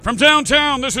From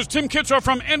downtown, this is Tim Kitzrow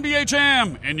from NBA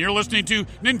Jam, and you're listening to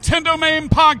Nintendo Main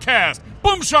Podcast.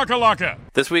 Boom shakalaka!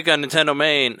 This week on Nintendo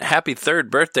Main, happy 3rd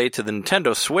birthday to the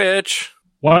Nintendo Switch.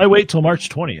 Why wait till March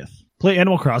 20th? Play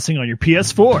Animal Crossing on your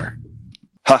PS4.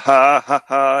 Ha ha ha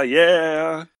ha,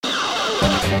 yeah!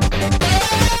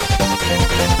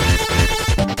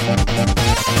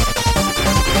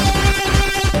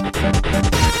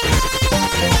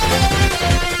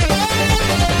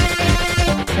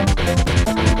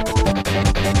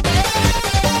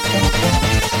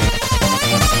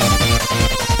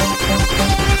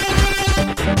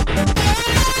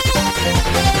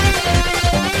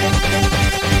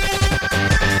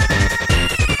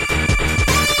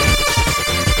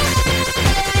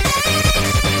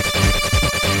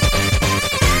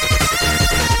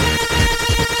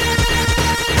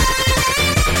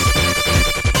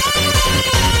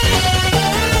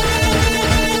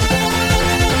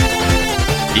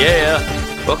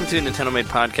 Yeah! Welcome to Nintendo Made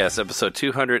Podcast, episode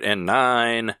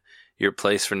 209, your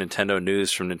place for Nintendo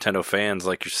news from Nintendo fans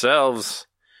like yourselves.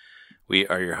 We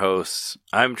are your hosts.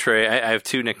 I'm Trey. I have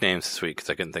two nicknames this week because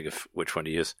I couldn't think of which one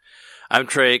to use. I'm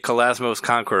Trey, Kalasmos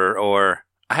Conqueror, or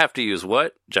I have to use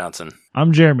what, Johnson?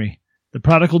 I'm Jeremy, the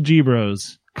prodigal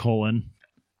G-Bros,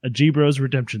 a G-Bros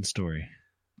redemption story.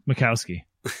 Mikowski.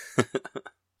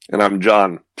 And I'm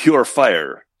John, Pure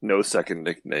Fire, no second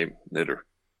nickname, Knitter.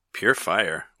 Pure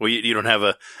Fire. Well, you don't have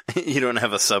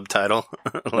a subtitle.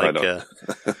 Like, no,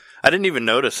 I didn't even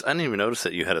notice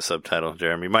that you had a subtitle,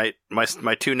 Jeremy.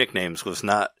 My two nicknames was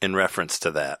not in reference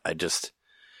to that. I just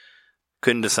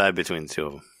couldn't decide between the two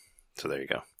of them. So there you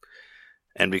go.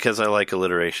 And because I like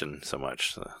alliteration so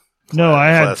much, no, I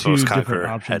had Kalasmos two Conqueror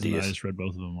different options, and I use. just read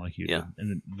both of them like you Yeah. did,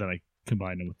 and then I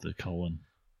combined them with the colon.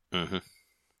 Mm-hmm.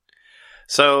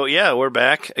 So yeah, we're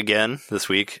back again this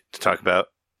week to talk about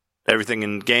everything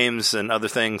in games and other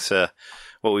things,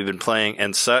 what we've been playing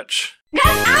and such.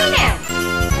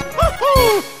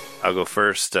 I'll go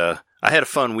first. I had a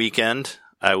fun weekend.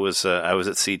 I was at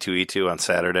C2E2 on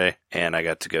Saturday, and I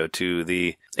got to go to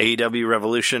the AEW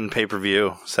Revolution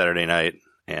pay-per-view Saturday night,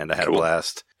 and I had a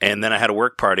blast. And then I had a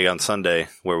work party on Sunday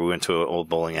where we went to an old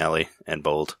bowling alley and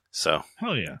bowled. So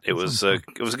hell yeah, it was a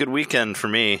good weekend for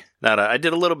me. I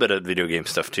did a little bit of video game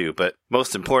stuff too, but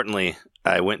most importantly,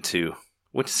 I went to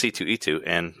C2E2,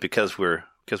 and because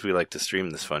we like to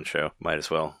stream this fun show, might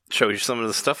as well show you some of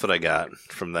the stuff that I got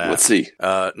from that. Let's see.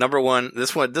 Number one,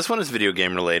 this one is video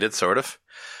game related, sort of.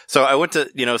 So I went to,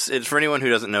 it's for anyone who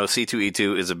doesn't know,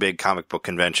 C2E2 is a big comic book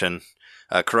convention.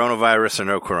 Coronavirus or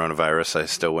no coronavirus, I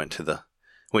still went to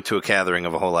a gathering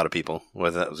of a whole lot of people.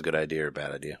 Whether that was a good idea or a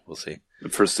bad idea, we'll see. The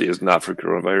first C is not for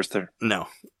coronavirus there? No.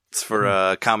 It's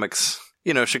for comics,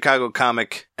 Chicago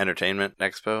Comic Entertainment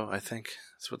Expo, I think.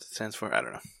 That's what it stands for. I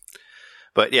don't know.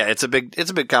 But yeah, it's a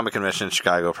big comic convention in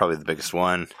Chicago, probably the biggest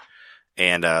one.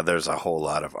 And there's a whole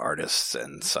lot of artists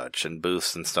and such and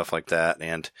booths and stuff like that.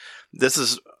 And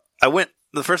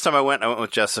the first time I went with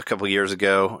Jess a couple years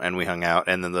ago and we hung out.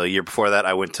 And then the year before that,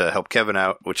 I went to help Kevin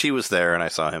out, which he was there and I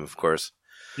saw him, of course.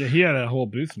 Yeah, he had a whole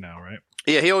booth now, right?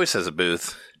 Yeah, he always has a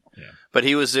booth. Yeah. But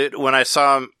when I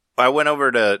saw him, I went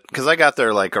over because I got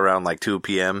there around 2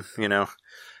 p.m.,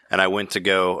 and I went to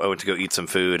go eat some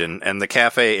food, and the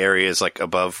cafe area is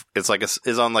above. It's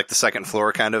is on the second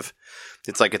floor, kind of.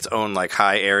 It's its own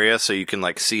high area, so you can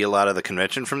see a lot of the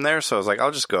convention from there. So I was like,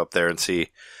 I'll just go up there and see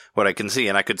what I can see,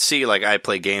 and I could see I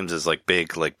Play Games as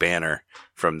big banner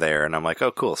from there, and I'm like,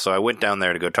 oh cool. So I went down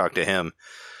there to go talk to him,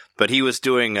 but he was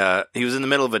doing he was in the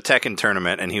middle of a Tekken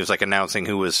tournament, and he was announcing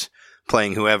who was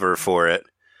playing whoever for it.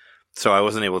 So I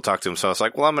wasn't able to talk to him. So I was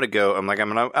like, well, I'm going to go. I'm going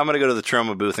to go to the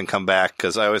Troma booth and come back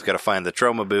because I always got to find the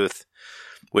Troma booth,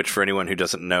 which for anyone who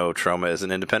doesn't know, Troma is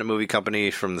an independent movie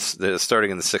company from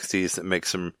starting in the 60s that makes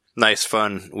some nice,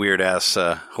 fun, weird-ass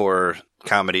horror,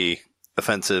 comedy,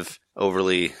 offensive,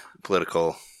 overly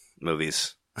political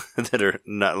movies that are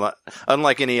not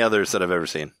unlike any others that I've ever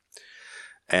seen.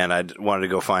 And I wanted to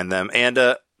go find them.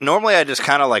 And normally I just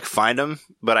kind of find them,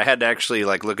 but I had to actually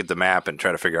look at the map and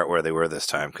try to figure out where they were this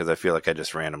time because I feel like I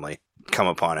just randomly come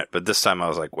upon it. But this time I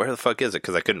was like, where the fuck is it?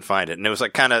 Because I couldn't find it. And it was they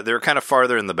were kind of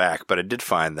farther in the back, but I did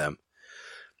find them.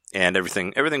 And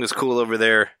everything was cool over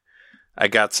there. I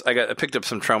picked up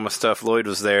some Troma stuff. Lloyd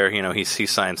was there. He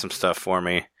signed some stuff for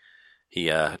me. He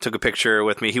took a picture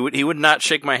with me. He would not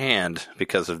shake my hand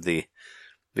because of the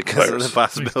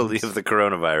possibility of the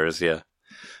coronavirus. Yeah.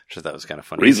 Which I thought was kind of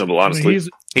funny. Reasonable, honestly.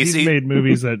 He's made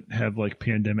movies that have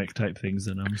pandemic type things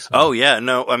in them. So. Oh yeah,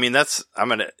 no, I mean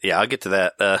I'll get to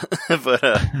that.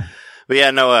 But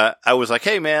yeah, no, I was like,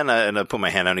 hey man, and I put my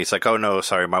hand on. He's like, oh no,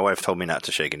 sorry, my wife told me not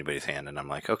to shake anybody's hand, and I'm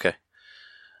like, okay.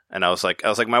 And I was like,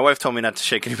 my wife told me not to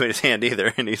shake anybody's hand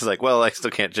either. And he's like, well, I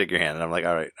still can't shake your hand. And I'm like,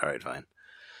 all right, fine.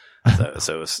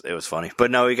 So it was funny.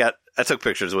 But no, I took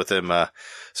pictures with him.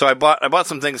 So I bought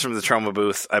some things from the Troma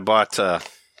booth. I bought,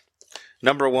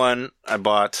 number one, I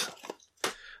bought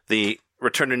the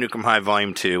Return to Nukem High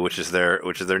Volume 2, which is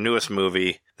their newest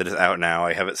movie that is out now.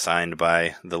 I have it signed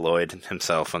by the Lloyd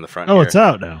himself on the front. Oh, here. It's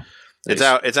out now. It's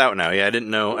out. It's out now. Yeah, I didn't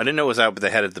know it was out, but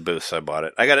they had it at the booth, so I bought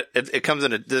it. I got it. It came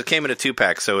in a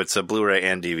 2-pack, so it's a Blu-ray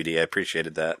and DVD. I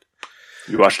appreciated that.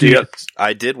 You watched it yet?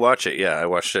 I did watch it. Yeah, I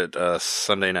watched it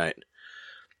Sunday night.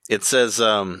 It says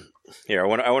here. I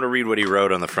want to read what he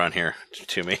wrote on the front here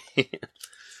to me.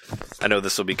 I know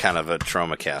this will be kind of a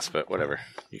trauma cast, but whatever.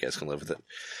 You guys can live with it.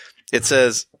 It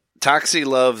says Toxie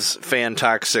loves fan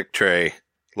toxic Trey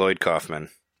Lloyd Kaufman.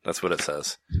 That's what it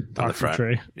says on the front.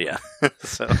 Trey. Yeah.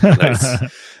 So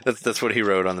that's what he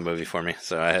wrote on the movie for me.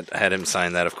 So I had him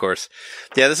sign that, of course.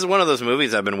 Yeah, this is one of those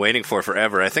movies I've been waiting for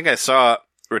forever. I think I saw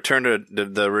Return to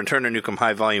Nukem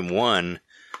High Volume 1.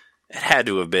 It had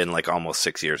to have been like almost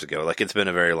 6 years ago. Like, it's been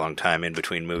a very long time in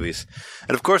between movies.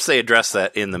 And of course they addressed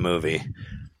that in the movie.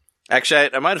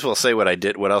 Actually, I might as well say what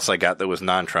else I got that was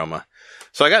non-trauma.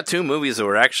 So I got 2 movies that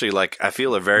were actually, like, I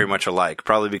feel are very much alike,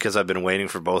 probably because I've been waiting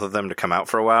for both of them to come out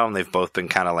for a while, and they've both been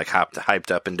kind of, like,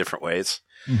 hyped up in different ways.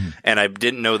 Mm-hmm. And I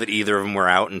didn't know that either of them were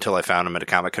out until I found them at a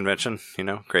comic convention,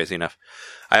 crazy enough.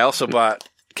 I also bought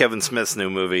Kevin Smith's new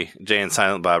movie, Jay and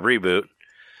Silent Bob Reboot,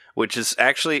 which is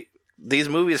actually, these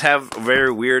movies have a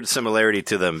very weird similarity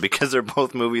to them, because they're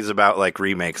both movies about, like,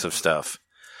 remakes of stuff.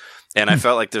 And I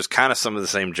felt like there's kind of some of the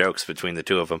same jokes between the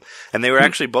two of them. And they were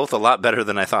actually both a lot better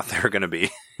than I thought they were going to be.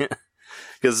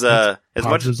 Because as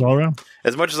much as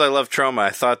I love Troma,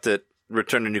 I thought that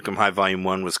Return to Nukem High Volume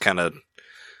 1 was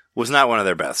not one of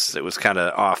their best. It was kind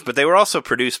of off. But they were also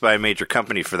produced by a major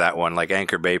company for that one, like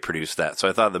Anchor Bay produced that. So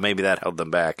I thought that maybe that held them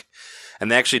back.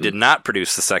 And they actually did not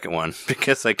produce the second one,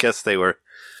 because I guess they were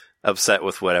upset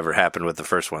with whatever happened with the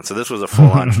first one. So this was a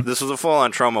full-on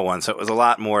Troma one. So it was a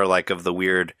lot more like of the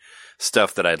weird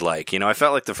stuff that I'd like. I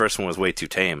felt like the first one was way too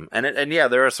tame. And yeah,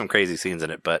 there are some crazy scenes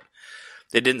in it, but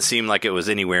it didn't seem like it was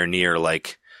anywhere near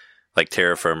like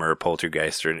Terra Firma or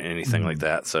Poltergeist or anything like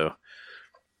that. So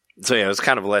yeah, it was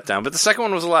kind of a letdown. But the second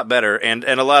one was a lot better, and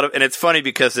it's funny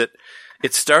because it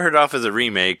started off as a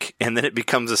remake, and then it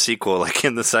becomes a sequel. Like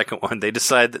in the second one, they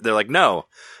decide that they're like, no,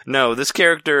 this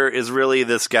character is really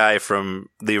this guy for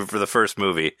the first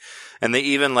movie, and they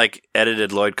even like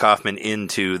edited Lloyd Kaufman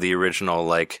into the original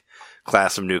like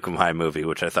Class of Nukem High movie,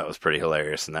 which I thought was pretty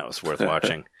hilarious, and that was worth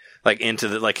watching. Like into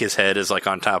the like his head is like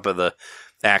on top of the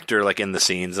actor, like in the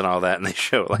scenes and all that, and they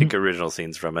show like original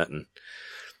scenes from it, and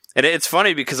it's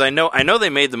funny because I know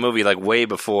they made the movie like way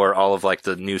before all of like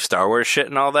the new Star Wars shit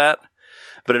and all that,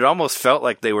 but it almost felt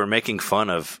like they were making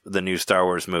fun of the new Star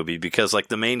Wars movie, because like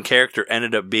the main character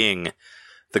ended up being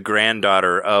the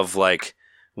granddaughter of like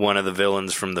one of the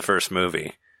villains from the first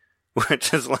movie,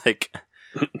 which is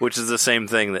the same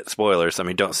thing that, spoilers, I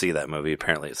mean, don't see that movie,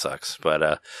 apparently it sucks,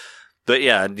 but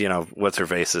yeah, what's her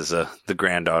face is the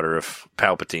granddaughter of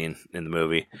Palpatine in the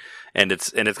movie, and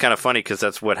it's kind of funny because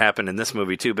that's what happened in this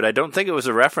movie too. But I don't think it was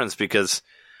a reference because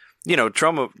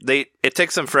Troma, it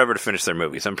takes them forever to finish their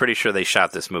movies. I'm pretty sure they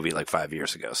shot this movie like 5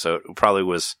 years ago, so it probably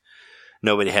was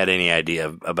nobody had any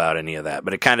idea about any of that.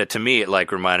 But it kind of, to me, it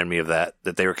like reminded me of that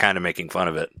they were kind of making fun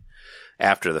of it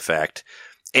after the fact,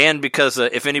 and because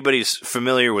if anybody's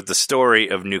familiar with the story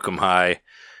of Nukem High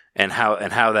and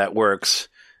how that works.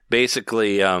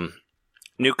 Basically,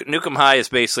 Nukem High is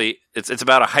basically it's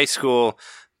about a high school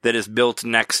that is built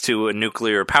next to a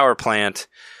nuclear power plant,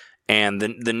 and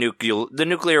the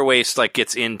nuclear waste like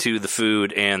gets into the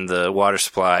food and the water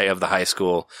supply of the high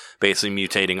school, basically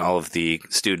mutating all of the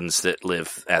students that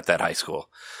live at that high school.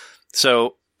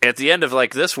 So at the end of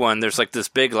like this one, there's like this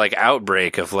big like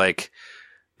outbreak of like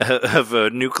of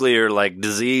a nuclear like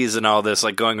disease and all this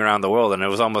like going around the world, and it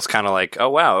was almost kind of like, oh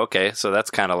wow, okay, so that's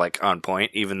kind of like on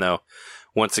point, even though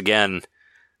once again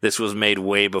this was made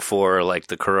way before like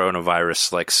the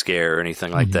coronavirus like scare or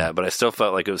anything like that, but I still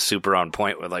felt like it was super on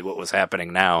point with like what was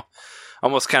happening now,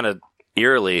 almost kind of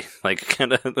eerily, like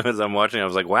kind of as I'm watching I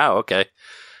was like, wow, okay,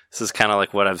 this is kind of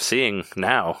like what I'm seeing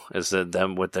now is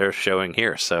them what they're showing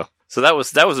here. So that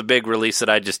was a big release that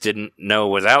I just didn't know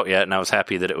was out yet, and I was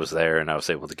happy that it was there, and I was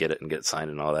able to get it and get it signed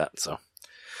and all that. So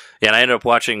yeah, and I ended up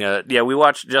watching.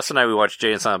 Justin and I watched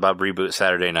Jay and Silent Bob Reboot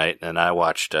Saturday night, and I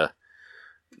watched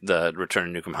the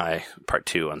Return to Nukem High Part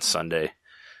 2 on Sunday.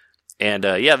 And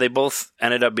yeah, they both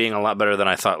ended up being a lot better than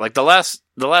I thought. Like the last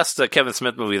Kevin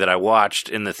Smith movie that I watched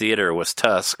in the theater was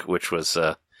Tusk, which was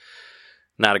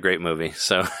not a great movie.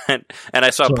 So, and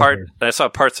I saw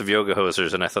parts of Yoga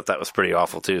Hosers, and I thought that was pretty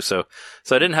awful too. So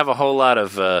I didn't have a whole lot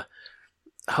of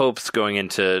hopes going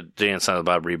into Jay and Silent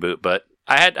Bob reboot, but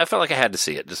I felt like I had to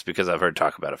see it just because I've heard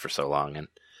talk about it for so long,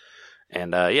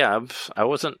 and I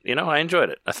wasn't, I enjoyed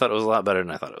it. I thought it was a lot better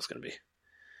than I thought it was going to be.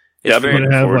 Yeah, I'm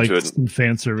looking have forward to it. some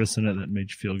fan service in it that made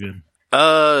you feel good.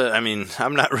 I mean,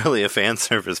 I'm not really a fan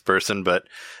service person, but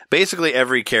basically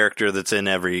every character that's in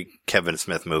every Kevin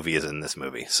Smith movie is in this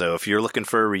movie. So if you're looking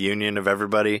for a reunion of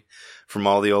everybody from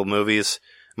all the old movies,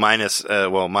 minus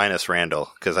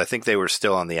Randall, because I think they were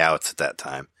still on the outs at that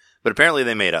time. But apparently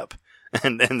they made up,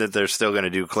 and that they're still going to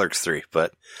do Clerks 3.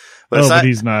 But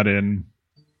he's not in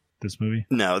this movie.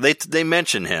 No, they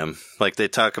mention him, like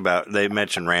they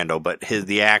mention Randall, but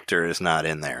the actor is not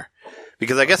in there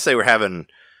because I guess they were having.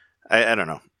 I don't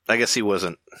know. I guess he was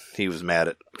mad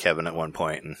at Kevin at one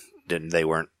point and they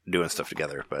weren't doing stuff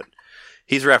together, but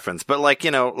he's referenced. But like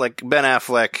Ben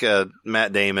Affleck,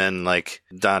 Matt Damon, like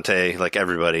Dante, like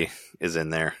everybody is in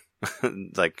there.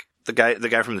 Like the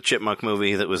guy from the Chipmunk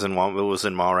movie that was in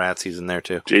Mallrats, he's in there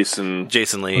too. Jason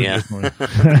Lee, yeah.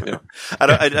 Yeah.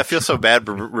 I feel so bad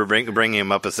for bringing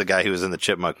him up as the guy who was in the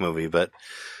Chipmunk movie, but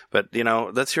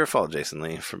that's your fault, Jason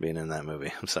Lee, for being in that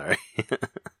movie. I'm sorry.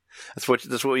 That's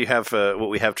what you have. What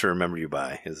we have to remember you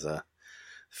by is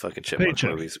fucking Chipmunk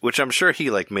movies, which I'm sure he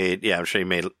made. Yeah, I'm sure he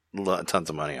made tons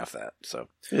of money off that. So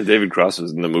yeah, David Cross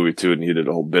was in the movie too, and he did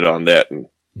a whole bit on that, and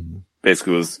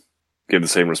basically gave the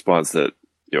same response that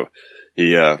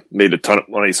he made a ton of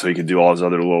money so he could do all his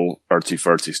other little artsy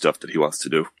fartsy stuff that he wants to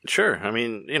do. Sure, I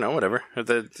mean whatever.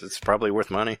 It's probably worth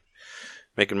money,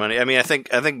 making money. I mean, I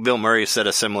think Bill Murray said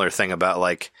a similar thing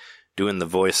about doing the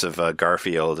voice of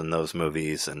Garfield in those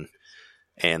movies, and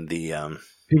the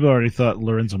people already thought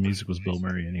Lorenzo Music was Bill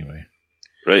Murray anyway,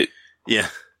 right? Yeah,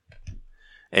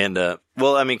 and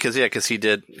well, I mean, because he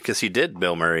did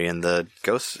Bill Murray in the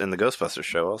Ghostbusters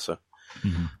show also,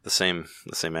 the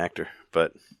same actor,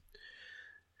 but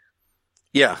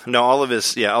yeah, no, all of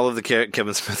the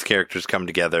Kevin Smith characters come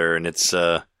together, and it's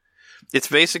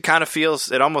basic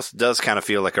it almost does kind of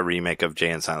feel like a remake of Jay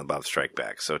and Silent Bob Strike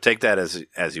Back. So take that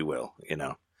as you will,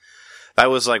 That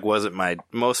wasn't my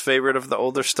most favorite of the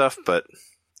older stuff, but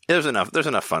there's enough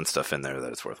fun stuff in there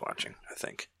that it's worth watching, I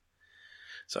think.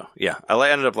 So yeah, I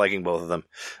ended up liking both of them.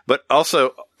 But also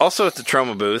at the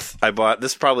Troma booth, I bought,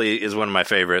 this probably is one of my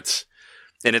favorites.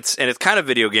 And it's kind of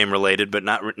video game related, but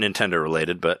not Nintendo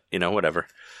related, but whatever.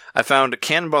 I found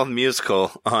Cannonball the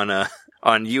Musical on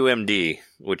UMD,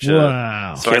 which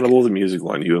wow. Cannibal the Musical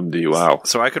on UMD. Wow.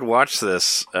 So I could watch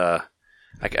this.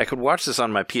 I could watch this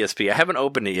on my PSP. I haven't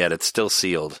opened it yet. It's still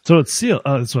sealed. So it's sealed.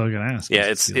 Oh, that's what I was gonna ask. Yeah,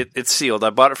 it's sealed. I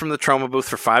bought it from the Troma booth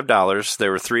for $5. There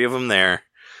were 3 of them there,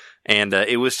 and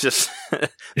it was just.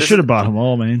 You should have bought them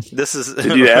all, man. This is.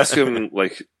 Did you ask him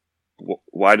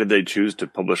why did they choose to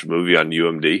publish a movie on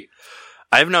UMD?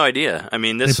 I have no idea. I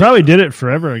mean, they probably did it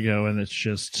forever ago, and it's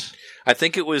just. I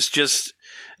think it was just.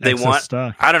 They want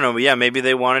stock. I don't know, but yeah, maybe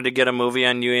they wanted to get a movie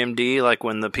on UMD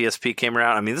when the PSP came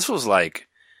around. I mean, this was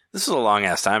a long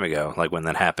ass time ago, when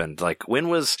that happened. When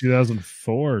was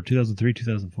 2004, 2003,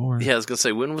 2004? Yeah, I was gonna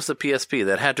say, when was the PSP?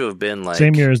 That had to have been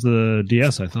same year as the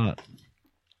DS, I thought.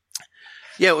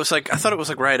 Yeah, it was I thought it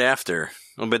was right after.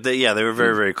 But they were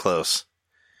very, very close.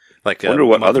 I wonder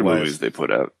what other movies they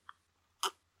put out.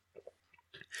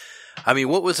 I mean,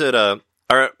 what was it? A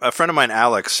friend of mine,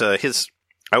 Alex,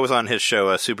 I was on his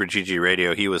show, Super GG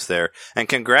Radio. He was there, and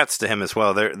congrats to him as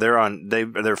well.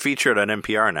 They're featured on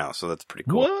NPR now, so that's pretty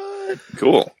cool. What?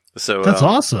 Cool. So that's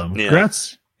awesome. Yeah.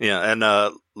 Congrats. Yeah, and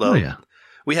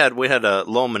we had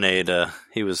Lolmanade.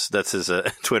 That's his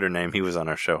Twitter name. He was on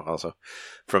our show also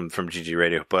from GG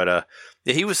Radio. But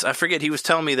he was, I forget. He was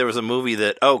telling me there was a movie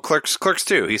that Clerks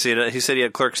 2. He said he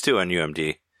had Clerks 2 on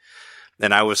UMD,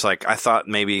 and I was like, I thought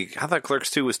Clerks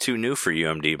 2 was too new for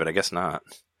UMD, but I guess not.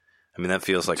 I mean, that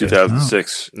feels like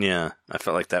 2006. Yeah, I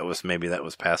felt like that was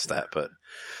past that, but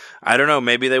I don't know.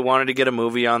 Maybe they wanted to get a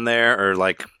movie on there,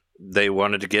 or they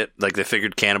wanted to get they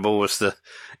figured Cannibal was the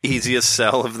easiest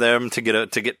sell of them to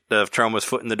get Troma's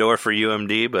foot in the door for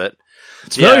UMD. But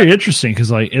it's very interesting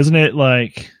because isn't it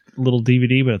little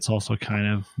DVD, but it's also kind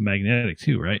of magnetic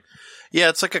too, right? Yeah,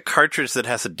 it's like a cartridge that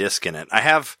has a disc in it. I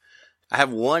have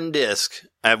one disc.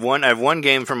 I have one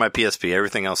game for my PSP.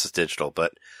 Everything else is digital,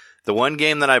 but. The one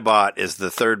game that I bought is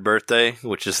The Third Birthday,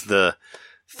 which is the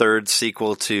third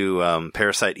sequel to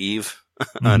Parasite Eve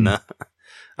on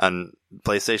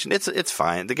PlayStation. It's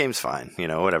fine. The game's fine,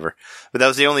 whatever. But that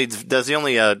was the only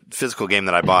physical game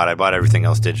that I bought. I bought everything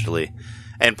else digitally,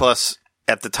 and plus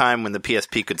at the time when the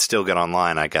PSP could still get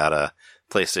online, I got a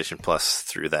PlayStation Plus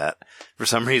through that. For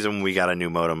some reason, when we got a new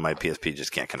modem, my PSP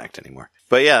just can't connect anymore.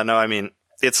 But yeah, no, I mean,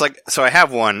 it's like, so I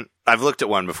have one. I've looked at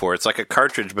one before. It's like a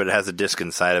cartridge, but it has a disc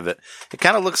inside of it. It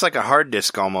kind of looks like a hard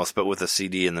disk almost, but with a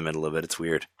CD in the middle of it. It's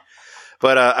weird.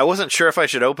 But I wasn't sure if I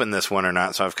should open this one or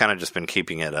not, so I've kind of just been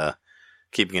keeping it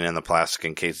in the plastic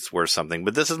in case it's worth something.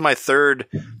 But this is my third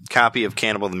copy of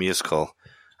Cannibal the Musical.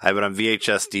 I have it on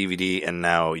VHS, DVD, and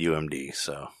now UMD.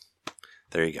 So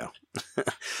there you go.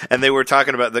 And they were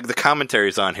talking about the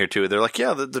commentaries on here too. They're like,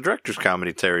 yeah, the director's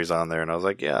commentary's on there. And I was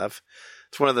like, yeah,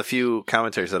 it's one of the few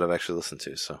commentaries that I've actually listened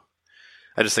to. So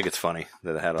I just think it's funny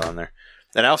that I had it on there.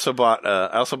 And I also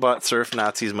bought Surf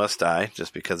Nazis Must Die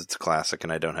just because it's a classic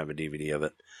and I don't have a DVD of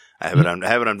it. I have it on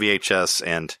VHS,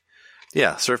 and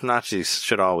yeah, Surf Nazis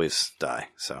should always die.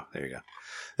 So there you go.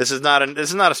 This is not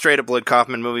a straight up Lloyd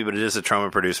Kaufman movie, but it is a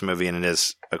Troma produced movie, and it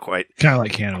is a quite kind of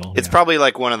like Cannibal. It's probably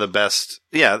like one of the best.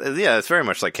 Yeah, it's very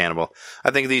much like Cannibal.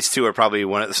 I think these two are probably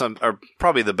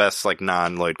probably the best like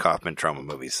non Lloyd Kaufman Troma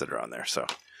movies that are on there. So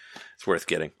it's worth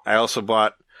getting. I also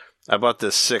bought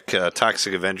this sick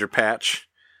Toxic Avenger patch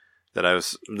that I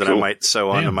might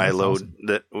sew onto my load. Awesome.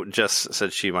 That Jess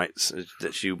said she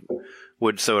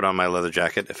would sew it on my leather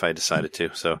jacket if I decided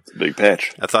to. So big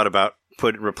patch. I thought about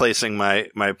replacing my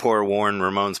poor worn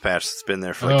Ramones patch that's been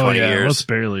there for like 20 years. Well, it's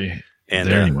barely and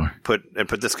there anymore. Put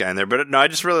this guy in there. But no, I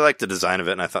just really like the design of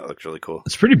it, and I thought it looked really cool.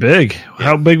 It's pretty big. Yeah.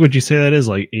 How big would you say that is?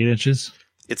 Like 8 inches?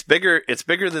 It's bigger. It's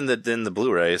bigger than the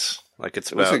Blu-rays. Like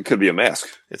it's about. It could be a mask.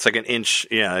 It's like an inch.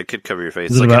 Yeah, it could cover your face.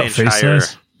 Is it like about an inch face higher.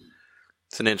 size?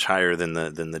 It's an inch higher than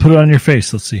the. Put it on your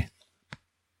face. Let's see.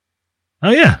 Oh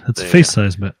yeah, that's a face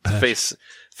size patch.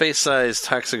 Face size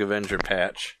Toxic Avenger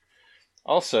patch.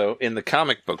 Also, in the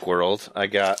comic book world, I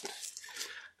do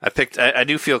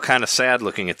feel kind of sad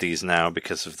looking at these now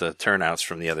because of the turnouts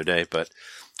from the other day, but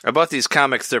I bought these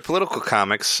comics. They're political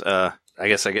comics. I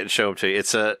guess I get to show them to you.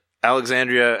 It's a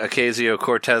Alexandria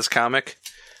Ocasio-Cortez comic.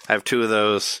 I have 2 of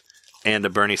those and a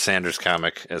Bernie Sanders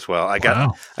comic as well. I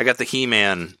got the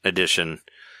He-Man edition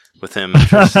with him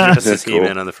just as cool.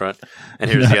 He-Man on the front. And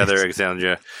here's the other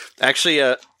Alexandria.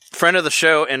 Actually, friend of the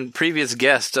show and previous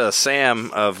guest,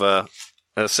 Sam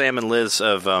and Liz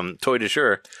of Toy de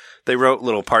Jour, they wrote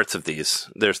little parts of these.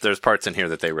 There's parts in here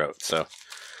that they wrote. So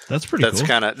that's pretty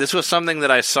cool. This was something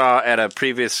that I saw at a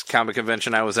previous comic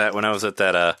convention I was at when I was at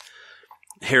that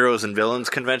Heroes and Villains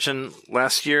convention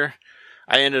last year.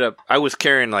 I was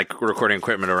carrying like recording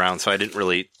equipment around, so I didn't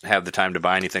really have the time to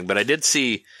buy anything, but I did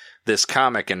see this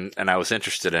comic and I was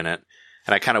interested in it.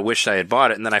 And I kind of wished I had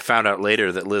bought it. And then I found out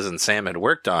later that Liz and Sam had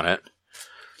worked on it.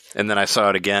 And then I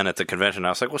saw it again at the convention. I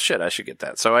was like, well, shit, I should get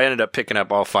that. So I ended up picking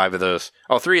up all 3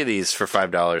 of these for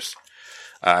 $5.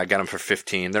 I got them for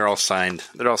 $15. They're all signed.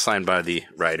 They're all signed by the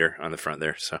writer on the front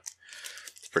there. So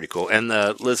it's pretty cool. And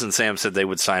Liz and Sam said they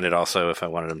would sign it also if I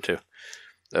wanted them to,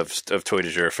 of Toy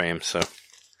de Jour fame. So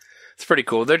it's pretty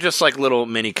cool. They're just like little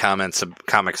mini comics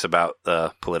about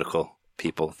the political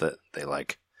people that they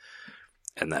like.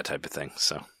 And that type of thing.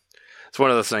 So it's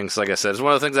one of those things, like I said, it's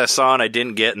one of the things I saw and I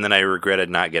didn't get, and then I regretted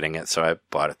not getting it, so I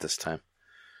bought it this time.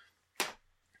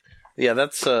 Yeah,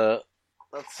 that's some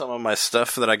of my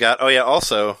stuff that I got. Oh yeah,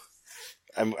 also,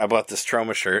 I bought this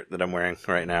Troma shirt that I'm wearing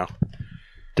right now.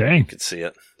 Dang, you can see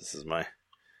it. This is my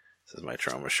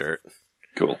Troma shirt.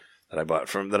 Cool. That I bought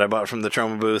from the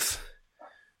Troma booth,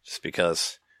 just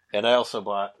because. And I also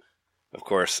bought, of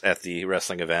course, at the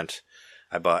wrestling event.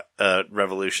 I bought a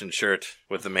Revolution shirt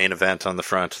with the main event on the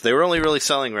front. They were only really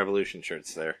selling Revolution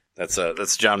shirts there.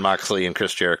 That's Jon Moxley and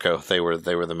Chris Jericho. They were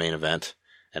the main event,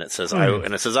 and it says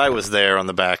I was there on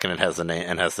the back, and it has the name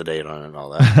and has the date on it and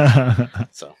all that.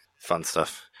 So fun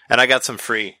stuff. And I got some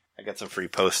free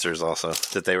posters also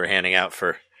that they were handing out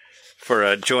for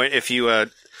a joint. If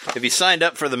you signed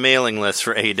up for the mailing list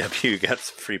for AEW, you got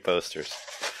some free posters.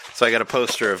 So I got a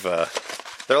poster of.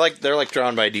 They're like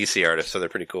drawn by DC artists, so they're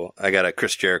pretty cool. I got a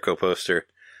Chris Jericho poster.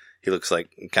 He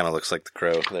kind of looks like the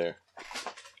Crow there,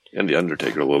 and the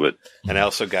Undertaker a little bit. And I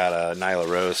also got Nyla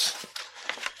Rose,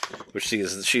 which she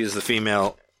is the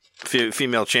female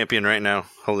champion right now,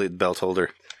 holy belt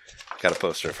holder. Got a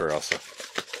poster of her also.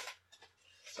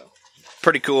 So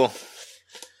pretty cool.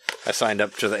 I signed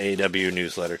up to the AEW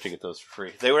newsletter to get those for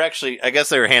free. They were actually, I guess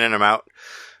they were handing them out.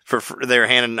 They were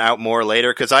handing out more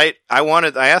later because I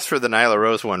asked for the Nyla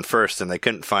Rose one first and they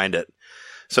couldn't find it.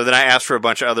 So then I asked for a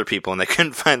bunch of other people and they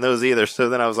couldn't find those either. So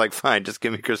then I was like, fine, just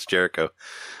give me Chris Jericho.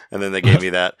 And then they gave me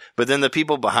that. But then the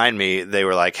people behind me, they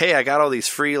were like, hey, I got all these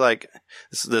free, like,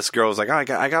 this girl was like, oh,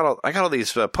 I got all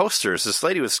these posters. This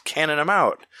lady was canning them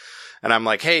out. And I'm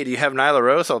like, hey, do you have Nyla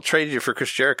Rose? I'll trade you for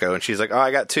Chris Jericho. And she's like, oh,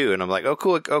 I got 2. And I'm like, oh,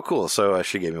 cool. So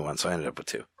she gave me one. So I ended up with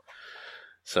 2.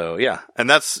 So yeah, and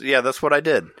that's what I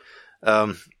did.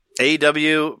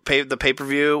 AEW the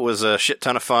pay-per-view was a shit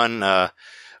ton of fun.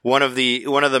 One of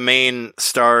the main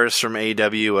stars from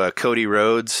AEW, Cody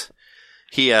Rhodes,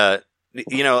 he has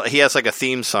like a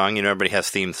theme song. Everybody has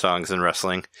theme songs in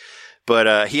wrestling,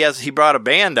 but he brought a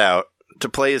band out to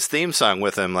play his theme song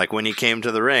with him, like when he came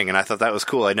to the ring, and I thought that was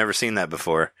cool. I'd never seen that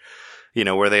before.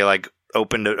 Where they like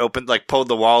pulled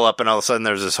the wall up, and all of a sudden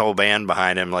there's this whole band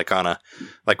behind him, like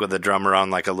with a drummer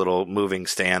on like a little moving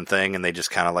stand thing, and they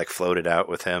just kind of like floated out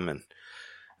with him and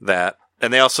that.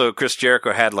 And they also, Chris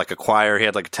Jericho had like a choir. He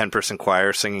had like a 10-person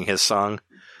choir singing his song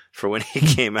for when he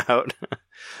came out,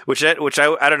 which I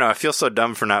don't know. I feel so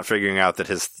dumb for not figuring out that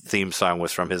his theme song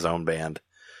was from his own band,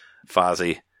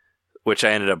 Fozzy, which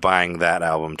I ended up buying that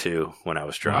album too when I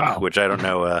was drunk, Wow. which I don't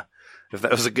know, if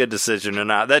that was a good decision or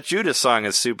not. That Judas song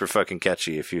is super fucking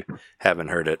catchy. If you haven't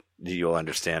heard it, you'll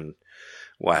understand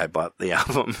why I bought the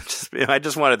album. I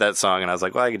just wanted that song, and I was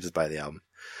like, well, I could just buy the album.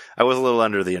 I was a little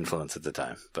under the influence at the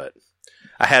time, but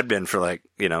I had been for like,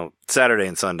 Saturday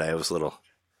and Sunday. I was a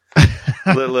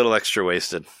little extra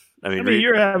wasted. I mean,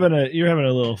 you're having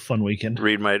a little fun weekend.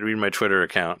 Read my Twitter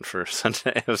account for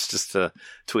Sunday. I was just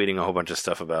tweeting a whole bunch of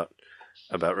stuff about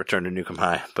Return to Nukem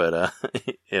High, but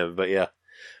yeah.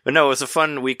 But no, it was a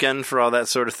fun weekend for all that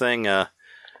sort of thing.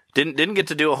 Didn't get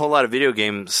to do a whole lot of video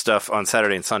game stuff on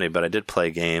Saturday and Sunday, but I did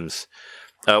play games.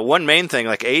 One main thing,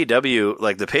 like AEW,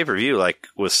 like the pay-per-view, like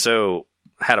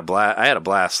I had a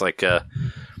blast. Like,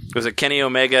 was it Kenny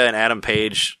Omega and Adam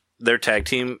Page? Their tag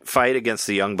team fight against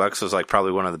the Young Bucks was like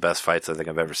probably one of the best fights I think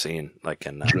I've ever seen. Like,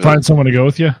 Did you find someone to go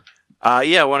with you?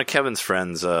 Yeah, one of Kevin's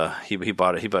friends. He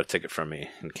bought a ticket from me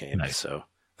and came. Nice. So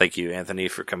thank you, Anthony,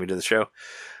 for coming to the show.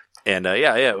 And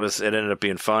it ended up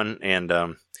being fun. And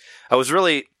I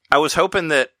was hoping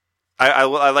that I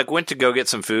like went to go get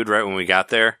some food right when we got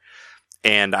there,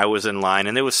 and I was in line,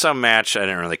 and there was some match I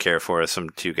didn't really care for. Some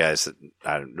two guys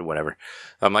whatever.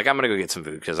 I'm like, I'm gonna go get some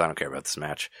food because I don't care about this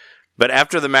match. But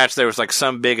after the match, there was like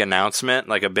some big announcement,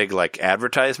 like a big like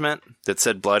advertisement that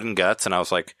said Blood and Guts, and I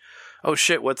was like, oh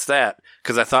shit, what's that?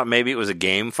 Because I thought maybe it was a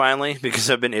game finally, because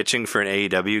I've been itching for an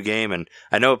AEW game, and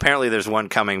I know apparently there's one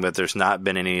coming, but there's not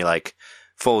been any like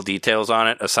full details on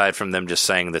it aside from them just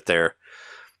saying that they're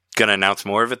gonna announce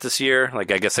more of it this year. Like,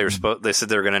 I guess they said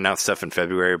they were gonna announce stuff in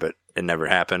February, but it never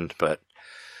happened. But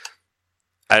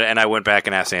I went back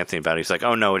and asked Anthony about it. He's like,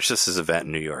 oh no, it's just this event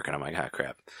in New York, and I'm like, ah,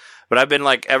 crap. But I've been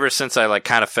like, ever since I like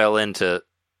kind of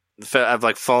I've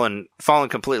like fallen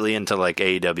completely into like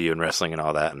AEW and wrestling and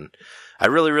all that, and I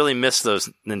really, really miss those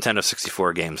Nintendo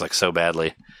 64 games like so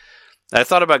badly. I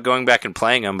thought about going back and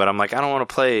playing them, but I'm like, I don't want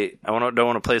to play. Don't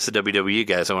want to play as the WWE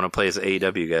guys. I want to play as the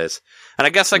AEW guys. And I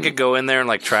guess I could go in there and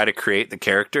like try to create the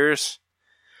characters,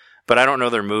 but I don't know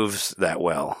their moves that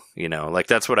well. Like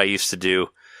that's what I used to do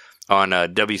on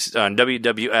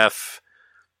WWF.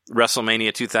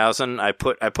 WrestleMania 2000, I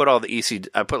put all the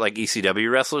I put like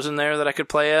ECW wrestlers in there that I could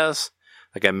play as.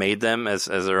 Like I made them as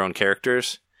their own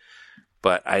characters.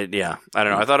 But I don't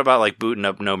know. I thought about like booting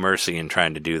up No Mercy and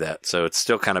trying to do that. So it's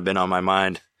still kind of been on my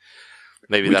mind.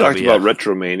 Maybe we that'll talked about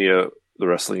Retromania, the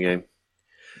wrestling game.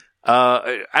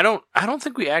 I don't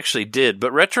think we actually did,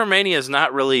 but Retromania is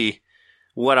not really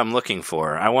what I'm looking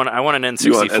for. I want an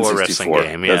N64 wrestling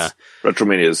game. Yeah,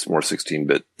 Retromania is more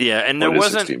 16-bit. Yeah, and there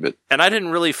wasn't, 16-bit. And I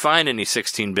didn't really find any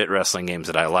 16-bit wrestling games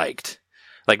that I liked.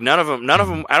 Like none of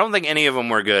them. I don't think any of them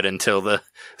were good until the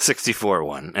 64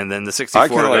 one, and then the 64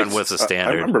 one was the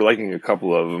standard. I remember liking a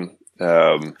couple of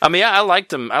them. I mean, I liked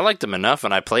them. I liked them enough,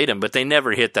 and I played them, but they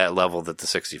never hit that level that the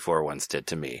 64 ones did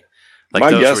to me. Like,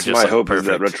 my hope is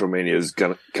that Retromania is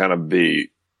gonna kind of be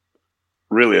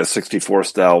really a 64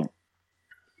 style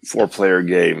 4-player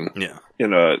game. Yeah.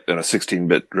 In a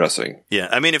 16-bit wrestling. Yeah,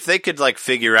 I mean, if they could like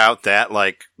figure out that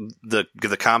like the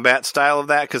combat style of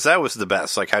that, because that was the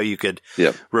best. Like how you could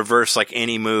reverse like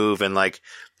any move, and like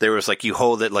there was like you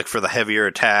hold it like for the heavier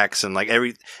attacks, and like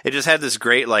it just had this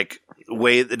great like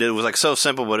way that it was like so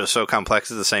simple, but it was so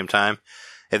complex at the same time.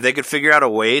 If they could figure out a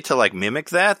way to like mimic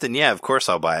that, then yeah, of course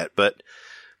I'll buy it. But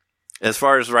as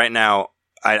far as right now,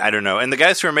 I don't know. And the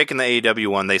guys who are making the AEW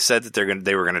one, they said that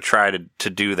they were going to try to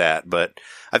do that, but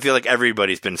I feel like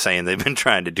everybody's been saying they've been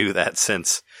trying to do that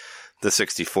since the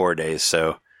 64 days.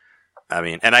 So, I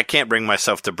mean, and I can't bring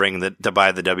myself to buy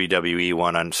the WWE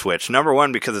one on Switch. Number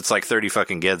one, because it's like 30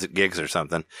 fucking gigs or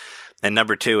something. And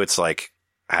number two, it's like,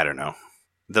 I don't know.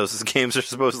 Those games are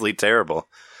supposedly terrible.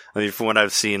 I mean, from what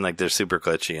I've seen, like they're super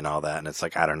glitchy and all that. And it's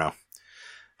like, I don't know.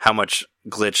 How much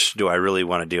glitch do I really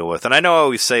want to deal with? And I know I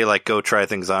always say, like, go try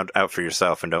things out for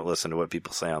yourself and don't listen to what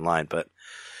people say online. But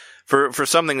for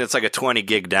something that's like a 20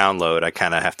 gig download, I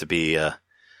kind of have to be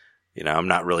I'm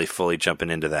not really fully jumping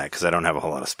into that because I don't have a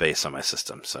whole lot of space on my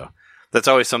system. So that's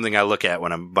always something I look at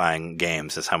when I'm buying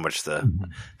games, is how much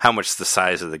the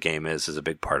size of the game is a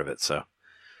big part of it. So,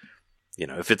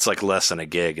 if it's like less than a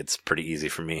gig, it's pretty easy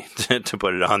for me to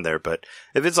put it on there. But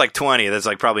if it's like 20, there's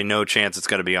like probably no chance it's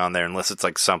going to be on there unless it's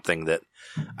like something that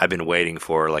I've been waiting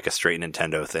for, like a straight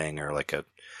Nintendo thing or like a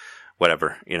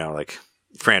whatever, like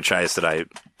franchise that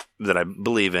I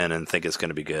believe in and think is going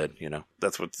to be good.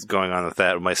 That's what's going on with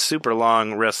that. With my super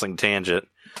long wrestling tangent.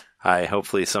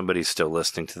 Hopefully somebody's still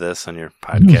listening to this on your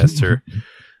podcast or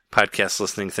podcast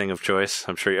listening thing of choice.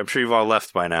 I'm sure you've all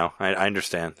left by now. I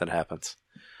understand that happens.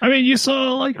 I mean, you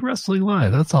saw like wrestling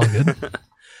live. That's all good.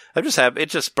 I'm just happy. It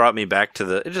just brought me back to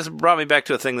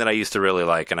a thing that I used to really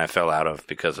like, and I fell out of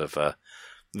because of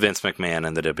Vince McMahon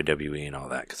and the WWE and all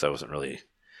that. Because I wasn't really.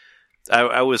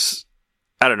 I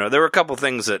don't know. There were a couple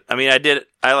things that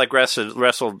I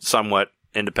wrestled somewhat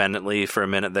independently for a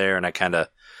minute there, and I kind of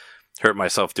hurt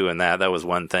myself doing that. That was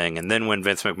one thing. And then when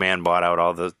Vince McMahon bought out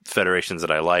all the federations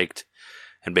that I liked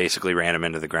and basically ran them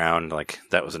into the ground, like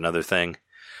that was another thing.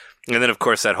 And then, of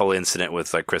course, that whole incident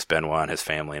with like Chris Benoit and his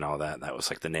family and all that, that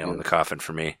was like the nail in the coffin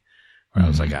for me. Where I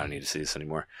was like, I don't need to see this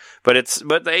anymore. But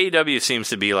the AEW seems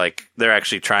to be like, they're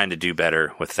actually trying to do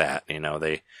better with that.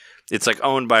 It's like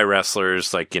owned by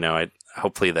wrestlers. Like,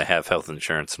 hopefully they have health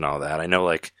insurance and all that. I know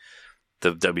like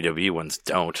the WWE ones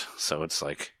don't. So it's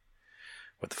like,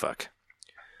 what the fuck?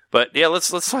 But yeah, let's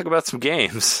talk about some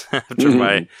games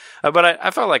after but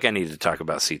I felt like I needed to talk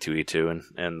about C2E2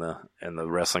 and the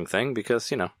wrestling thing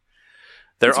because,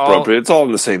 it's all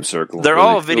in the same circle. They're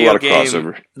all video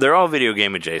game. They're all video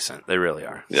game adjacent. They really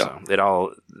are. Yeah.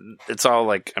 So it's all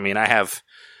like, I've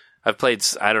played,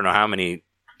 I don't know how many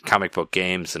comic book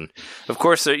games, and of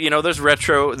course, there's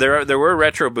retro. There were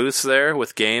retro booths there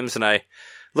with games, and I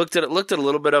looked at a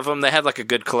little bit of them. They had like a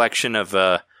good collection of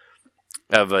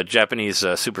Japanese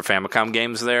Super Famicom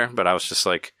games there, but I was just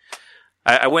like,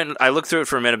 I looked through it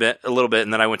for a little bit,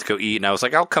 and then I went to go eat, and I was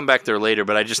like, I'll come back there later,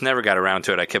 but I just never got around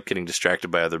to it. I kept getting distracted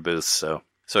by other booths, so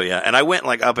yeah. And I went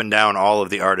like up and down all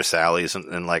of the artist alleys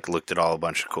and like looked at all a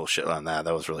bunch of cool shit on that.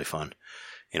 That was really fun.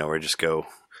 Where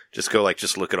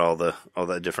just look at all the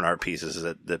different art pieces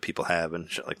that people have and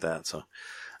shit like that. So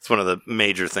it's one of the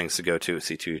major things to go to at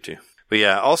C2E2. But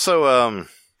yeah, also,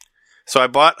 so I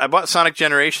bought Sonic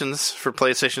Generations for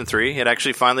PlayStation 3. It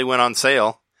actually finally went on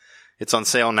sale. It's on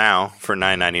sale now for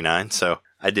 $9.99. So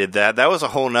I did that. That was a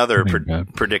whole nother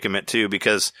predicament too,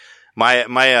 because my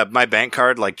bank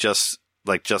card just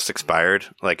expired.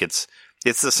 Like it's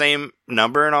the same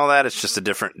number and all that. It's just a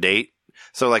different date.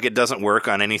 So like it doesn't work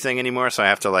on anything anymore. So I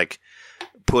have to like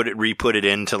re-put it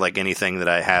into like anything that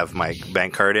I have my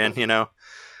bank card in,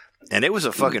 And it was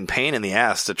a fucking pain in the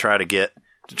ass to try to get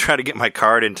my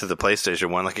card into the PlayStation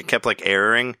 1. Like it kept like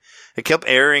erroring. It kept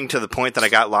erroring to the point that I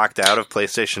got locked out of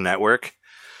PlayStation Network.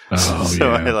 Oh,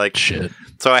 so yeah. Shit.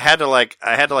 So I had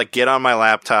to get on my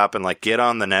laptop and like get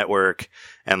on the network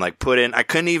and like put in. I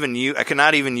could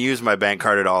not even use my bank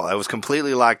card at all. I was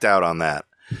completely locked out on that.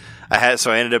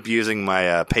 So I ended up using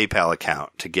my PayPal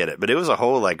account to get it, but it was a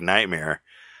whole like nightmare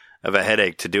of a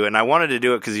headache to do it. And I wanted to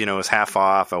do it because it was half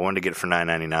off. I wanted to get it for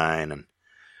 $9.99,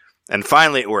 and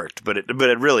finally it worked. But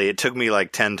it took me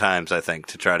like 10 times, I think,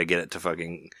 to try to get it to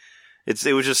fucking.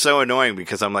 It was just so annoying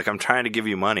because I'm like, I'm trying to give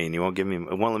you money and it won't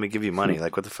let me give you money.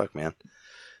 Like, what the fuck, man?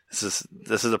 This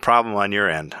is a problem on your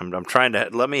end. I'm trying to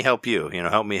let me help you.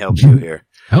 Help me help you here.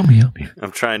 Help me help you.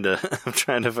 I'm trying to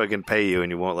fucking pay you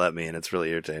and you won't let me, and it's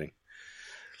really irritating.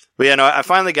 But yeah, no, I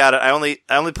finally got it. I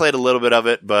only played a little bit of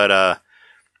it, but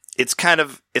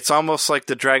it's almost like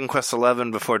the Dragon Quest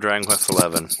XI before Dragon Quest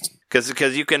XI.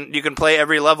 Because you can play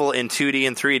every level in 2D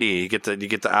and 3D. You get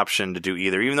the option to do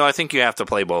either, even though I think you have to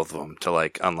play both of them to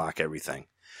like unlock everything.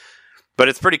 But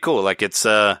it's pretty cool. Like it's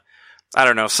I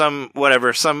don't know, some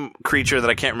creature that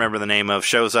I can't remember the name of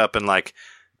shows up and like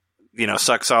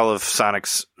sucks all of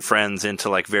Sonic's friends into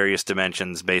like various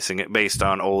dimensions, based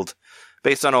on old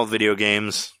video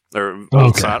games or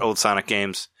old Sonic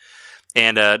games.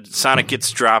 And Sonic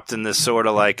gets dropped in this sort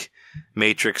of like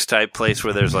Matrix type place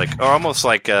where there's like almost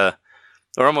like the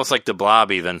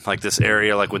Blob, even like this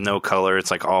area like with no color.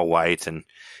 It's like all white, and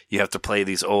you have to play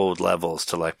these old levels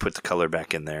to like put the color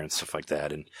back in there and stuff like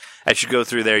that. And as you go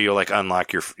through there, you'll like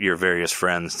unlock your various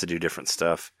friends to do different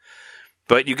stuff.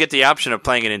 But you get the option of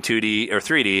playing it in 2D or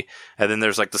 3D, and then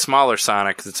there's like the smaller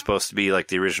Sonic that's supposed to be like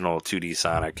the original 2D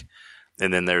Sonic.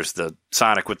 And then there's the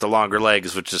Sonic with the longer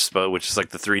legs, which is like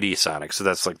the 3D Sonic. So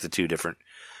that's like the two different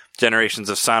generations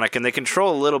of Sonic, and they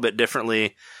control a little bit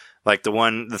differently. Like the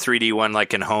 3D one, like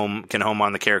can home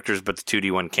on the characters, but the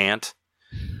 2D one can't.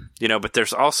 But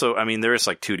there's also, there is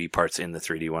like 2D parts in the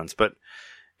 3D ones, but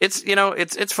it's,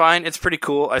 it's fine. It's pretty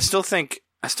cool. I still think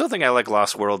I like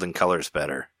Lost World in colors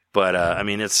better. But,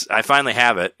 I finally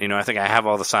have it. I think I have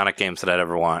all the Sonic games that I'd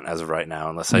ever want as of right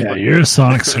now, you're a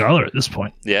Sonic scholar at this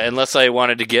point. Yeah, unless I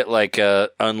wanted to get, like,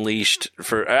 Unleashed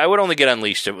I would only get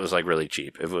Unleashed if it was, like, really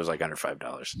cheap. If it was, like, under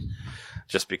 $5.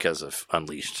 Just because of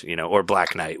Unleashed, or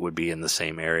Black Knight would be in the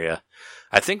same area.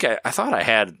 I thought I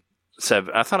had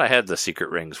the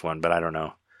Secret Rings one, but I don't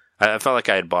know. I felt like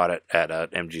I had bought it at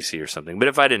MGC or something. But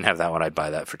if I didn't have that one, I'd buy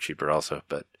that for cheaper also,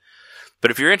 But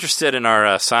if you're interested in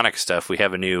our Sonic stuff, we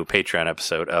have a new Patreon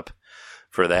episode up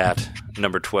for that,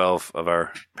 number 12 of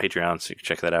our Patreon, so you can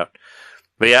check that out.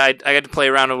 But yeah, I got to play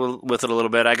around with it a little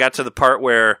bit. I got to the part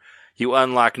where you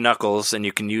unlock Knuckles and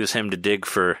you can use him to dig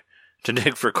for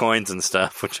coins and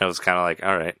stuff, which I was kind of like,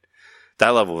 all right. That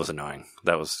level was annoying.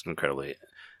 That was an incredibly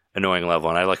annoying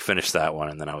level, and I finished that one,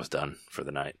 and then I was done for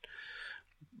the night.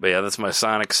 But yeah, that's my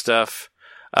Sonic stuff.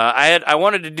 I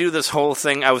wanted to do this whole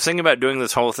thing. I was thinking about doing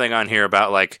this whole thing on here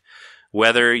about like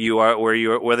whether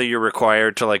you're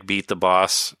required to like beat the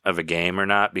boss of a game or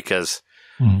not, because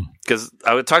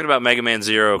I was talking about Mega Man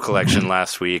Zero collection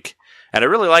last week, and I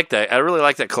really like that. I really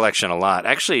like that collection a lot.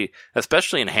 Actually,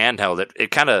 especially in handheld, it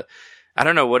kind of, I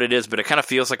don't know what it is, but it kind of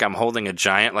feels like I'm holding a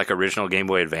giant like original Game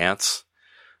Boy Advance,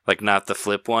 like not the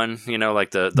flip one,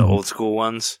 like the old school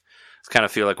ones. I kind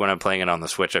of feel like when I'm playing it on the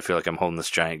Switch, I feel like I'm holding this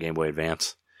giant Game Boy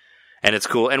Advance. And it's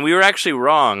cool. And we were actually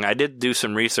wrong. I did do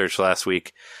some research last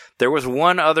week. There was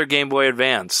one other Game Boy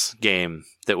Advance game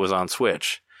that was on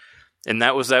Switch. And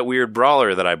that was that weird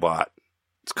brawler that I bought.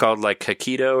 It's called like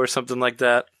Hakido or something like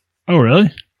that. Oh,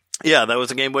 really? Yeah, that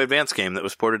was a Game Boy Advance game that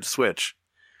was ported to Switch.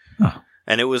 Oh.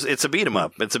 And it's a beat 'em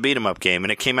up. It's a beat 'em up game.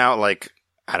 And it came out like,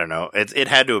 I don't know. It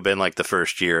had to have been like the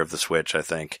first year of the Switch, I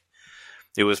think.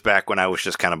 It was back when I was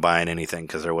just kind of buying anything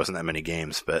because there wasn't that many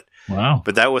games. But wow.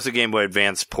 But that was a Game Boy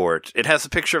Advance port. It has a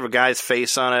picture of a guy's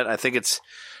face on it. I think it's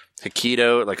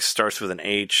Hakido. It like starts with an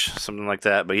H, something like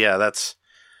that. But yeah, that's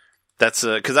because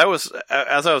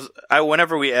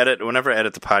whenever I edit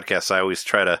the podcast, I always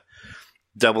try to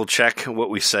double check what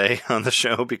we say on the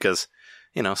show because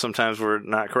sometimes we're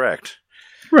not correct.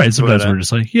 Right. Sometimes we're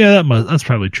just like, yeah, that's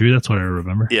probably true. That's what I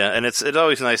remember. Yeah, and it's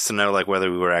always nice to know like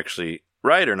whether we were actually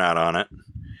right or not on it.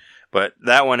 But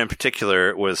that one in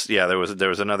particular was, there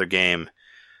was another game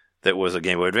that was a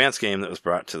Game Boy Advance game that was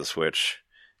brought to the Switch.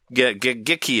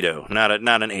 Gekido, not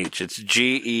an H. It's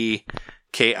Gekido,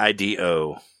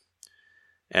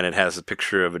 and it has a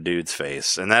picture of a dude's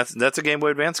face, and that's a Game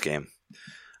Boy Advance game.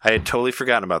 I had totally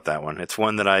forgotten about that one. It's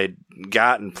one that I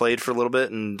got and played for a little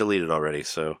bit and deleted already.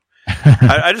 So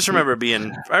I just remember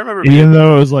being. Even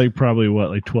though it was like probably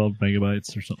like 12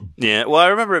 megabytes or something. Yeah, well, I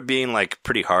remember it being like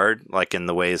pretty hard, like in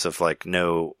the ways of like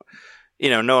no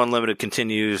unlimited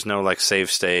continues, no like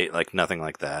save state, like nothing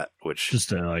like that. Which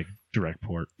just a like direct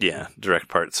port. Yeah, direct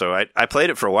port. So I played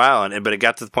it for a while, but it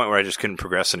got to the point where I just couldn't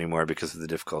progress anymore because of the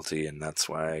difficulty, and that's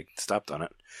why I stopped on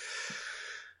it.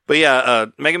 But yeah,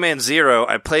 Mega Man Zero,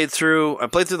 I played through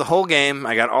the whole game.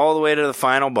 I got all the way to the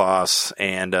final boss,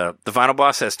 and the final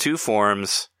boss has two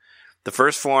forms. The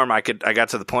first form, I got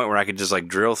to the point where I could just like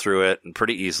drill through it and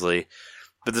pretty easily.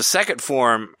 But the second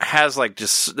form has like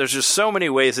there's just so many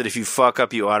ways that if you fuck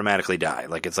up, you automatically die.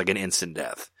 Like it's like an instant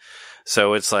death.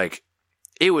 So it's like,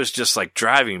 it was just like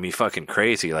driving me fucking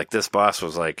crazy. Like this boss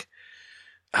was like,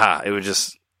 it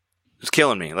was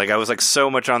killing me. Like I was like so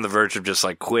much on the verge of just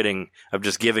like quitting, of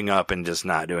just giving up and just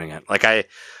not doing it. Like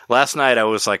last night I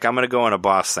was like, I'm going to go on a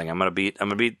boss thing. I'm going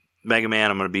to beat Mega Man.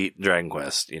 I'm going to beat Dragon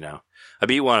Quest, I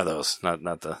beat one of those,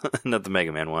 not the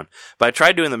Mega Man one. But I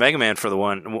tried doing the Mega Man for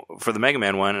the Mega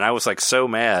Man one, and I was like so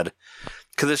mad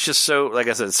because it's just so, like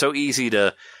I said, it's so easy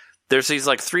to. There's these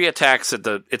like three attacks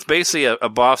it's basically a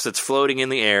boss that's floating in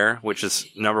the air, which is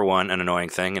number one, an annoying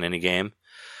thing in any game.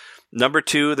 Number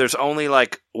two, there's only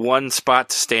like one spot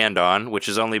to stand on, which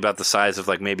is only about the size of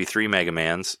like maybe 3 Mega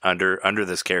Mans under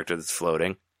this character that's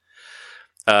floating.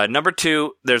 Number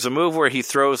two, there's a move where he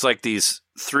throws like these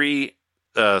 3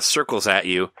 circles at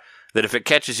you that if it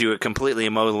catches you, it completely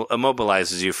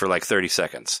immobilizes you for like 30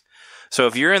 seconds. So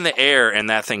if you're in the air and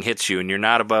that thing hits you and you're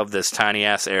not above this tiny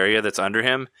ass area that's under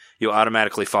him, you'll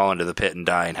automatically fall into the pit and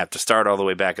die and have to start all the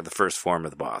way back at the first form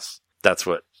of the boss. That's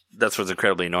what's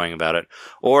incredibly annoying about it.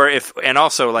 And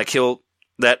also like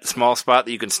that small spot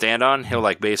that you can stand on, he'll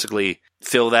like basically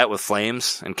fill that with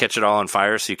flames and catch it all on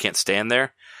fire so you can't stand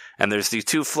there. And there's these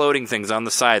 2 floating things on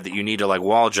the side that you need to like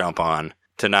wall jump on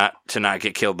to not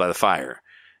get killed by the fire.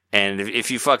 And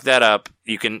if you fuck that up,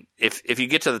 you can, if you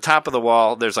get to the top of the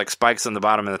wall, there's like spikes on the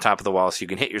bottom and the top of the wall, so you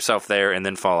can hit yourself there and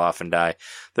then fall off and die.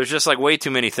 There's just like way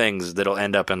too many things that'll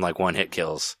end up in like one hit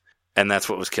kills. And that's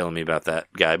what was killing me about that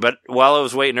guy. But while I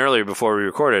was waiting earlier before we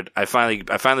recorded, I finally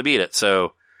beat it.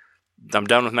 So I'm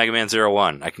done with Mega Man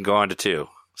 01. I can go on to 2.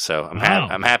 So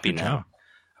I'm happy now.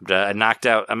 I knocked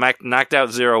out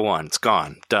 01. It's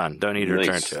gone. Done. Don't need to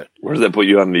return to it. Where does that put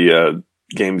you on the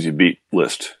games you beat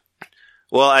list?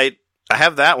 Well, I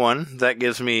have that one. That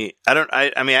gives me. I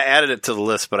added it to the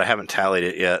list, but I haven't tallied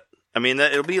it yet. I mean,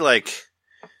 it'll be like.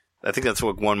 I think that's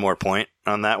one more point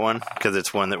on that one because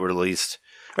it's one that released.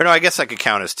 Or no, I guess I could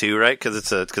count as 2, right? Because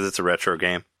it's a retro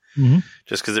game. Mm-hmm.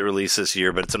 Just because it released this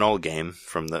year, but it's an old game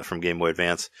from Game Boy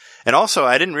Advance. And also,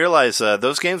 I didn't realize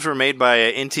those games were made by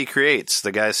Inti Creates,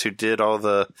 the guys who did all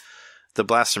the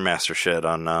Blaster Master shit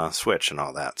on Switch and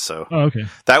all that. So okay.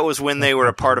 That was when they were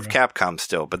a part of Capcom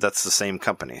still, but that's the same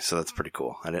company, so that's pretty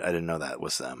cool. I didn't know that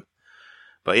was them.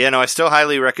 But yeah, no, I still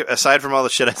highly recommend. Aside from all the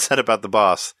shit I said about the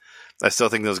boss, I still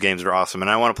think those games are awesome,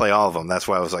 and I want to play all of them. That's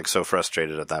why I was like so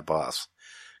frustrated at that boss,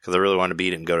 because I really wanted to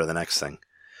beat it and go to the next thing.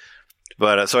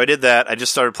 But so I did that. I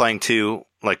just started playing 2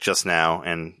 like just now,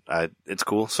 and it's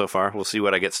cool so far. We'll see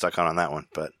what I get stuck on that one,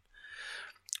 but.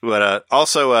 But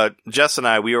also, Jess and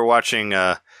I, we were watching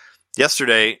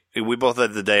yesterday. We both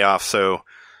had the day off, so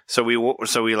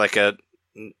we like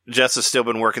Jess has still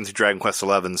been working through Dragon Quest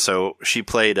XI, so she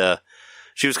played.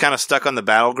 She was kind of stuck on the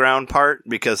battleground part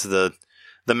because the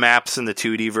maps in the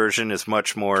 2D version is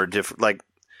much more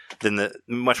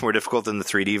much more difficult than the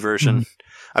 3D version. Mm-hmm.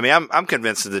 I mean, I'm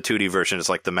convinced that the 2D version is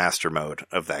like the master mode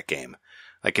of that game.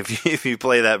 Like if you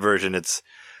play that version, it's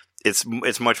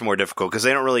much more difficult because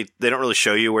they don't really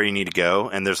show you where you need to go,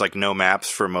 and there's like no maps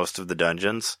for most of the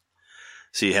dungeons,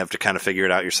 so you have to kind of figure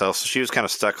it out yourself. So she was kind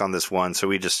of stuck on this one, so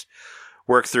we just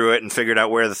worked through it and figured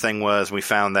out where the thing was. And we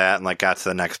found that and like got to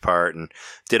the next part and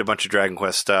did a bunch of Dragon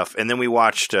Quest stuff, and then we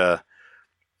watched.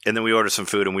 And then we ordered some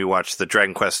food and we watched the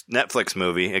Dragon Quest Netflix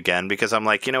movie again because I'm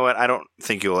like, you know what? I don't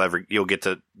think you'll get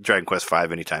to Dragon Quest V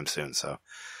anytime soon. So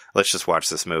let's just watch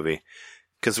this movie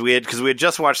because we had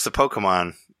just watched the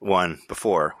Pokemon one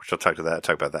before, which I'll talk about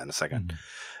that in a second. Mm-hmm.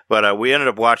 But we ended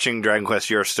up watching Dragon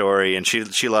Quest Your Story, and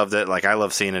she loved it. Like I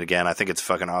love seeing it again. I think it's a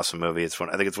fucking awesome movie. I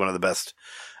think it's one of the best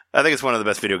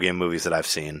video game movies that I've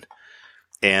seen.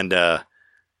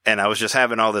 And I was just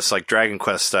having all this like Dragon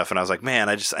Quest stuff, and I was like, man,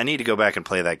 I need to go back and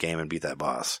play that game and beat that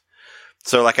boss.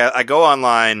 So like I go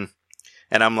online,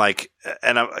 and I'm like,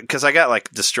 because I got like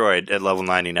destroyed at level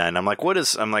 99.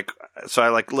 So I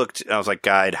like looked, I was like,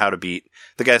 guide how to beat.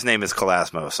 The guy's name is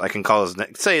Kalasmos. I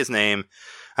can say his name.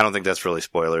 I don't think that's really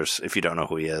spoilers if you don't know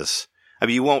who he is. I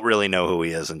mean, you won't really know who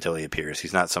he is until he appears.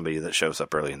 He's not somebody that shows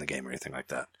up early in the game or anything like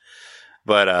that.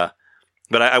 But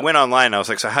I went online and I was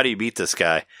like, so how do you beat this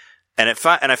guy? And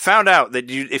I found out that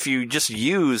if you just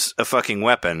use a fucking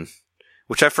weapon,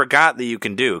 which I forgot that you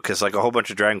can do, because like a whole bunch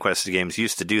of Dragon Quest games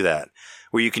used to do that,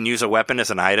 where you can use a weapon as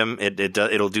an item.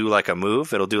 It'll do like a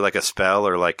move, it'll do like a spell,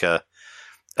 or like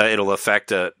it'll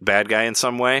affect a bad guy in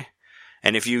some way.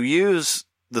 And if you use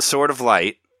the Sword of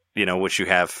Light, which you're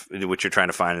trying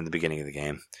to find in the beginning of the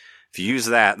game, if you use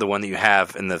that, the one that you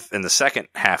have in the second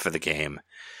half of the game,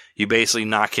 you basically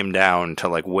knock him down to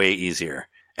like way easier.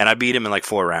 And I beat him in like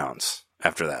 4 rounds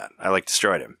after that. I like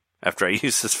destroyed him after I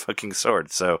used this fucking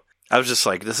sword. So I was just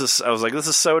like, this is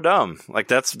so dumb. Like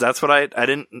that's what I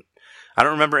don't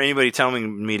remember anybody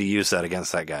telling me to use that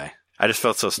against that guy. I just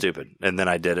felt so stupid. And then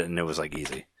I did it and it was like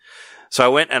easy. So I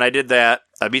went and I did that.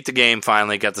 I beat the game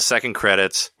finally, got the second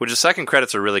credits, which the second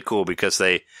credits are really cool because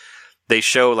they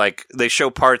show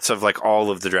parts of like all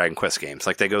of the Dragon Quest games.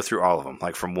 Like they go through all of them,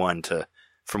 like from 1 to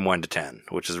 10,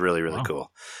 which is really, really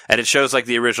cool. And it shows like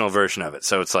the original version of it.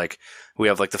 So it's like we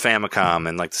have like the Famicom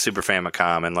and like the Super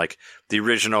Famicom and like the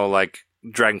original like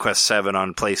Dragon Quest 7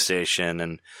 on PlayStation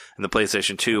and the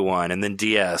PlayStation 2 one and then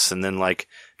DS and then like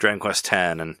Dragon Quest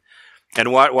 10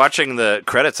 and watching the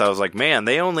credits, I was like, man,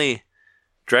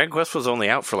 Dragon Quest was only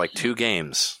out for like 2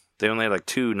 games. They only had like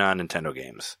 2 non-Nintendo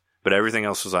games, but everything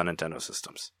else was on Nintendo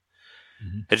systems.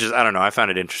 Mm-hmm. It's just, I don't know. I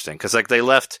found it interesting because like they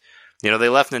left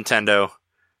Nintendo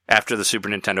after the Super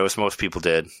Nintendo, as most people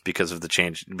did, because of the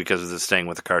staying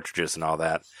with the cartridges and all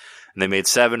that. And they made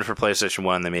 7 for PlayStation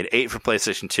 1, they made 8 for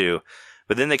PlayStation 2,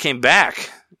 but then they came back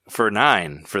for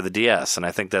 9 for the DS, and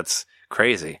I think that's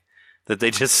crazy. That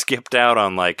they just skipped out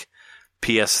on, like,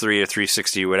 PS3 or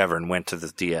 360 or whatever and went to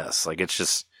the DS. Like, it's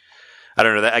just, I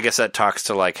don't know, I guess that talks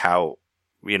to, like, how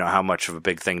much of a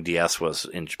big thing DS was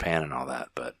in Japan and all that,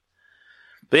 but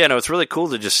yeah, no, it's really cool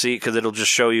to just see, because it'll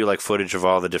just show you, like, footage of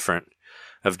all the different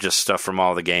of just stuff from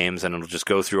all the games, and it'll just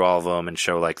go through all of them and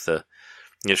show like the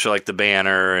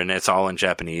banner, and it's all in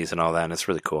Japanese and all that, and it's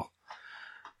really cool.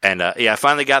 And I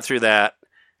finally got through that,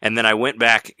 and then I went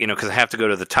back, because I have to go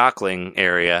to the Tockling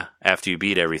area after you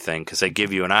beat everything, because they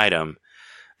give you an item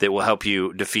that will help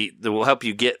you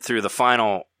get through the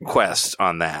final quest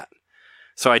on that.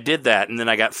 So I did that, and then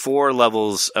I got 4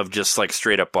 levels of just like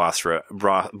straight up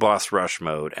boss rush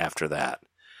mode after that.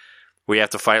 We have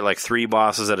to fight like 3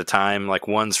 bosses at a time, like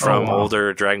one's from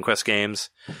older Dragon Quest games.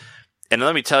 And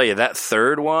let me tell you, that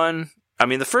third one, I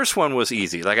mean, the first one was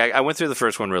easy. Like I went through the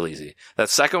first one real easy. That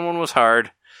second one was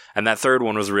hard, and that third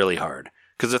one was really hard.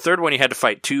 Because the third one you had to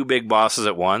fight 2 big bosses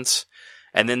at once,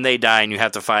 and then they die, and you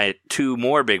have to fight 2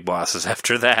 more big bosses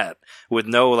after that with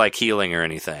no like healing or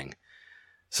anything.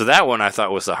 So that one I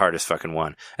thought was the hardest fucking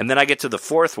one. And then I get to the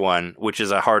 4th one, which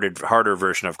is a harder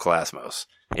version of Kalasmos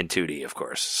in 2D, of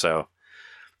course. So,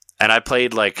 and I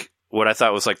played like what I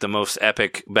thought was like the most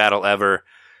epic battle ever,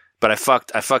 but I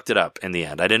fucked it up in the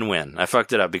end. I didn't win. I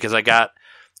fucked it up because I got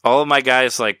all of my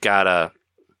guys like got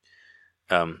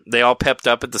they all pepped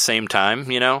up at the same time,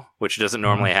 which doesn't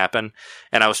normally happen.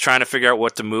 And I was trying to figure out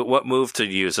what move to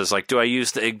use. It's like, do I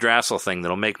use the Yggdrasil thing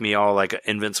that'll make me all like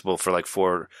invincible for like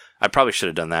 4? I probably should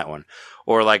have done that one.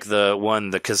 Or like the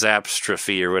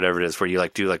Kazapstrophe or whatever it is, where you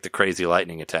like do like the crazy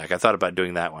lightning attack. I thought about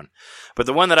doing that one. But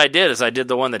the one that I did is I did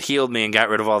the one that healed me and got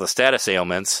rid of all the status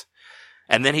ailments.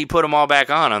 And then he put them all back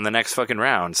on the next fucking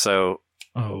round. So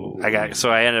I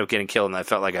ended up getting killed, and I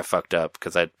felt like I fucked up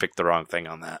because I picked the wrong thing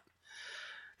on that.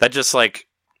 That just like,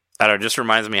 I don't know, just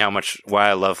reminds me why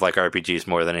I love like RPGs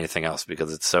more than anything else,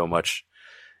 because it's so much,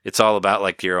 it's all about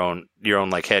like your own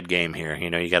like head game here.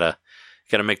 You gotta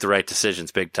make the right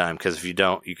decisions big time, because if you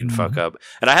don't, you can fuck up.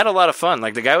 And I had a lot of fun.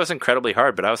 Like the guy was incredibly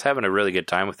hard, but I was having a really good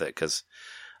time with it, because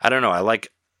I don't know, I like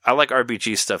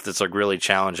RPG stuff that's like really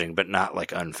challenging, but not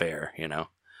like unfair,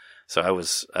 So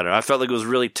I felt like it was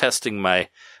really testing my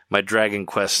Dragon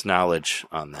Quest knowledge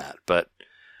on that, but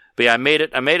yeah, I made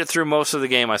it through most of the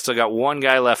game. I still got one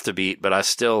guy left to beat, but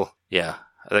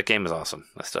that game is awesome.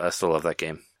 I still love that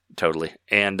game. Totally.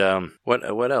 And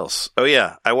what else? Oh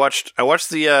yeah, I watched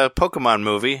the Pokemon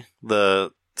movie, the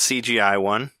CGI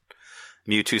one,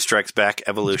 Mewtwo Strikes Back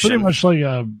Evolution. It's pretty much like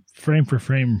a frame for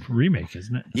frame remake,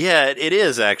 isn't it? Yeah, it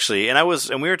is actually. And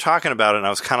we were talking about it, and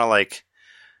I was kind of like,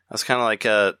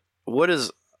 what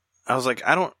is? I was like,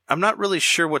 I'm not really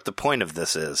sure what the point of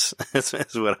this is, is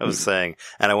what I was saying.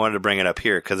 And I wanted to bring it up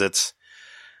here because it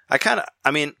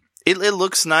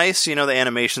looks nice. The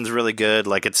animation's really good.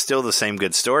 Like, it's still the same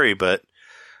good story, but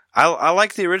I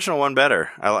like the original one better.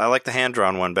 I like the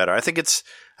hand-drawn one better. I think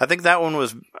that one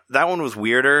was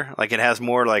weirder. Like, it has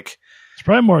more like, it's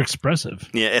probably more expressive.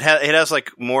 Yeah, it has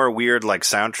like more weird like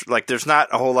sound. Like, there's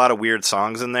not a whole lot of weird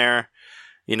songs in there.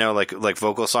 Like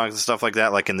vocal songs and stuff like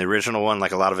that. Like in the original one,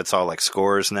 like a lot of it's all like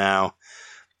scores now.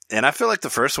 And I feel like the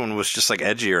first one was just like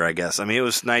edgier, I guess. I mean, it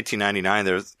was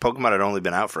 1999. Pokemon had only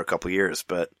been out for a couple years,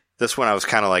 but this one I was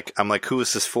kind of like, I'm like, who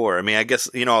is this for? I mean, I guess,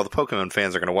 all the Pokemon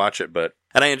fans are going to watch it,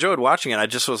 and I enjoyed watching it. I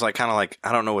just was like, kind of like,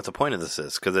 I don't know what the point of this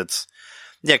is. Because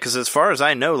as far as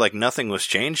I know, like nothing was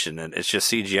changed in it. It's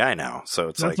just CGI now.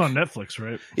 So that's on Netflix,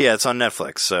 right? Yeah, it's on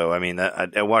Netflix. So, I mean,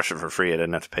 I watched it for free. I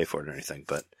didn't have to pay for it or anything,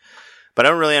 but I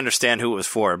don't really understand who it was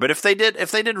for. But if they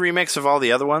did remakes of all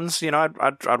the other ones,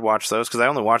 I'd watch those, because I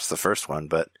only watched the first one.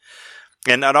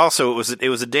 And also it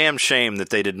was a damn shame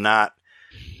that they did not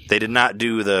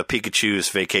do the Pikachu's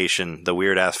Vacation, the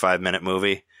weird ass 5-minute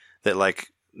movie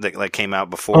that came out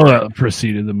before. Or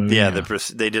preceded the movie. Yeah,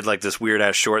 they did like this weird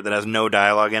ass short that has no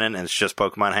dialogue in it, and it's just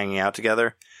Pokemon hanging out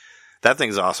together. That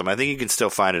thing's awesome. I think you can still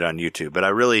find it on YouTube, but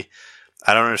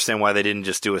I don't understand why they didn't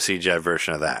just do a CGI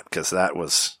version of that, because I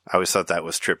always thought that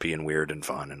was trippy and weird and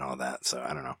fun and all that, so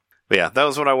I don't know. But yeah, that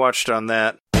was what I watched on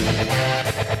that.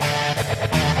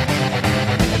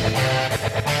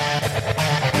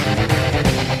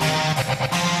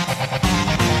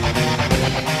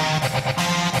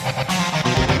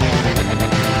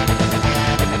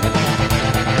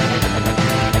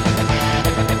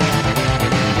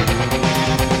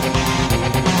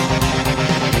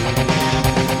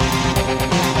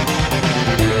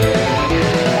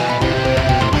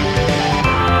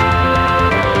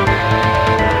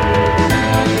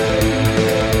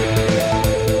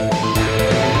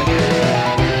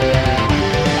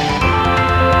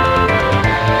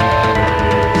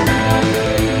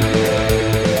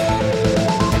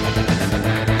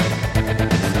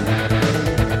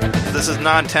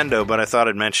 Non-Nintendo, but I thought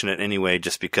I'd mention it anyway,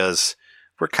 just because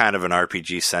we're kind of an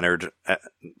RPG centered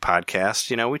podcast.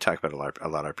 You know, we talk about a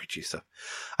lot of RPG stuff.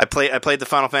 I played the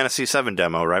Final Fantasy VII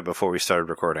demo right before we started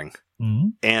recording. Mm-hmm.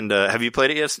 And have you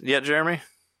played it yet, Jeremy?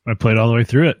 I played all the way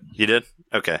through it. You did?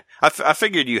 Okay. I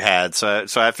figured you had, so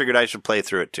I figured I should play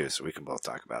through it too, so we can both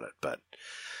talk about it.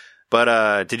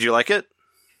 But did you like it?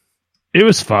 It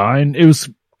was fine. It was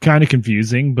kind of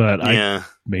confusing, but Yeah. I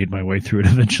made my way through it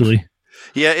eventually.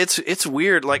 Yeah, it's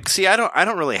weird. Like, see, I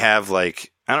don't really have a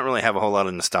whole lot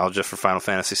of nostalgia for Final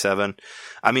Fantasy VII.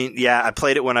 I mean, yeah, I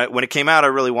played it when it came out. I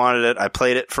really wanted it. I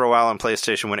played it for a while on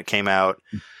PlayStation when it came out.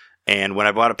 And when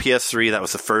I bought a PS3, that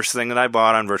was the first thing that I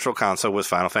bought on Virtual Console was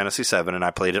Final Fantasy VII, and I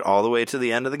played it all the way to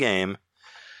the end of the game.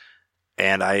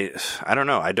 And I don't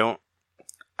know. I don't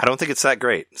think it's that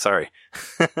great. Sorry.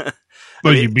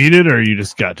 But you beat it, or you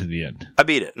just got to the end? I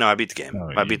beat it. No, I beat the game.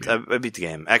 Oh, I beat the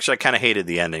game. Actually, I kind of hated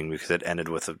the ending because it ended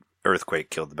with an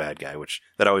earthquake killed the bad guy, which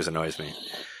that always annoys me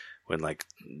when like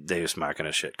Deus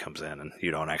Machina shit comes in and you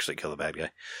don't actually kill the bad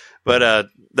guy. But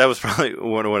that was probably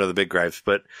one of the big gripes.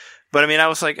 But I mean, I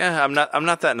was like, I'm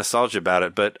not that nostalgic about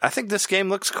it. But I think this game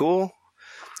looks cool.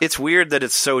 It's weird that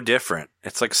it's so different.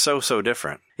 It's like so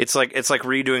different. It's like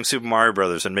redoing Super Mario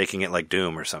Brothers and making it like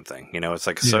Doom or something. You know, it's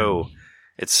like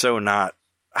It's so not.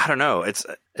 I don't know. I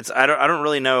don't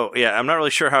really know. Yeah, I'm not really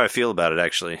sure how I feel about it.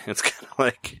 Actually, it's kind of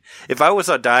like if I was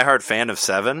a diehard fan of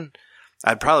 7,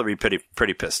 I'd probably be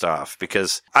pretty pissed off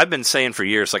because I've been saying for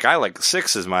years like I like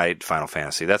 6 is my Final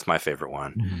Fantasy. That's my favorite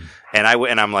one. Mm-hmm.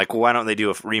 And I'm like, well, why don't they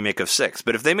do a remake of 6?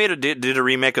 But if they did a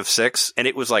remake of 6 and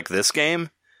it was like this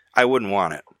game, I wouldn't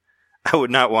want it. I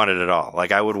would not want it at all.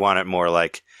 Like I would want it more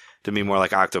like to be more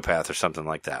like Octopath or something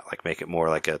like that. Like make it more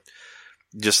like a.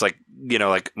 Just like, you know,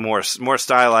 like more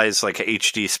stylized, like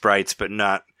HD sprites, but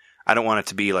not, I don't want it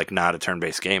to be like not a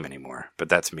turn-based game anymore, but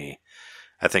that's me.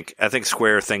 I think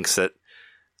Square thinks that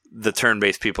the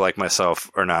turn-based people like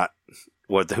myself are not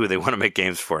who they want to make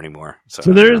games for anymore.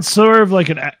 So there's sort of like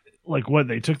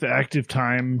they took the active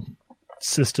time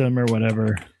system or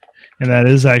whatever, and that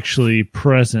is actually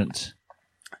present.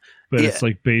 But it's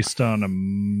like based on a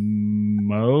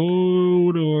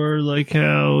mode or like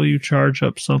how you charge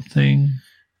up something.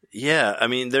 Yeah, I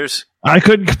mean, I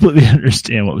couldn't completely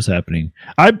understand what was happening.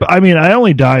 I mean, I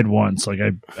only died once. Like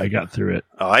I got through it.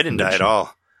 Oh, I didn't die at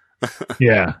all.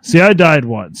 Yeah. See, I died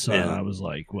once, so Yeah. I was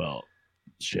like, well,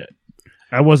 shit.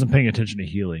 I wasn't paying attention to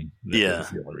healing. Yeah. That's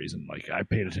the only reason. Like, I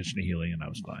paid attention to healing and I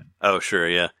was fine. Oh, sure,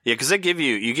 yeah. Yeah, because they give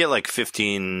you get like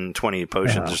 15, 20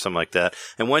 potions or something like that.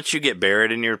 And once you get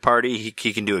Barret in your party, he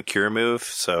can do a cure move,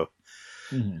 so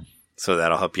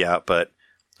that'll help you out. But,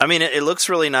 I mean, it looks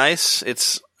really nice.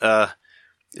 It's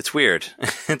weird.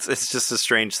 it's just a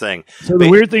strange thing. So the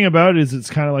weird thing about it is it's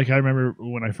kind of like I remember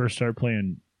when I first started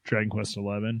playing Dragon Quest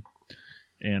XI,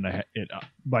 and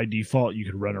by default, you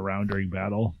could run around during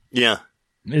battle. Yeah.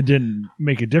 It didn't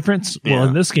make a difference. Well,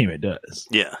 in this game, it does.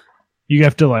 Yeah. You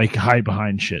have to like hide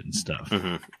behind shit and stuff.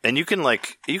 Mm-hmm. And you can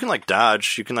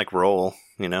dodge. You can like roll.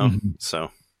 You know. Mm-hmm.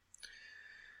 So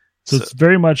it's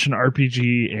very much an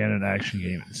RPG and an action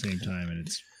game at the same time, and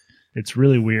it's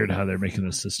really weird how they're making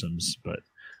the systems. But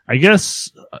I guess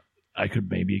I could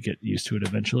maybe get used to it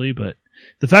eventually. But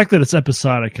the fact that it's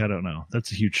episodic, I don't know.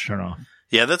 That's a huge turnoff.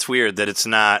 Yeah, that's weird that it's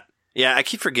not. Yeah, I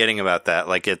keep forgetting about that.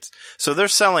 Like they're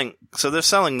selling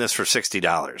this for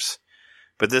 $60,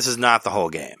 but this is not the whole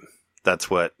game. That's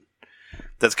kind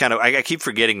of, I keep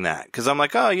forgetting that because I'm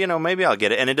like, oh, you know, maybe I'll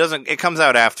get it. And it comes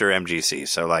out after MGC.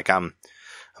 So like, I'm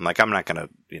not going to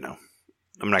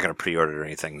pre-order or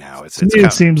anything now. It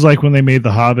seems like when they made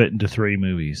The Hobbit into 3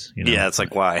 movies, you know? Yeah, it's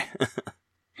like, why?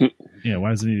 Yeah.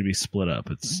 Why does it need to be split up?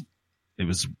 It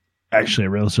was actually a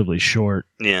relatively short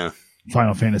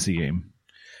Final Fantasy game.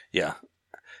 Yeah.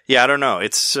 Yeah, I don't know.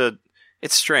 It's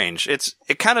strange.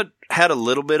 It kind of had a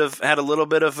little bit of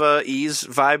Ys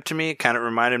vibe to me. It kind of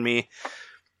reminded me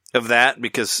of that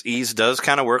because Ys does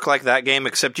kind of work like that game,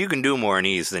 except you can do more in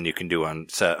Ys than you can do on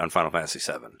Final Fantasy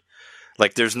VII.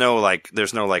 Like there's no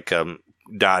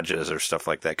dodges or stuff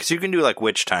like that because you can do like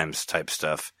witch times type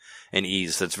stuff in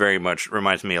Ys. That's very much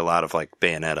reminds me a lot of like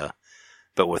Bayonetta,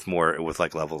 but with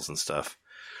like levels and stuff.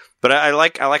 But I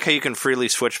like how you can freely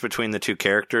switch between the two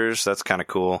characters. That's kind of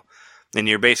cool. And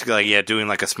you're basically like, doing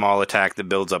like a small attack that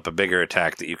builds up a bigger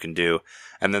attack that you can do.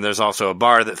 And then there's also a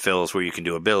bar that fills where you can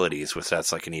do abilities, which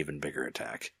that's like an even bigger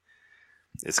attack.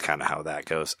 It's kind of how that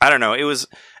goes. I don't know.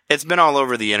 It's been all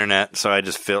over the internet, so I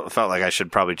just felt like I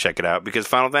should probably check it out because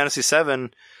Final Fantasy VII,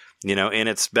 you know, in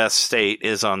its best state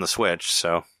is on the Switch.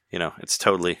 So, you know, it's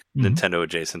totally Nintendo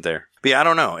adjacent there. But yeah, I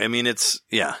don't know. I mean, it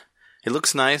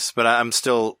looks nice, but I'm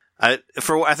still I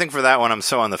think for that one, I'm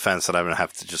so on the fence that I'm going to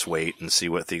have to just wait and see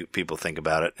what people think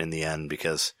about it in the end,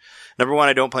 because number one,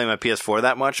 I don't play my PS4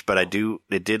 that much, but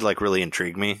it did like really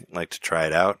intrigue me, like to try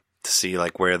it out, to see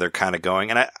like where they're kind of going.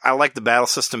 And I like the battle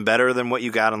system better than what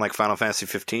you got in like Final Fantasy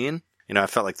 15. You know, I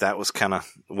felt like that was kind of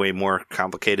way more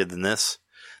complicated than this.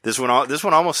 This one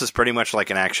almost is pretty much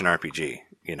like an action RPG,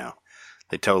 you know.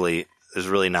 There's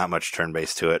really not much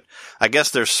turn-based to it. I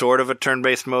guess there's sort of a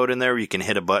turn-based mode in there where you can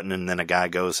hit a button and then a guy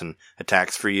goes and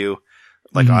attacks for you,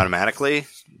 like automatically,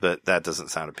 but that doesn't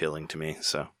sound appealing to me,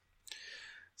 so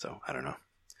I don't know.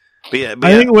 But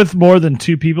I think with more than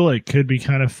 2 people, it could be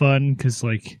kind of fun, because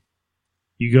like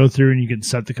you go through and you can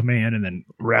set the command and then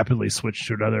rapidly switch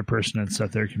to another person and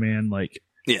set their command. Like,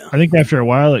 yeah. I think after a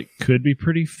while it could be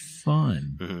pretty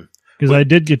fun. Mm-hmm. Because I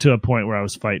did get to a point where I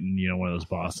was fighting, you know, one of those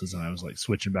bosses, and I was like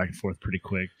switching back and forth pretty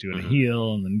quick, doing a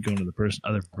heal, and then going to the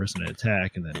other person to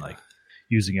attack, and then like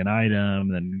using an item,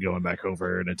 and then going back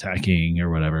over and attacking or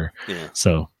whatever. Yeah.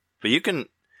 So, but you can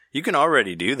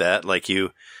already do that. Like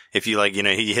if you like, you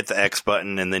know, you hit the X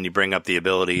button and then you bring up the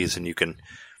abilities, and you can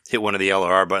hit one of the L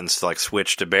or R buttons to like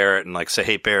switch to Barret and like say,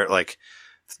 hey Barret, like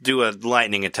do a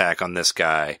lightning attack on this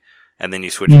guy. And then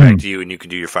you switch back to you, and you can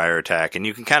do your fire attack, and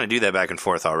you can kind of do that back and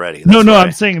forth already. No,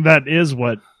 I'm saying that is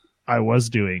what I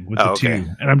was doing with the 2,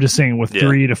 and I'm just saying with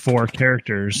 3 to 4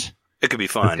 characters, it could be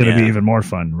fun. It's going to be even more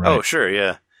fun, right? Oh, sure,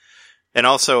 yeah. And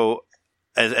also,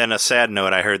 and a sad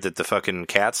note, I heard that the fucking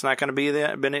cat's not going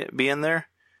to be in there.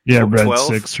 Yeah, Red 12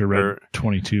 6 or Red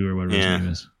 22 or whatever his name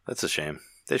is. That's a shame.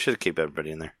 They should keep everybody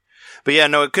in there. But yeah,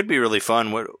 no, it could be really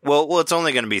fun. Well, it's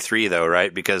only going to be 3 though,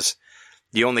 right? Because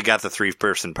you only got the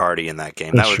 3-person party in that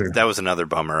game. That was another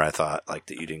bummer, I thought, like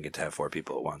that you didn't get to have 4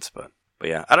 people at once. But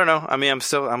yeah, I don't know. I mean,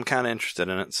 I'm kind of interested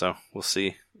in it, so we'll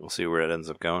see. We'll see where it ends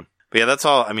up going. But yeah, that's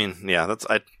all. I mean, yeah,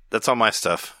 that's all my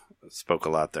stuff. I spoke a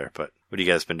lot there, but what have you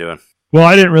guys been doing? Well,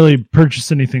 I didn't really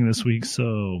purchase anything this week,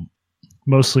 so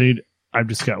mostly I've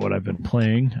just got what I've been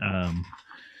playing.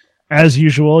 As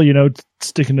usual, you know,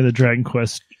 sticking to the Dragon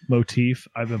Quest motif,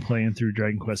 I've been playing through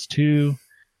Dragon Quest 2.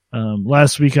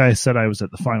 Last week I said I was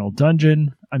at the final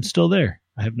dungeon. I'm still there.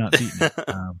 I have not beaten it.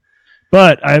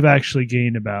 But I've actually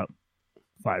gained about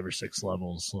 5 or 6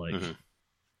 levels. Like,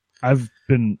 I've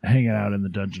been hanging out in the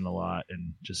dungeon a lot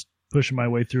and just pushing my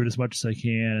way through it as much as I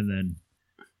can, and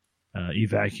then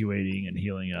evacuating and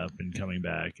healing up and coming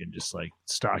back and just like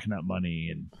stocking up money,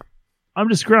 and I'm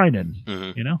just grinding,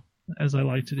 you know, as I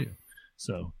like to do.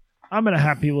 So I'm in a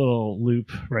happy little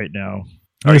loop right now.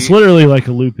 It's literally like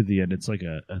a loop at the end. It's like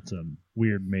it's a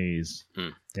weird maze,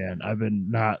 and I've been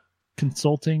not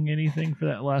consulting anything for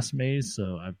that last maze,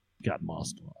 so I've gotten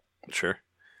lost a lot. Sure.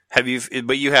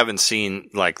 But you haven't seen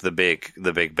like the big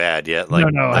bad yet, like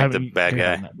like the bad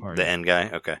guy, the end guy.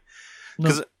 Okay.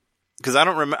 Because I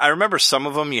don't remember. I remember some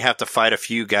of them you have to fight a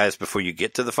few guys before you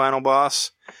get to the final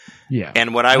boss. Yeah,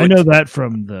 and I know that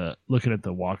from looking at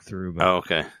the walkthrough. But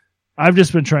okay. I've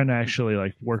just been trying to actually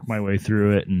like work my way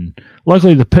through it, and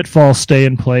luckily the pitfalls stay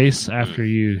in place after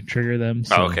you trigger them.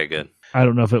 So okay, good. I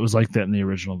don't know if it was like that in the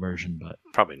original version, but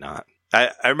probably not.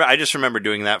 I just remember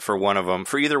doing that for one of them,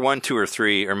 for either 1, 2, or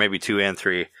 3, or maybe 2 and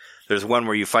 3. There's one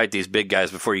where you fight these big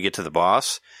guys before you get to the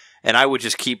boss, and I would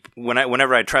just keep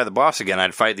whenever I'd try the boss again,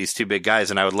 I'd fight these 2 big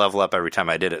guys, and I would level up every time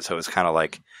I did it. So it was kind of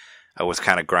like I was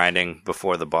kind of grinding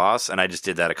before the boss, and I just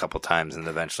did that a couple times, and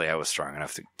eventually I was strong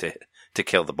enough to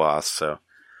kill the boss. So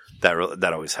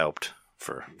that always helped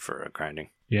for grinding.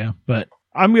 Yeah, but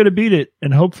I'm going to beat it,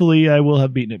 and hopefully I will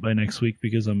have beaten it by next week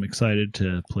because I'm excited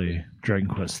to play Dragon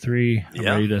Quest 3. I'm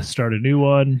ready to start a new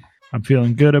one. I'm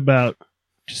feeling good about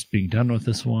just being done with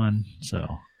this one, so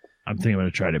I'm thinking I'm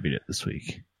going to try to beat it this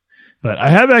week. But I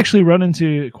have actually run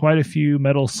into quite a few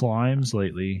metal slimes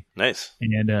lately. Nice.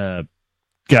 And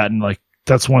gotten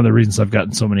that's one of the reasons I've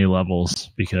gotten so many levels,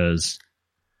 because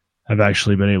I've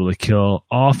actually been able to kill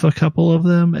off a couple of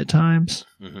them at times.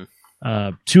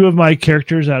 2 of my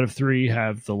characters out of 3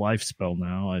 have the life spell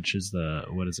now, which is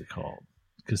what is it called?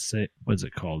 What is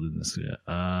it called in this?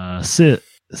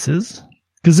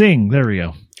 Kazing. There we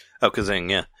go. Oh, Kazing,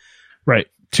 yeah. Right.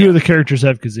 2 of the characters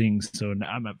have Kazings, so now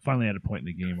I'm finally at a point in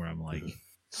the game where I'm like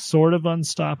sort of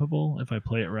unstoppable if I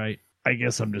play it right. I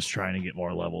guess I'm just trying to get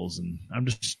more levels, and I'm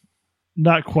just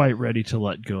not quite ready to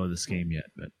let go of this game yet,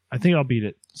 but I think I'll beat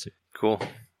it soon. Cool.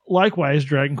 Likewise,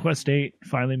 Dragon Quest VIII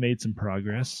finally made some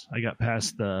progress. I got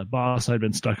past the boss I'd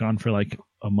been stuck on for like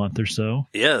a month or so.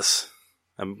 Yes.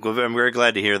 I'm very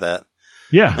glad to hear that.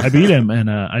 Yeah, I beat him, and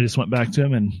I just went back to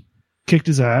him and kicked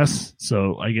his ass.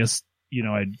 So I guess,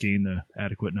 I'd gained the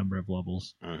adequate number of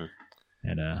levels.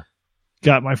 And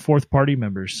got my 4th party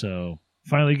member. So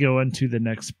finally going to the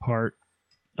next part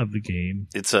of the game.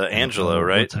 It's Angelo,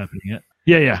 right? What's happening yet?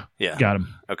 Yeah. Yeah. Got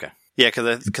him. Okay. Yeah,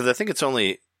 because I think it's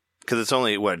only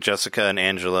what, Jessica and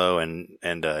Angelo and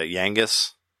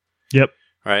Yangus. Yep.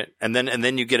 Right, and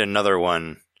then you get another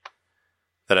one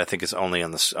that I think is only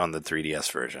on the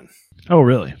 3DS version. Oh,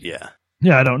 really? Yeah.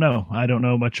 Yeah, I don't know. I don't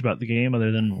know much about the game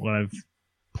other than what I've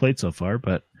played so far,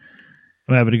 but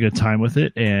I'm having a good time with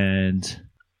it. And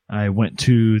I went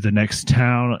to the next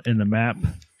town in the map,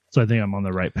 so I think I'm on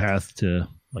the right path to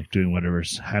like doing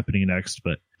whatever's happening next.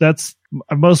 But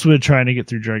I'm mostly trying to get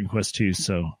through Dragon Quest 2,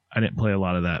 so I didn't play a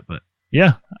lot of that. But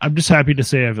yeah, I'm just happy to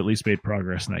say I've at least made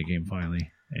progress in that game finally,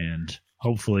 and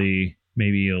hopefully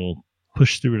maybe you'll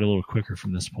push through it a little quicker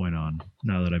from this point on.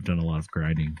 Now that I've done a lot of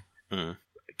grinding.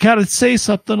 Gotta say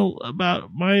something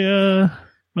about my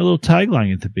little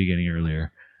tagline at the beginning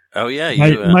earlier. Oh yeah,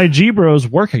 my G-Bros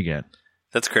work again.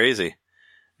 That's crazy.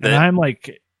 And I'm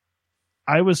like,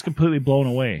 I was completely blown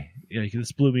away. Like,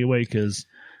 this blew me away because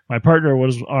my partner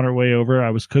was on her way over. I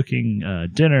was cooking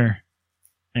dinner,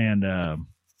 and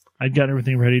I'd gotten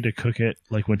everything ready to cook it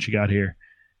like when she got here.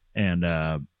 And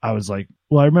I was like,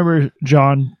 well, I remember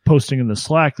John posting in the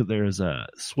Slack that there is a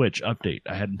Switch update.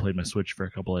 I hadn't played my Switch for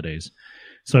a couple of days.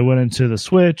 So I went into the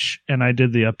Switch and I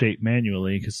did the update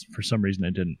manually because for some reason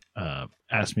it didn't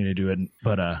ask me to do it.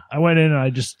 But I went in and I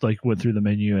just like went through the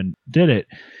menu and did it.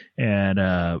 And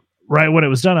right when it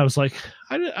was done, I was like,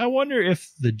 I wonder if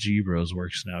the G-Bros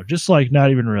works now. Just like not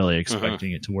even really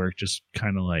expecting it to work. Just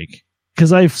kind of like,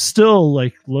 because I've still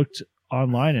like looked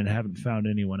online and haven't found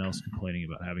anyone else complaining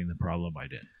about having the problem I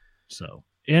did. So,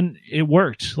 and it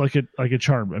worked like a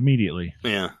charm immediately.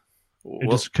 Yeah.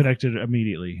 It just connected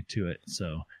immediately to it.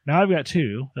 So now I've got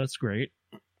two. That's great.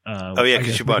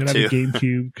 Because you bought two. The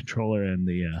GameCube controller and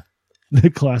the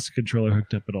classic controller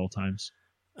hooked up at all times.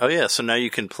 Oh yeah, so now you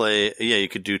can play. Yeah, you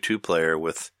could do 2-player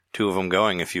with two of them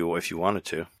going if you wanted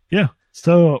to. Yeah.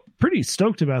 So pretty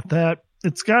stoked about that.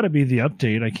 It's got to be the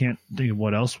update. I can't think of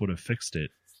what else would have fixed it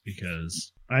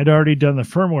because I'd already done the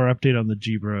firmware update on the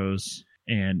G-Bros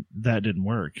and that didn't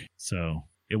work. So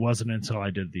it wasn't until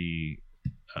I did the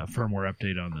firmware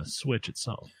update on the Switch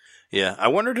itself. Yeah, I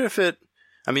wondered if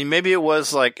maybe it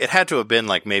was like, it had to have been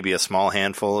like maybe a small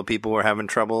handful of people were having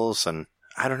troubles, and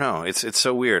I don't know. It's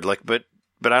so weird. Like, but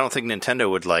I don't think Nintendo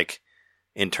would like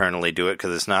internally do it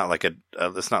because it's not like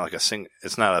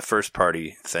it's not a first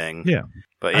party thing. Yeah,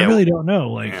 but I really don't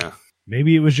know. Like,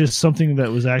 maybe it was just something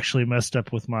that was actually messed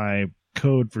up with my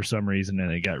code for some reason,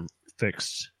 and it got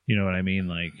fixed. You know what I mean?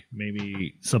 Like,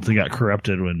 maybe something got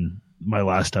corrupted when my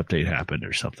last update happened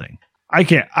or something. I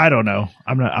don't know.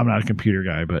 I'm not a computer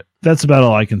guy, but that's about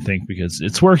all I can think because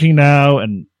it's working now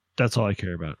and that's all I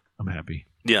care about. I'm happy.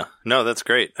 Yeah. No, that's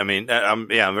great. I mean, I'm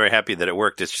very happy that it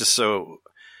worked. It's just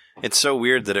it's so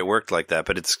weird that it worked like that,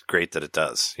 but it's great that it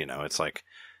does. You know, it's like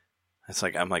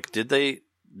I'm like, did they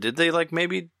like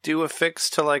maybe do a fix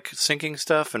to like syncing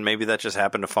stuff and maybe that just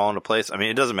happened to fall into place? I mean,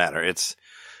 it doesn't matter. It's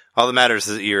all that matters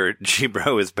is that your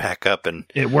G-Bro is back up and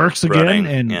it works running.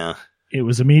 Again. And it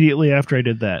was immediately after I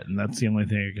did that, and that's the only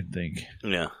thing I can think.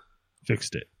 Yeah.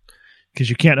 Fixed it. Because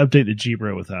you can't update the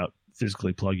G-Bro without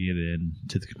physically plugging it in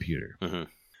to the computer. Mm-hmm.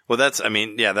 Well, that's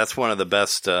one of the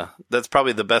best, that's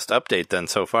probably the best update then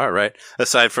so far, right?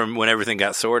 Aside from when everything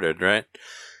got sorted, right?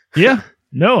 Yeah.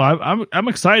 No, I'm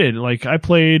excited. Like, I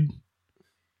played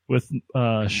with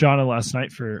Shauna last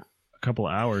night for a couple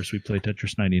of hours. We played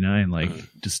Tetris 99, like,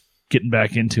 just getting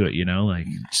back into it, you know, like,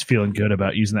 just feeling good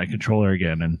about using that controller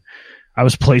again. And I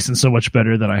was placing so much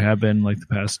better than I have been like the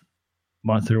past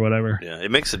month or whatever. Yeah, it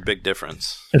makes a big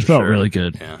difference. It felt really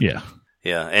good. Yeah.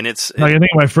 Yeah, and it's like, I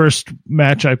think my first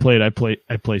match I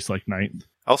placed like 9th.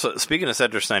 Also, speaking of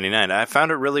Tetris 99, I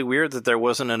found it really weird that there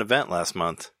wasn't an event last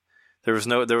month. There was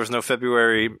no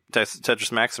February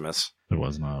Tetris Maximus. There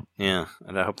was not. Yeah,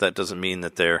 and I hope that doesn't mean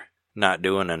that they're not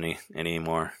doing any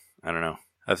anymore. I don't know.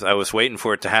 I was waiting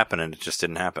for it to happen, and it just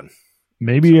didn't happen.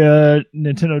 Maybe a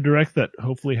Nintendo Direct that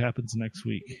hopefully happens next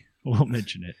week. We'll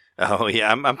mention it. Oh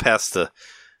yeah, I'm past the.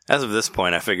 As of this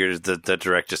point, I figured that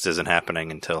Direct just isn't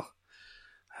happening until,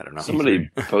 I don't know. Somebody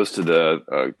posted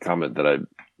a comment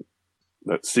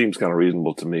that seems kind of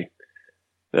reasonable to me.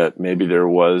 That maybe there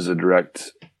was a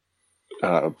Direct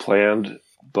planned,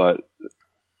 but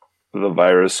the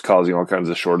virus causing all kinds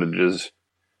of shortages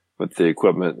with the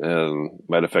equipment and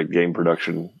might affect game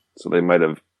production, so they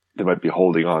might be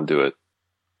holding on to it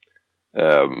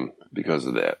because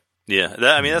of that. Yeah,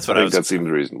 that's what I think that seems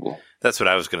reasonable. That's what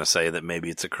I was going to say, that maybe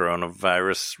it's a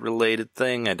coronavirus related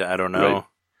thing. I don't know. Right.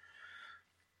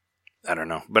 I don't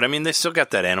know. But I mean, they still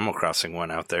got that Animal Crossing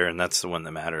one out there, and that's the one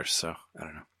that matters. So I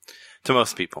don't know. To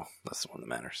most people, that's the one that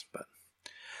matters.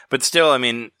 But still, I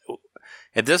mean,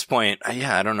 at this point,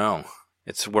 I don't know.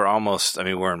 We're almost. I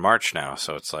mean, we're in March now,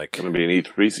 so it's like Going to be an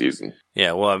E3 season.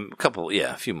 yeah. Well,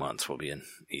 a few months we'll be in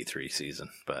E3 season,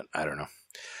 but I don't know.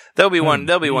 There'll be one.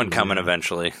 There'll be one coming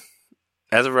eventually.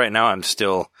 As of right now, I'm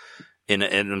still and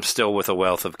I'm still with a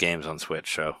wealth of games on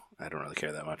Switch, so I don't really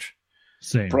care that much.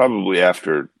 Same. Probably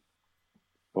definitely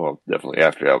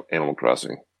after Animal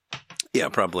Crossing. Yeah,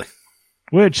 probably.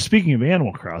 Which, speaking of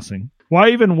Animal Crossing, why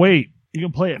even wait? You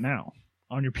can play it now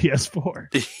on your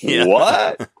PS4. Yeah.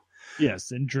 What?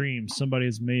 Yes, in Dreams, somebody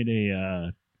has made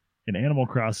an Animal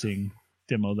Crossing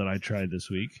demo that I tried this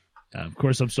week. Of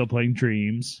course, I'm still playing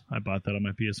Dreams. I bought that on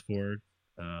my PS4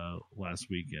 last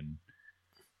week, and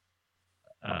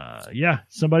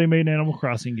somebody made an Animal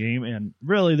Crossing game, and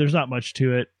really, there's not much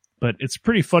to it, but it's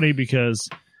pretty funny because,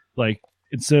 like,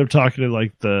 instead of talking to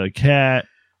like the cat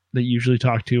that you usually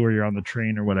talk to, or you're on the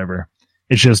train or whatever,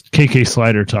 it's just KK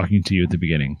Slider talking to you at the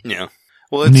beginning. Yeah.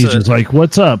 Well, And he's just like,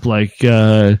 "What's up? Like,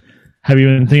 have you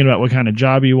been thinking about what kind of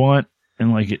job you want?"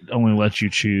 And like, it only lets you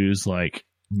choose like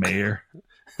mayor.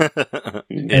 And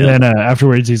then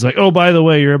afterwards, he's like, "Oh, by the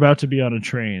way, you're about to be on a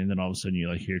train." And then all of a sudden, you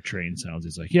like hear train sounds.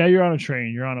 He's like, "Yeah, you're on a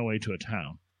train. You're on a way to a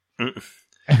town."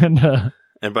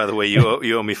 And by the way, you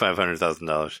owe me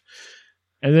 $500,000.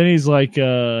 And then he's like,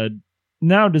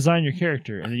 "Now design your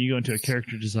character." And then you go into a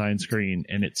character design screen,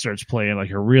 and it starts playing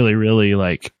like a really, really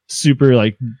like super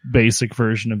like basic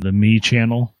version of the Me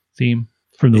channel theme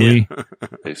from the Wii.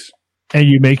 Nice. And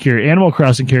you make your Animal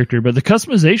Crossing character, but the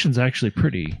customization's actually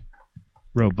pretty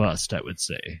robust, I would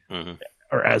say,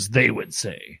 or as they would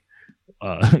say.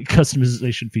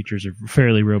 Customization features are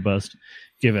fairly robust,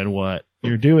 given what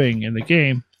you're doing in the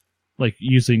game, like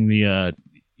using the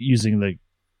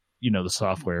the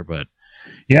software. But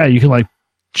yeah, you can like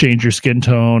change your skin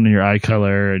tone and your eye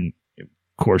color, and of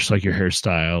course like your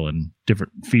hairstyle and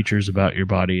different features about your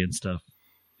body and stuff,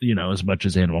 as much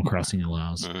as Animal Crossing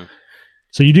allows.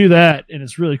 So you do that, and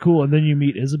it's really cool. And then you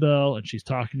meet Isabelle, and she's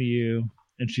talking to you,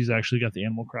 and she's actually got the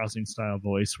Animal Crossing style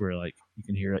voice where like you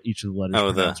can hear each of the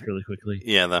letters pronounced really quickly.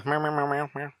 Yeah, the meow, meow, meow,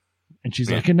 meow. And she's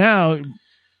like, "And now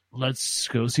let's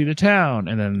go see the town."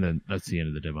 And then that's the end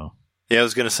of the demo. Yeah, I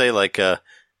was gonna say, like, can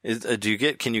you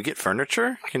get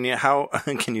furniture? Can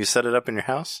you set it up in your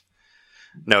house?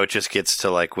 No, it just gets to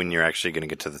like when you're actually gonna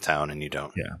get to the town, and you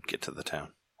don't get to the town.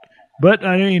 But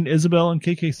I mean, Isabelle and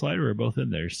KK Slider are both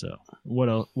in there, so what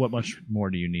else? What much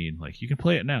more do you need? Like, you can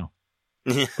play it now.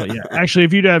 But yeah, actually,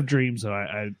 if you do have Dreams, though,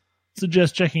 I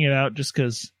suggest checking it out just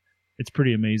because it's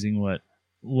pretty amazing what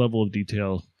level of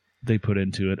detail they put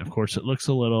into it. Of course, it looks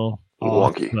a little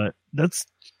wonky, but that's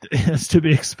to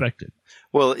be expected.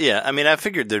 Well, yeah, I mean, I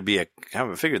figured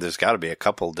there's got to be a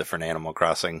couple different Animal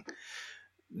Crossing,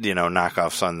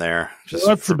 knockoffs on there. Well,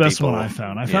 that's the best one I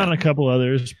found. I found a couple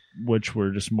others which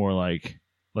were just more like,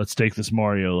 let's take this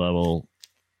Mario level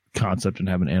concept and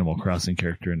have an Animal Crossing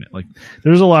character in it. Like,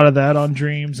 there's a lot of that on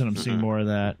Dreams, and I'm seeing more of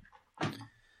that.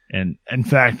 And in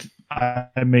fact,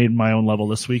 I made my own level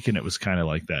this week, and it was kind of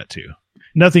like that too.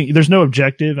 There's no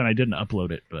objective, and I didn't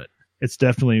upload it, but it's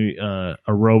definitely a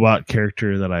robot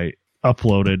character that I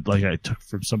uploaded, like I took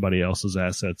from somebody else's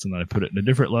assets, and then I put it in a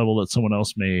different level that someone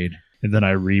else made, and then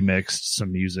I remixed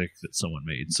some music that someone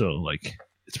made. So, like,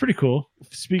 it's pretty cool.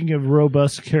 Speaking of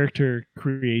robust character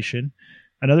creation,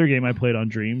 another game I played on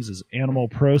Dreams is Animal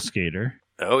Pro Skater.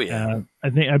 Oh yeah,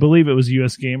 I believe it was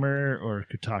US Gamer or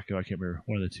Kotaku. I can't remember,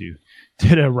 one of the two.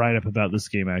 Did a write up about this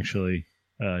game actually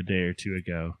a day or two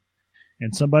ago,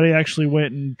 and somebody actually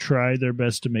went and tried their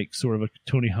best to make sort of a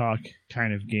Tony Hawk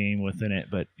kind of game within it,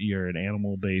 but you're an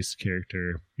animal based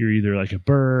character. You're either like a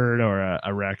bird or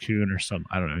a raccoon or something.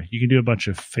 I don't know. You can do a bunch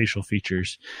of facial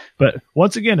features, but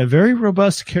once again, a very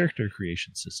robust character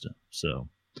creation system. So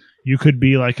you could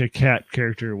be like a cat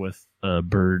character with a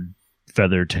bird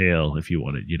feather tail if you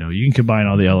wanted. You can combine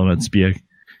all the elements, be a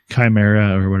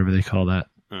chimera or whatever they call that.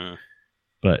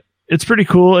 But it's pretty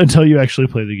cool until you actually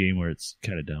play the game, where it's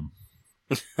kind of dumb.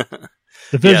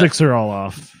 The physics are all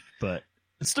off, but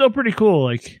it's still pretty cool.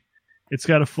 Like, it's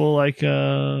got a full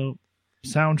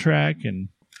soundtrack, and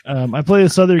I play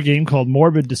this other game called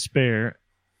Morbid Despair: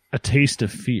 A Taste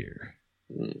of Fear.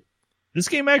 This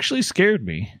game actually scared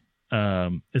me.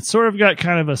 It's sort of got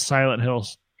kind of a Silent Hill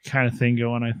kind of thing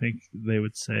going, I think they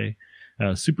would say.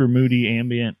 Super moody,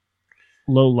 ambient,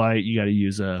 low light. You got to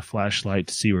use a flashlight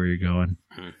to see where you're going.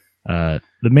 The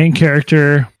main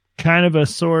character, kind of a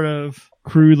sort of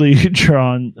crudely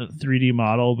drawn 3D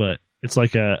model, but it's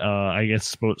like I guess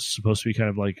supposed to be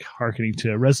kind of like hearkening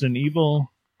to Resident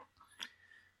Evil.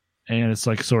 And it's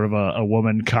like sort of a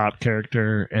woman cop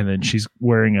character, and then she's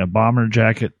wearing a bomber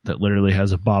jacket that literally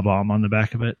has a bomb on the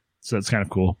back of it. So that's kind of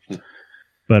cool.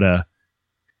 But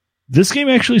This game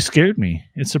actually scared me.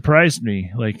 It surprised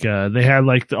me. Like they had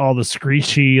like all the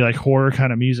screechy like horror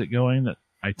kind of music going that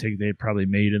I think they probably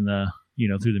made in the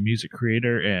through the music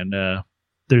creator, and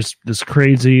there's this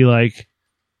crazy like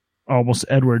almost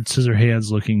Edward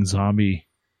Scissorhands looking zombie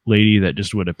lady that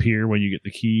just would appear when you get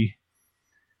the key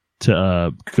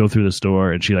to go through this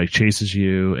door, and she like chases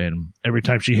you, and every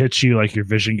time she hits you, like your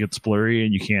vision gets blurry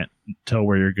and you can't tell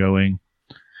where you're going.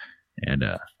 And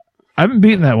I haven't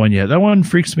beaten that one yet. That one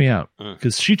freaks me out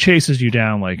because she chases you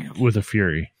down like with a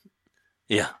fury.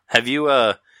 Yeah. Have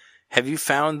you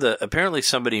found apparently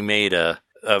somebody made a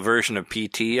version of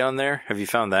PT on there? Have you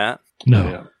found that? No.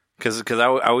 Yeah. Because I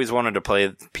always wanted to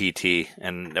play PT,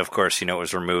 and of course, it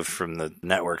was removed from the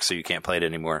network, so you can't play it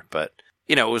anymore. But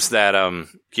it was that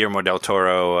Guillermo del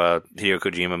Toro, Hideo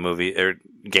Kojima movie or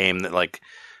game that like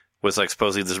was like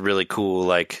supposedly this really cool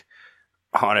like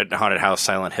haunted house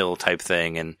Silent Hill type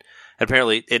thing, and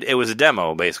apparently it was a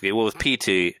demo basically. It was PT.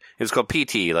 It was called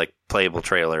PT, like playable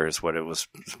trailer is what it was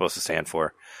supposed to stand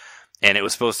for, and it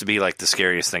was supposed to be like the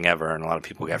scariest thing ever, and a lot of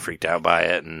people got freaked out by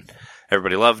it, and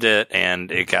everybody loved it,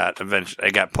 and it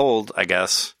got pulled, I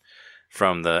guess,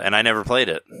 from and I never played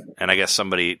it, and I guess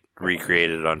somebody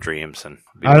recreated it on Dreams, and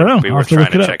I don't know. We were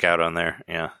trying to check out on there.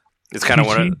 Yeah, it's kind of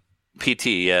one of PT,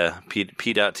 yeah,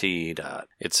 P.T.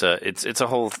 It's a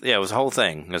whole, yeah, it was a whole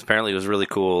thing. Apparently, it was really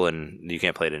cool, and you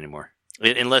can't play it anymore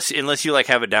unless you like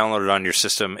have it downloaded on your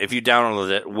system. If you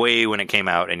downloaded it way when it came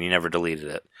out and you never deleted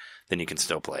it, then you can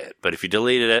still play it. But if you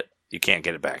deleted it, you can't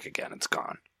get it back again. It's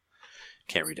gone.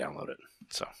 Can't re-download it.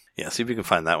 So yeah, see if you can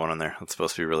find that one on there. It's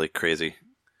supposed to be really crazy.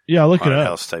 Yeah, I'll look it haunted up.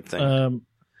 House type thing.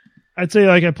 I'd say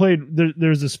like I played.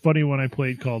 There's this funny one I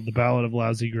played called The Ballad of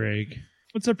Lousy Greg.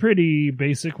 It's a pretty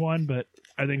basic one, but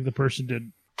I think the person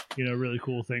did a really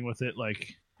cool thing with it. Like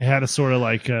it had a sort of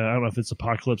like I don't know if it's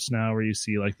Apocalypse Now where you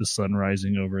see like the sun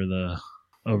rising over the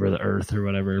earth or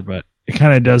whatever, but it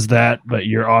kind of does that. But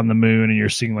you're on the moon and you're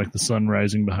seeing like the sun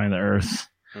rising behind the earth,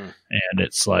 and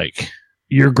it's like.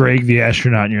 You're Greg the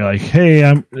astronaut, and you're like, "Hey,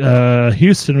 I'm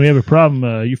Houston. We have a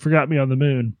problem. You forgot me on the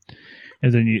moon."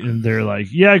 And then they're like,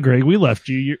 "Yeah, Greg, we left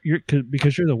you. You're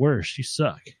because you're the worst. You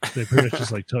suck." They pretty much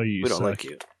just like tell you we don't suck. like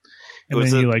you. And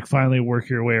then you like finally work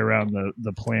your way around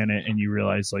the planet, and you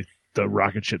realize like the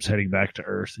rocket ship's heading back to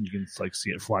Earth, and you can like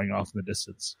see it flying off in the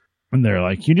distance. And they're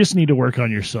like, "You just need to work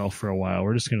on yourself for a while.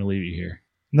 We're just going to leave you here."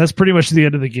 And that's pretty much the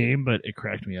end of the game. But it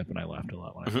cracked me up, and I laughed a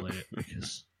lot when I played it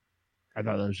because. I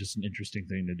thought that was just an interesting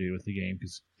thing to do with the game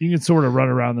because you can sort of run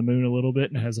around the moon a little bit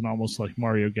and it has an almost like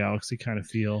Mario Galaxy kind of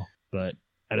feel. But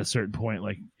at a certain point,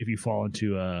 like if you fall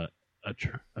into a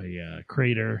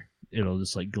crater, it'll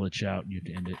just like glitch out and you have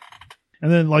to end it. And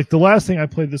then like the last thing I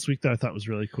played this week that I thought was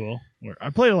really cool, or I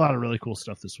played a lot of really cool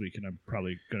stuff this week and I'm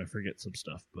probably going to forget some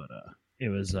stuff, but it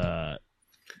was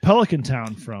Pelican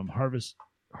Town from Harvest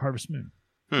Moon.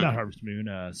 Not Harvest Moon,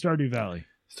 Stardew Valley.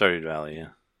 Stardew Valley, yeah.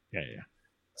 Yeah.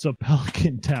 So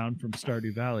Pelican Town from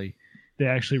Stardew Valley, they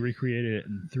actually recreated it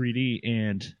in 3D,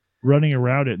 and running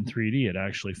around it in 3D, it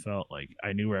actually felt like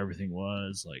I knew where everything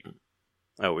was. Like,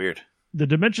 oh, weird. The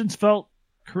dimensions felt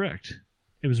correct.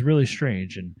 It was really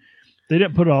strange, and they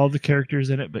didn't put all the characters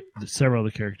in it, but several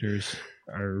of the characters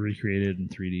are recreated in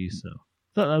 3D. So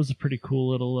I thought that was a pretty cool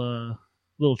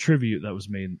little tribute that was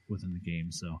made within the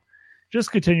game. So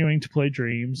just continuing to play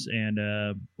Dreams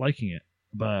and liking it,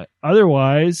 but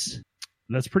otherwise.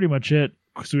 That's pretty much it.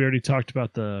 So we already talked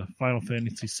about the Final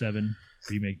Fantasy VII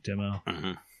remake demo.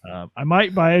 Mm-hmm. I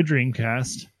might buy a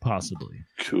Dreamcast, possibly.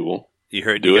 Cool. You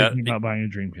heard Do you it. got, I'm not buying a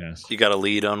Dreamcast. you got a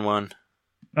lead on one?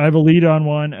 I have a lead on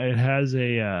one. It has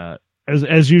a,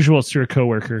 as usual, it's through a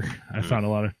coworker. I found a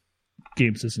lot of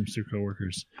game systems through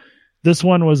coworkers. This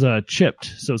one was chipped,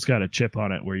 so it's got a chip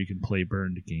on it where you can play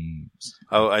burned games.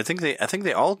 Oh, I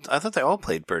thought they all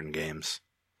played burned games.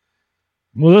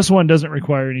 Well, this one doesn't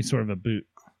require any sort of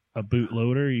a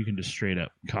bootloader. You can just straight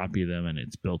up copy them, and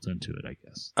it's built into it, I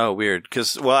guess. Oh, weird.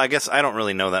 Because, well, I guess I don't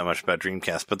really know that much about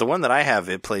Dreamcast, but the one that I have,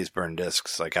 it plays burned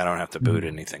discs. Like, I don't have to boot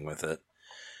anything with it.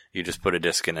 You just put a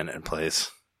disc in it and it plays.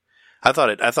 I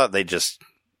thought they just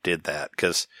did that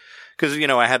because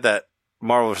I had that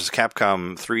Marvel vs.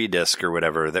 Capcom 3 disc or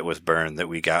whatever that was burned that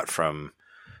we got from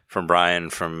Brian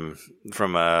from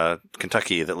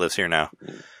Kentucky that lives here now.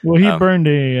 Well,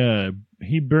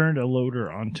 he burned a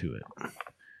loader onto it.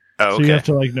 Oh, okay. So you have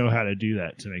to like know how to do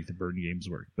that to make the burn games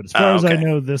work. But as far as I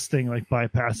know, this thing like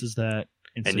bypasses that,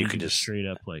 and so you can just straight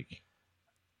up like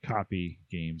copy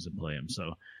games and play them.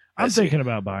 So I'm thinking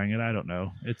about buying it. I don't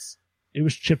know. It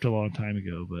was chipped a long time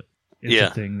ago, but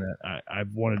it's a thing that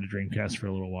I've wanted to Dreamcast for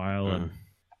a little while. And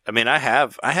I mean, I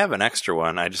have an extra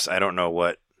one. I don't know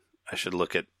what I should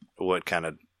look at. What kind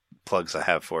of plugs I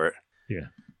have for it. Yeah.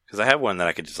 Because I have one that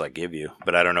I could just like give you,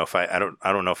 but I don't know if I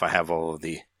don't know if I have all of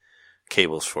the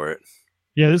cables for it.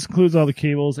 Yeah, this includes all the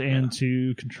cables and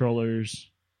 2 controllers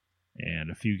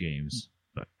and a few games,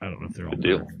 but I don't know if they're all Good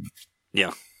deal. working.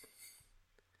 Yeah.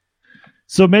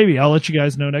 So maybe I'll let you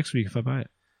guys know next week if I buy it.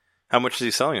 How much is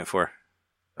he selling it for?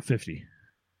 50.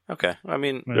 Okay. I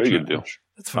mean, I'm gonna Very try- good deal.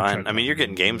 that's I'll try fine. to I mean, you're talk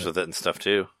getting him games down. with it and stuff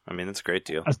too. I mean, it's a great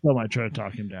deal. I still might try to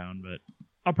talk him down, but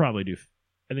I'll probably do.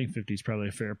 I think 50 is probably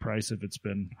a fair price if it's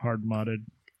been hard modded.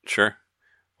 Sure.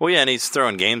 Well, yeah, and he's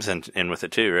throwing games in with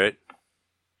it too, right?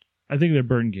 I think they're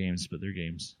burn games, but they're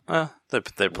games. Well,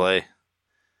 they play.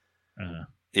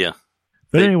 Yeah.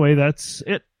 But They- anyway, that's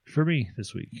it for me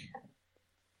this week.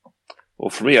 Well,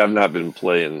 for me, I've not been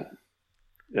playing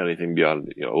anything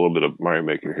beyond a little bit of Mario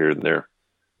Maker here and there.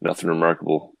 Nothing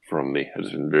remarkable from me. I've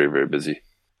just been very, very busy.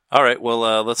 All right. Well,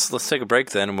 let's take a break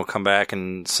then, and we'll come back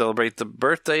and celebrate the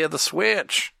birthday of the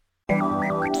Switch.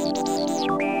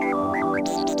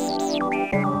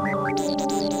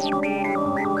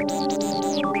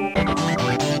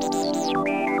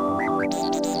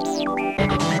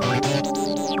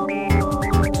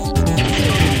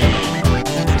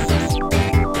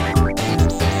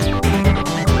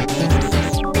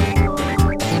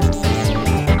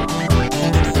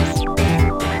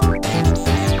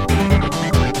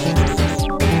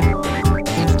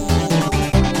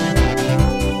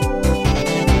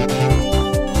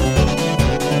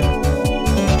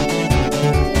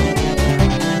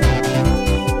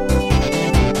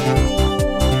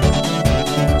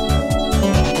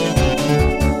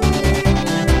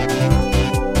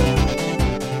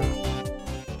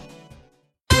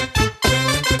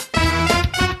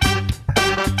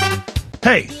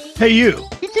 Hey, you!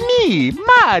 It's me,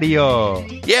 Mario.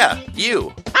 Yeah,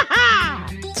 you.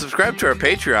 Subscribe to our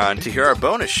Patreon to hear our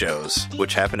bonus shows,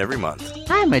 which happen every month.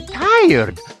 I'm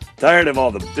tired. Tired of all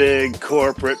the big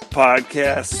corporate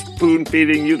podcasts spoon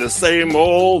feeding you the same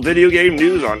old video game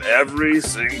news on every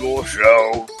single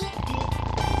show?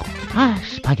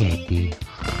 Spaghetti.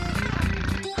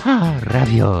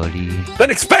 Ravioli.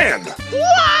 Then expand!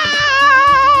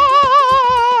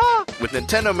 With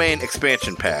Nintendo Main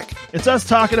Expansion Pack. It's us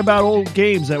talking about old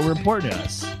games that were important to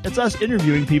us. It's us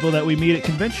interviewing people that we meet at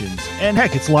conventions. And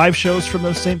heck, it's live shows from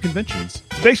those same conventions.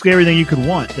 It's basically everything you could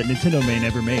want that Nintendo Main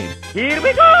ever made. Here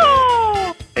we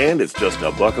go. And it's just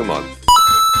 $1 a month.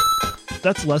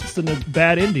 That's less than a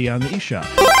bad indie on the eShop.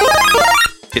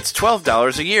 It's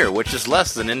 $12 a year, which is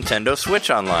less than Nintendo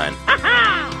Switch Online.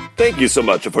 Thank you so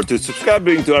much for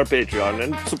subscribing to our Patreon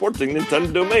and supporting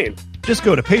Nintendo Main. Just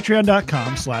go to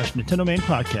patreon.com/Nintendo Main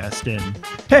Podcast and,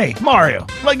 hey, Mario,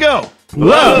 let go!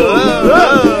 Whoa!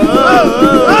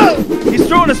 He's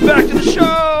throwing us back to the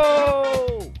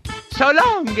show! So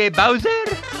long, Bowser.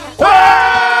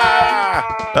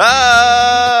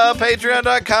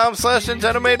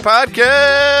 Patreon.com/Nintendo Main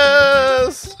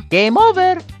Podcast. Game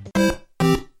over.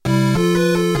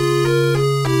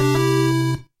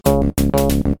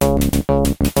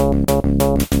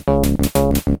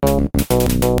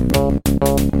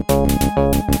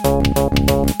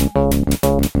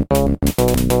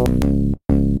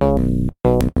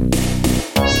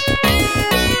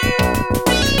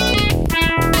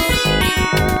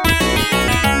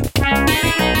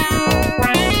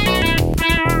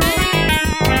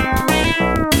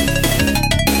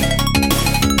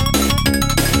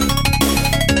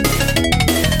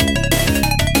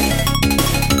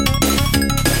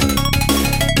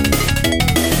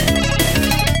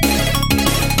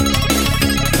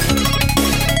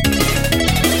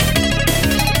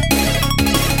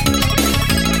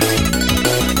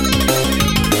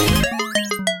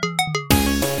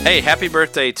 Hey, happy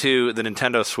birthday to the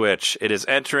Nintendo Switch. It is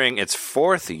entering its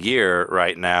 4th year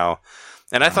right now.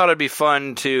 And I thought it'd be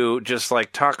fun to just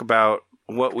like talk about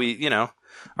what we,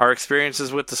 our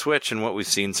experiences with the Switch and what we've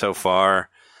seen so far.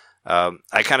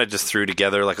 I kind of just threw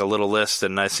together like a little list,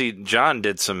 and I see John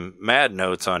did some mad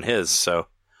notes on his. So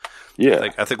Yeah.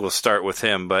 I think we'll start with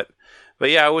him. But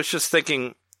yeah, I was just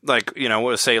thinking like,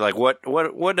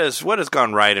 what has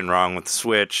gone right and wrong with the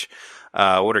Switch?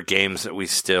 What are games that we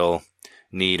still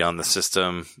need on the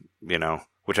system,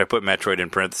 which I put Metroid in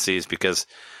parentheses because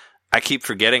I keep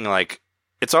forgetting, like,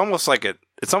 it's almost like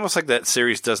that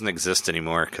series doesn't exist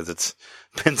anymore because it's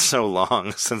been so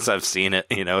long since I've seen it.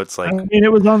 It's like, it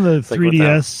was on the like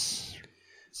 3DS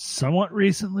somewhat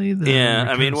recently. yeah,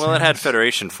 it had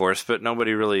Federation Force, but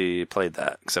nobody really played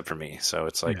that except for me. So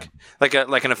it's like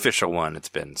an official one. It's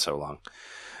been so long.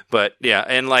 But yeah,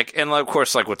 and of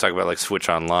course, like we'll talk about like Switch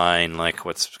Online, like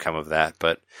what's come of that.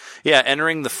 But yeah,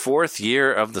 entering the 4th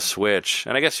year of the Switch,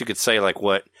 and I guess you could say like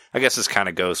I guess this kind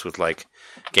of goes with like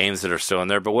games that are still in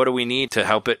there. But what do we need to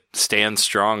help it stand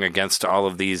strong against all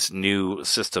of these new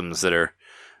systems that are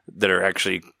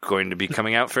actually going to be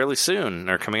coming out fairly soon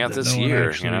or coming out this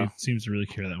year? Seems to really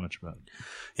care that much about it.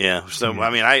 Yeah. So I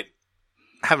mean, I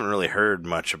haven't really heard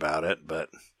much about it, but.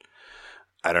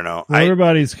 I don't know. Well,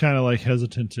 everybody's kind of like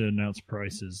hesitant to announce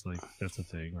prices. Like that's a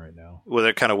thing right now. Well,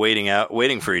 they're kind of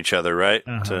waiting for each other, right?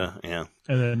 Uh-huh. And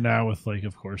then now with like,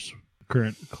 of course,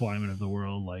 current climate of the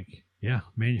world, like, yeah,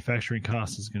 manufacturing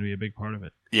costs is going to be a big part of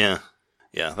it. Yeah.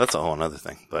 Yeah. That's a whole other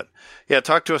thing. But yeah,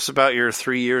 talk to us about your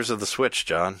 3 years of the Switch,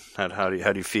 John. How do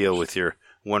you feel with your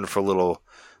wonderful little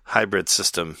hybrid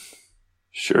system?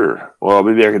 Sure. Well,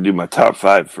 maybe I could do my top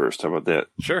 5 first. How about that?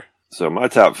 Sure. So my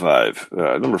top 5,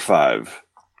 number 5.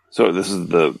 So this is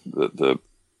the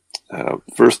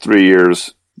first 3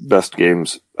 years best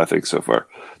games I think so far.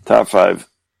 Top 5.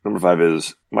 Number 5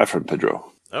 is My Friend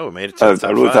Pedro. Oh, made it to the top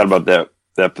I really 5. thought about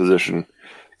that position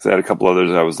because I had a couple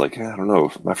others. I was like, I don't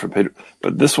know, My Friend Pedro.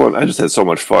 But this one, I just had so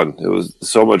much fun. It was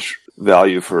so much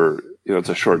value for it's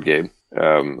a short game.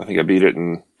 I think I beat it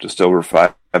in just over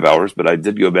 5 hours. But I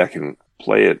did go back and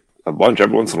play it a bunch.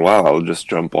 Every once in a while, I'll just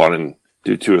jump on and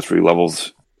do 2 or 3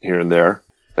 levels here and there.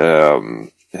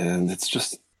 And it's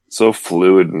just so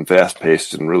fluid and fast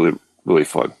paced and really, really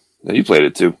fun. Now you played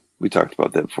it too. We talked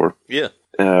about that before. Yeah.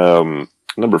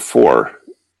 Number 4,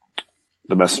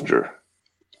 The Messenger.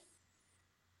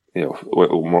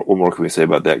 What more can we say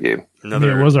about that game?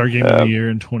 It was our game of the year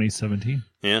in 2017.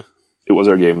 Yeah. It was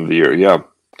our game of the year. Yeah.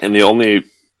 And the only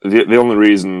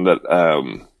reason that,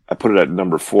 I put it at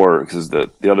number 4 because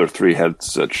the other 3 had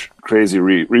such crazy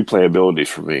replayability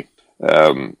for me.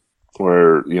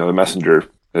 Where The Messenger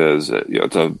is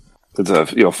it's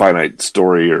a finite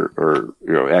story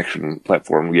or action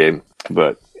platform game,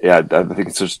 but yeah, I think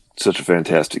it's just such a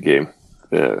fantastic game.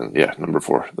 Number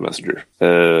 4, The Messenger.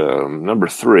 Number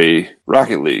 3,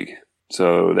 Rocket League.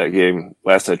 So that game,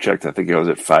 last I checked, I think I was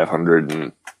at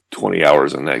 520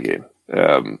 hours in that game.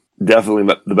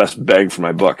 Definitely the best bang for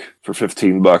my buck. For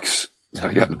 $15,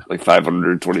 I got like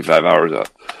 525 hours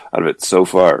out of it so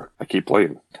far. I keep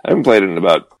playing. I haven't played it in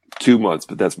about 2 months,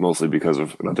 but that's mostly because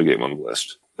of another game on the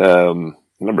list.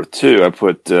 Number 2, I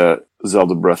put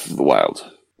Zelda Breath of the Wild.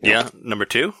 Yeah, number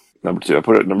 2? Number 2. I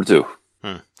put it at number 2.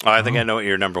 Oh, I think I know what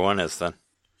your number 1 is then.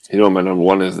 You know what my number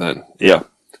 1 is then? Yeah.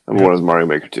 Number 1 is Mario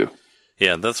Maker 2.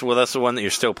 Yeah, that's the one that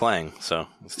you're still playing. So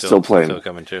it's still playing. Still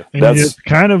coming too. And that's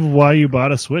kind of why you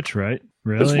bought a Switch, right?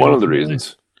 Really? That's one of the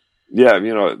reasons. Yeah,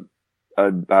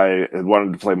 I had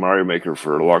wanted to play Mario Maker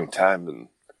for a long time, and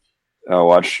I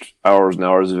watched hours and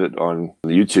hours of it on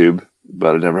YouTube,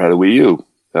 but I never had a Wii U.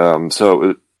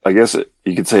 I guess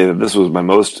you could say that this was my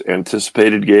most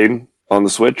anticipated game on the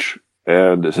Switch,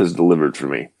 and it has delivered for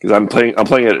me because I'm playing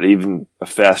it at even a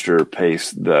faster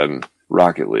pace than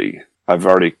Rocket League. I've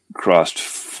already crossed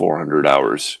 400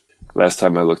 hours. Last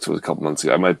time I looked was a couple months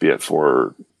ago. I might be at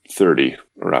 430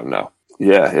 around now.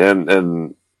 Yeah,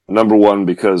 and number 1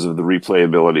 because of the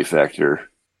replayability factor.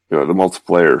 The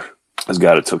multiplayer has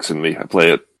got its hooks in me. I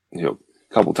play it, a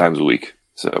couple times a week.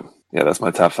 So yeah, that's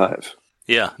my top 5.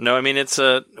 Yeah, no, I mean it's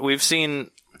we've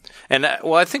seen, and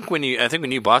I think when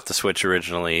you bought the Switch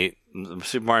originally,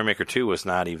 Super Mario Maker 2 was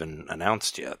not even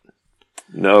announced yet.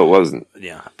 No, it wasn't.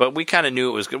 Yeah, but we kind of knew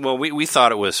it was good. Well, we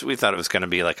thought it was going to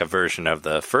be like a version of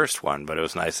the first one, but it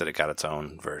was nice that it got its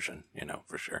own version.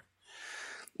 For sure,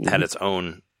 it had its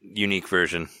own unique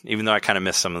version. Even though I kind of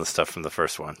missed some of the stuff from the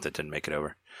first one that didn't make it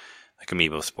over, like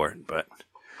Amiibo Sport. But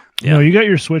yeah, no, you got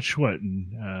your Switch. What?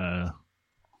 It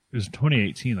was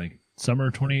 2018, like summer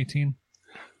 2018.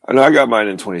 I know I got mine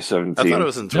in 2017. I thought it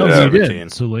was in No, 2017. you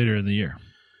did. So later in the year.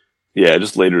 Yeah,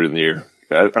 just later in the year.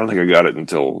 I don't think I got it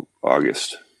until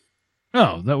August.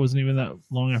 Oh, that wasn't even that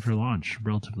long after launch,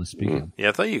 relatively speaking. Yeah,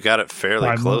 I thought you got it fairly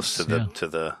 5 close months, to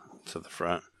the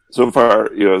front. So far,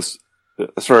 as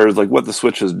far as like what the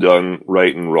Switch has done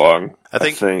right and wrong, I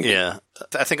think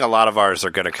a lot of ours are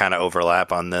going to kind of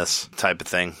overlap on this type of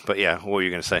thing. But yeah, what were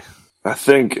you going to say? I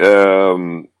think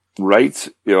right,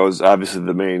 is obviously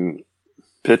the main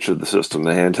pitch of the system,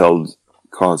 the handheld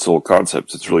console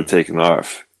concept. It's really taken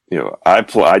off. I'd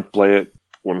play it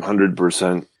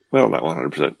 100%. Well, not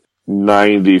 100%.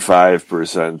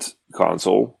 95%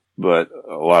 console, but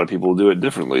a lot of people do it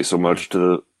differently. So much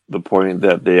to the point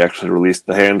that they actually released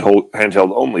the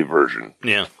handheld only version.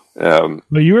 Yeah.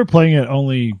 But you were playing it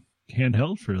only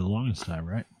handheld for the longest time,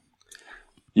 right?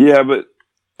 Yeah, but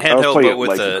handheld, I was playing but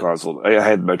with the console. I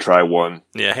had my Tri-1.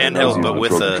 Yeah, handheld, but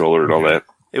with controller and all that.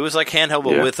 It was like handheld,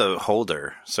 but Yeah. with a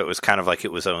holder, so it was kind of like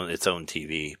it was its own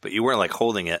TV. But you weren't like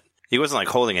holding it. He wasn't like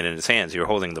holding it in his hands. You were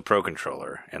holding the Pro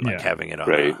Controller and like Yeah. having it on.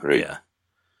 Right. Yeah.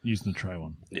 Using the Try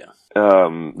one.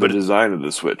 The design of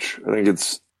the Switch, I think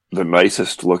it's the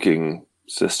nicest looking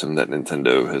system that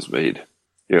Nintendo has made.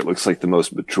 Yeah, it looks like the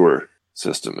most mature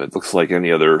system. It looks like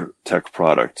any other tech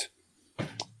product.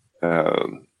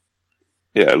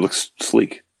 It looks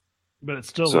sleek. But it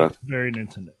still So- looks very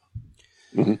Nintendo.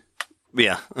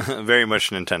 Yeah, very much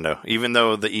Nintendo. Even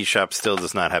though the eShop still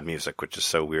does not have music, which is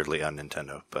so weirdly on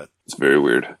Nintendo. But It's very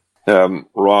weird.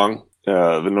 Wrong.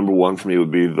 The number one for me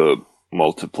would be the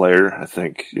multiplayer. I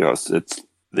think it's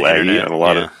the laggy internet, on a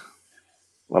lot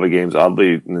of games.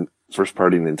 Oddly, first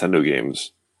party Nintendo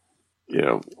games.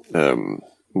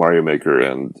 Mario Maker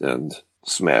and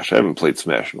Smash. I haven't played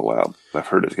Smash in a while. I've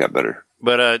heard it got better.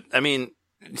 But I mean,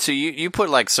 so you put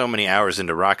like so many hours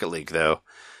into Rocket League though,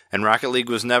 and Rocket League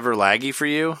was never laggy for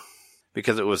you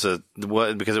because it was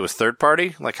third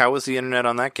party. Like, how was the internet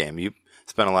on that game? You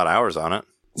spent a lot of hours on it.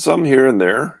 Some here and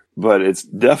there, but it's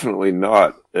definitely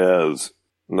not as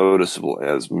noticeable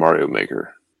as Mario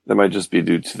Maker. That might just be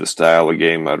due to the style of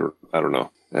game. I don't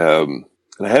know.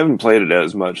 And I haven't played it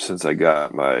as much since I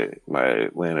got my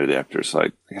LAN adapter, so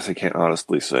I guess I can't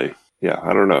honestly say. Yeah,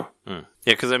 I don't know. Yeah,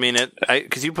 because I mean,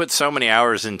 because you put so many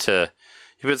hours into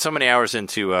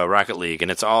Rocket League,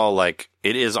 and it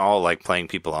is all like playing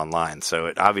people online. So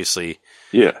it obviously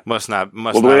must not The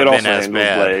way have it been also as handles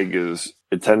bad. lag is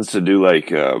it tends to do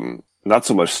like not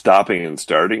so much stopping and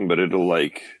starting, but it'll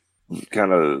like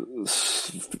kind of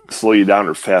slow you down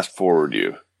or fast forward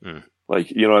you.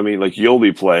 Like, you know what I mean? Like, you'll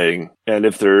be playing, and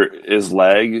if there is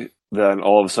lag, then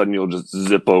all of a sudden you'll just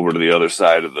zip over to the other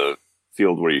side of the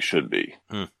field where you should be.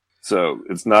 So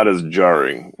it's not as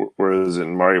jarring, whereas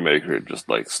in Mario Maker it just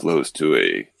like slows to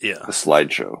a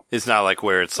slideshow. It's not like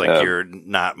where it's like you're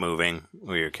not moving,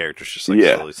 where your character's just like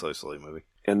slowly moving.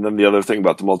 And then the other thing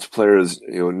about the multiplayer is,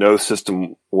 no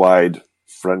system-wide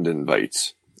friend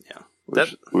invites. Yeah.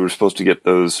 We were supposed to get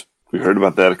those. We heard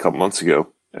about that a couple months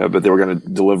ago, but they were going to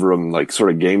deliver them like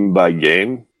sort of game by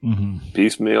game,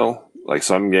 piecemeal. Like,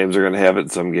 some games are going to have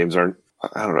it, some games aren't.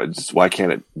 I don't know. Just why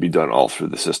can't it be done all through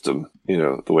the system?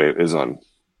 The way it is on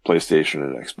PlayStation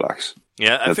and Xbox.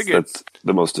 Yeah, I figured that's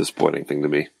the most disappointing thing to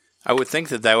me. I would think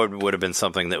that would have been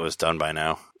something that was done by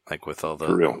now, like with all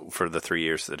for the 3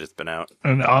 years that it's been out.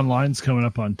 And online's coming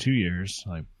up on 2 years.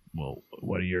 Like,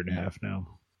 a year and a half now.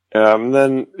 And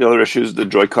then the other issue is the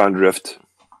Joy-Con drift,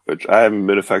 which I haven't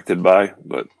been affected by,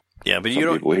 but Yeah, but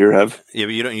some people here have. Yeah,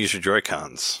 but you don't use your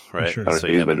Joy-Cons, right? Sure. I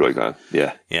don't use my Joy-Con.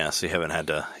 Yeah. Yeah, so you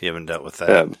haven't dealt with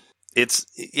that.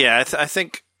 I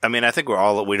think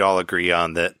we'd all agree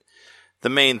on that. The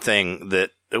main thing that,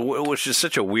 which is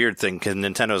such a weird thing, because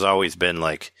Nintendo's always been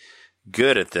like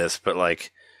good at this, but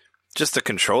like just the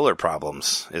controller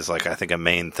problems is like, I think, a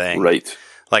main thing. Right.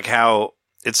 Like how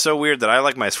it's so weird that I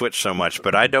like my Switch so much,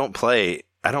 but I don't play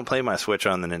my Switch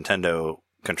on the Nintendo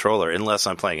controller unless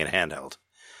I'm playing it handheld.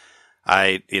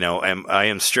 I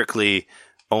am strictly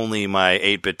only my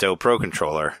 8BitDo Pro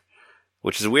controller,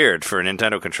 which is weird for a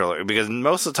Nintendo controller, because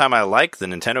most of the time I like the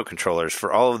Nintendo controllers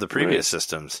for all of the previous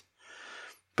systems,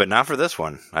 but not for this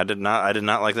one. I did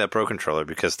not like that Pro controller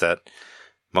because that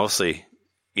mostly,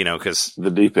 because the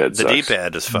D-pad sucks.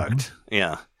 D-pad is fucked.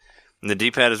 Yeah. And the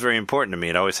D-pad is very important to me.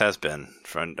 It always has been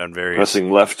on various.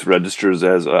 Pressing left registers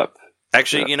as up.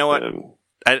 Actually, you know what?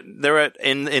 In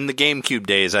the GameCube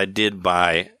days, I did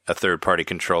buy a third-party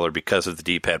controller because of the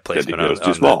D-pad placement. It was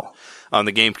too small on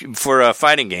the GameCube for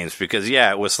fighting games, because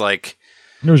it was like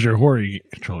Those are your Hori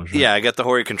controllers, right? Yeah, I got the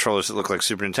Hori controllers that look like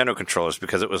Super Nintendo controllers,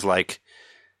 because it was like,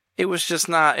 it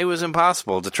was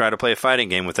impossible to try to play a fighting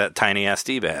game with that tiny ass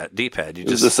D-pad. It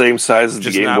was the same size as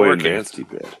the Game Boy Advance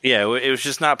D-pad. Yeah, it was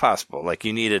just not possible. Like,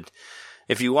 you needed,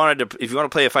 if you want to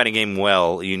play a fighting game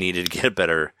well, you needed to get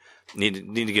better.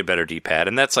 Need to get better D-pad,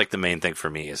 and that's like the main thing for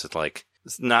me. Is it's like,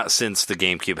 it's not since the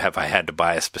GameCube have I had to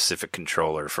buy a specific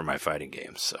controller for my fighting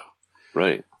games. So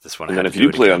right, this one. And then if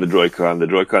you play on the Joy-Con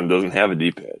doesn't have a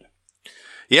D-pad.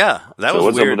 Yeah, that was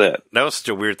what's weird. Up with that? That was such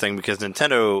a weird thing, because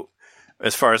Nintendo,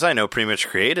 as far as I know, pretty much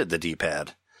created the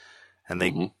D-pad, and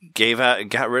they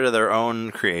got rid of their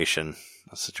own creation.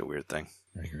 That's such a weird thing.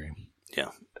 I agree. Yeah.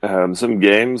 Some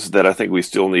games that I think we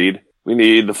still need. We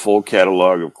need the full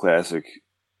catalog of classic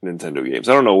Nintendo games.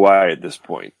 I don't know why at this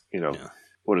point.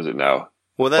 What is it now?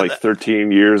 Well,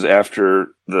 13 years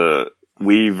after the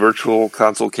Wii Virtual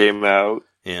Console came out.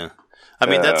 Yeah. I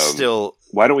mean, that's still...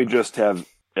 Why don't we just have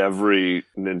every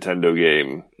Nintendo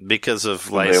game because of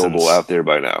available out there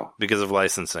by now? Because of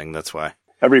licensing, that's why.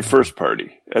 every first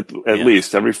party, at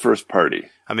least every first party.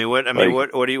 I mean, what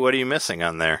are you missing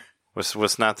on there?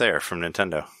 What's not there from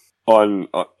Nintendo? On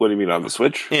what do you mean on the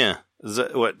Switch? Yeah,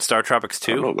 what Star Tropics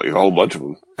 2? I don't know, like a whole bunch of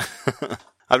them.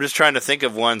 I'm just trying to think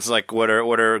of ones like what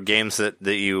are games that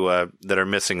you that are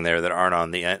missing there that aren't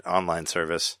on the online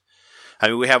service. I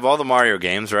mean, we have all the Mario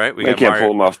games, right? I can't pull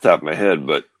them off the top of my head,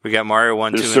 but we got Mario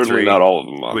 1, 2, and 3. There's certainly not all of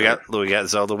them on we there. got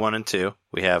Zelda 1 and 2.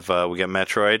 We got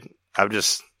Metroid.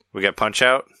 We got Punch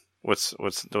Out. What's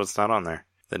not on there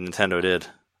that Nintendo did?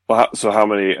 Well, so how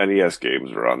many NES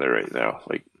games are on there right now?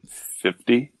 Like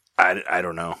 50? I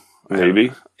don't know.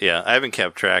 Maybe. I haven't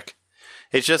kept track.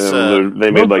 It's just they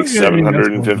made like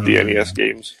 750 NES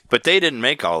games, but they didn't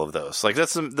make all of those. Like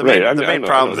that's the main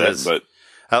problem is but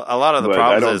a lot of the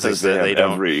problems is that they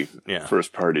don't every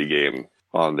first party game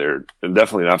on there, and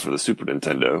definitely not for the Super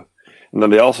Nintendo. And then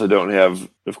they also don't have,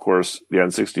 of course, the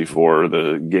N64,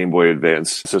 the Game Boy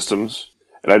Advance systems.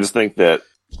 And I just think that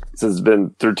since it's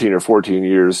been 13 or 14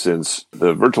 years since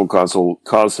the Virtual Console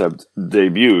concept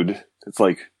debuted, it's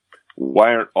like,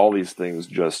 why aren't all these things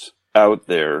just out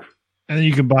there? And then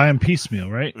you can buy them piecemeal,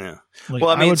 right? Yeah. Like,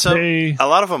 well, I mean, a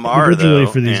lot of them are individually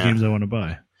though, for these games I want to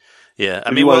buy. Yeah,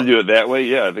 if you want to do it that way,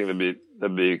 yeah, I think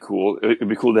that'd be cool. It'd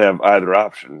be cool to have either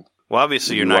option. Well,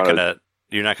 obviously, you're not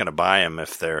gonna buy them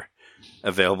if they're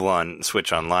available on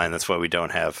Switch Online. That's why we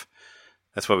don't have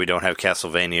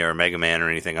Castlevania or Mega Man or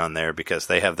anything on there, because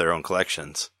they have their own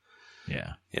collections.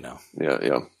 Yeah,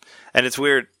 Yeah. And it's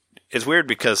weird. It's weird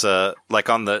because like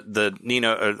on the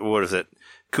Nino, what is it,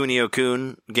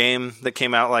 Kunio-kun game that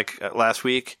came out like last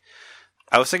week.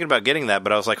 I was thinking about getting that,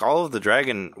 but I was like, all of the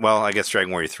I guess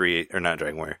Dragon Warrior 3, or not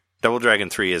Dragon Warrior, Double Dragon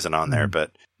 3 isn't on there,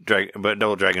 but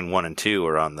Double Dragon 1 and 2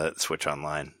 are on the Switch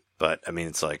Online. But, I mean,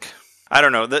 it's like, I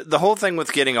don't know. The whole thing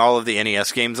with getting all of the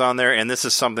NES games on there, and this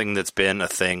is something that's been a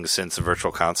thing since the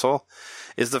Virtual Console,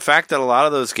 is the fact that a lot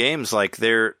of those games, like,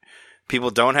 people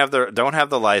don't have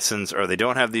the license, or they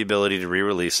don't have the ability to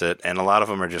re-release it, and a lot of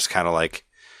them are just kind of like,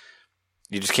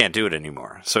 you just can't do it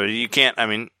anymore. So you can't, I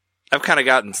mean, I've kind of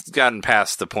gotten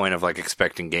past the point of like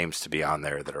expecting games to be on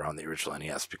there that are on the original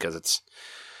NES, because it's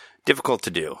difficult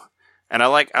to do. And I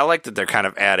like that they're kind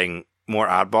of adding more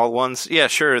oddball ones. Yeah,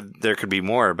 sure, there could be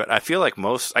more, but I feel like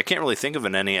I can't really think of a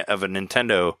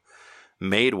Nintendo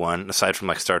made one aside from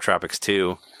like Star Tropics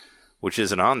 2, which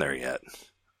isn't on there yet,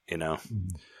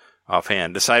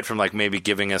 offhand. Aside from like maybe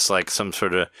giving us like some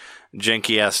sort of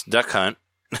janky ass Duck Hunt.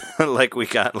 like we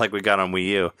got on Wii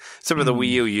U. Except for the Wii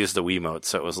U used the Wiimote,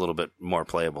 so it was a little bit more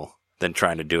playable than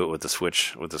trying to do it with the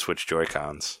Switch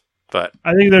Joy-Cons. But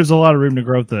I think there's a lot of room to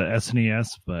grow with the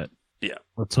SNES, but yeah,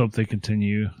 let's hope they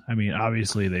continue. I mean,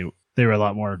 obviously they were a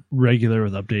lot more regular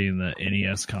with updating the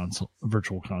NES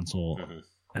Virtual Console,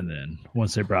 and then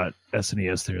once they brought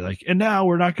SNES, they were like, and now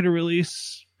we're not going to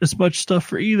release as much stuff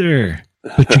for either.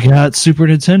 But you got Super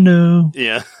Nintendo.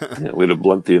 Yeah. Way to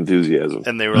blunt the enthusiasm.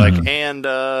 And they were like,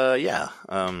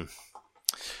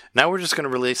 now we're just going to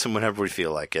release them whenever we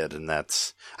feel like it. And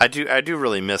that's, I do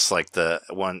really miss like the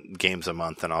one games a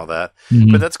month and all that.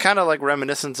 Mm-hmm. But that's kind of like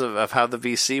reminiscent of how the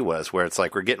VC was, where it's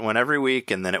like we're getting one every week,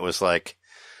 and then it was like,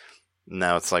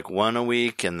 now it's like one a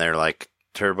week, and they're like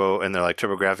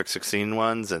TurboGrafx 16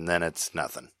 ones, and then it's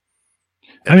nothing.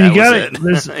 And I mean,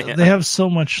 you they have so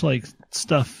much like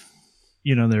stuff,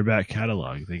 in their back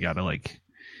catalog. They got to like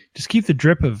just keep the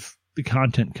drip of the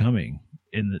content coming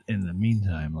in the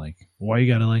meantime. Like, why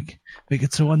you got to like make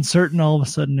it so uncertain all of a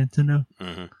sudden, Nintendo?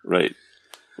 Mm-hmm. Right.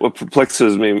 What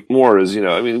perplexes me more is,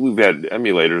 we've had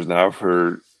emulators now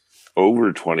for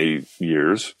over 20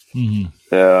 years.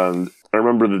 Mm-hmm. And I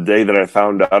remember the day that I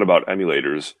found out about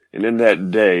emulators. And in that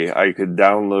day, I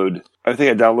downloaded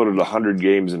 100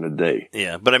 games in a day.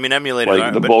 Yeah, but I mean, emulators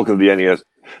like the bulk of the NES.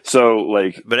 So,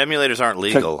 like, but emulators aren't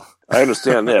legal. I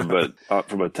understand that, but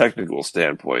from a technical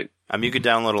standpoint, I mean, you could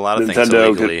download a lot of Nintendo things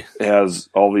illegally. Has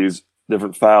all these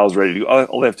different files ready to go.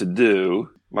 All they have to do,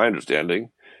 my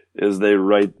understanding, is they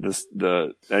write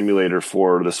the emulator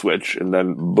for the Switch, and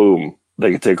then boom,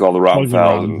 they can take all the ROM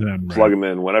files and plug them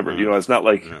in whenever. It's not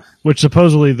like which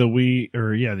supposedly the Wii,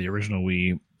 or the original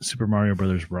Wii Super Mario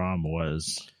Brothers ROM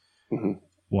was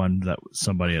one that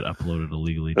somebody had uploaded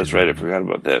illegally. That's right. I forgot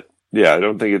about that. Yeah, I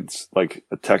don't think it's like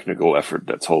a technical effort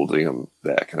that's holding them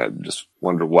back, and I just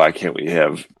wonder why can't we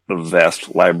have a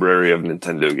vast library of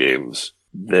Nintendo games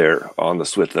there on the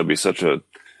Switch? That'd be such an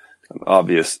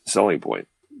obvious selling point.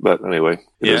 But anyway,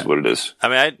 it is what it is. I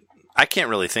mean, I can't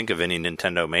really think of any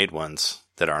Nintendo-made ones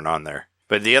that aren't on there.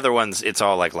 But the other ones, it's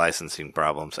all like licensing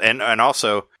problems, and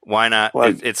also why not?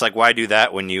 Well, it's like, why do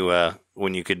that when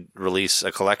you could release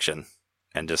a collection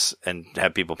and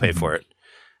have people pay for it?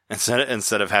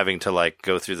 instead of having to like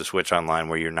go through the Switch Online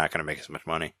where you're not going to make as much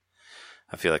money.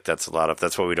 I feel like that's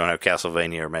why we don't have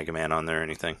Castlevania or Mega Man on there or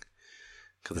anything.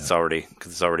 Because it's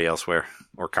already elsewhere,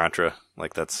 or Contra,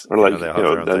 like that's or like they all have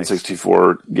their own things.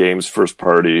 N64 games first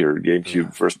party, or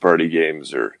GameCube first party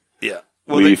games, or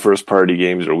Wii first party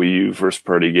games, or Wii U first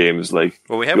party games. Like,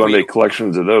 we have you want to make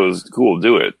collections of those? Cool,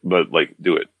 do it, but like,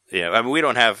 do it. Yeah, I mean, we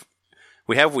have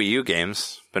Wii U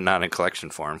games, but not in collection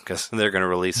form because they're going to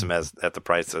release them at the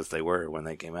price as they were when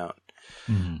they came out.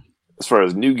 Mm-hmm. As far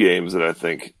as new games that I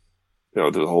think,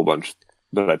 there's a whole bunch,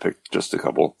 but I picked just a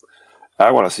couple. I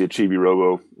want to see a Chibi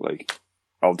Robo. Like,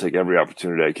 I'll take every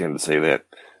opportunity I can to say that.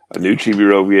 A new Chibi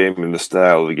Robo game in the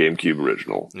style of the GameCube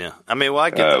original. Yeah. I mean, well, I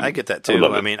get that too.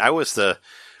 I mean, I was a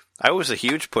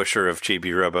huge pusher of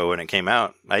Chibi Robo when it came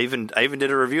out. I even did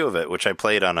a review of it, which I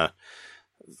played on a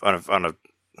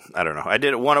I don't know. I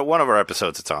did one of our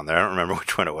episodes. It's on there. I don't remember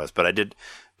which one it was, but I did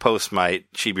post my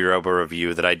Chibi Robo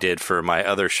review that I did for my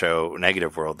other show,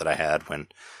 Negative World, that I had when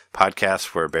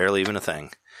podcasts were barely even a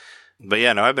thing. But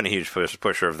yeah, no, I've been a huge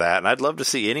pusher of that, and I'd love to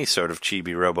see any sort of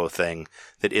Chibi Robo thing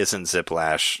that isn't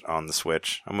Ziplash on the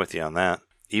Switch. I'm with you on that.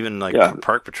 Even like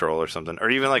Park Patrol or something, or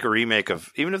even like a remake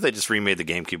of, even if they just remade the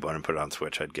GameCube one and put it on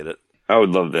Switch, I'd get it. I would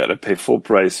love that. I'd pay full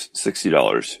price,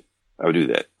 $60. I would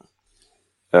do that.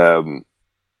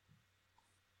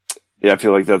 I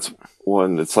feel like that's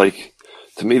one that's like,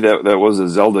 to me, that was a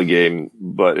Zelda game,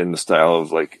 but in the style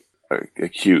of like a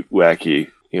cute, wacky,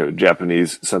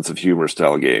 Japanese sense of humor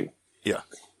style game. Yeah.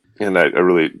 And I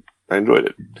enjoyed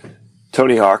it.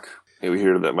 Tony Hawk, we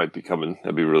hear that might be coming.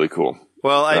 That'd be really cool.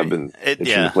 Well, I've been itching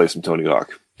to play some Tony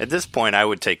Hawk. At this point, I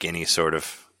would take any sort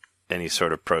of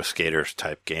Pro Skater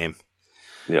type game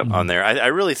on there. I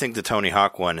really think the Tony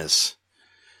Hawk one is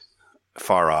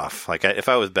far off. Like, if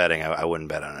I was betting, I wouldn't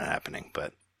bet on it happening,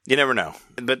 but you never know.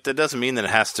 But that doesn't mean that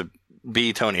it has to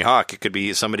be Tony Hawk. It could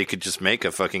be, somebody could just make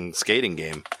a fucking skating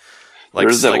game. Like,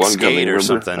 There's that one Skate or remember?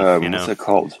 something. What's that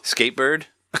called? Skatebird?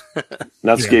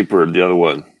 Not Skatebird, the other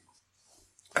one.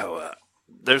 Oh,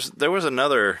 there was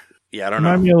another. Yeah, I don't know.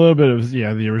 Remind me a little bit of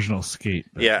the original Skate.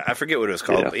 But. Yeah, I forget what it was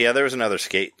called. But yeah, there was another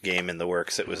skate game in the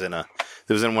works. It was in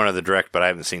one of the direct, but I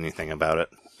haven't seen anything about it.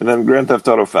 And then Grand Theft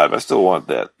Auto 5. I still want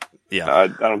that. Yeah, I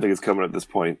don't think it's coming at this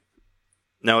point.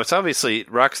 No, it's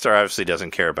Rockstar obviously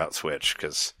doesn't care about Switch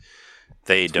because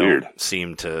they don't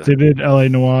seem to. They did LA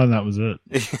Noire, and that was it.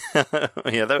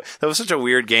 Yeah, that was such a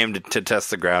weird game to test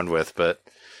the ground with, but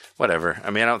whatever.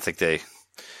 I mean,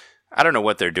 I don't know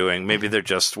what they're doing. Maybe they're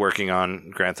just working on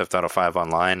Grand Theft Auto 5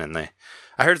 online, and I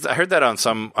heard that on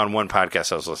one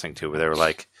podcast I was listening to where they were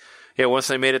like, yeah, once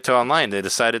they made it to online, they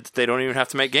decided that they don't even have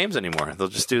to make games anymore. They'll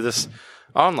just do this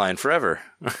online forever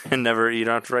and you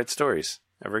don't have to write stories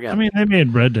ever again. I mean, they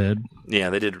made Red Dead. Yeah,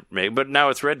 they did but now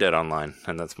it's Red Dead Online,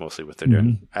 and that's mostly what they're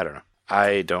doing. I don't know.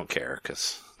 I don't care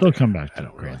because they'll come back to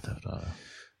Grand Theft Auto.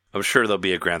 I'm sure there'll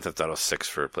be a Grand Theft Auto 6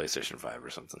 for PlayStation 5 or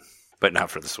something, but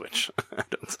not for the Switch.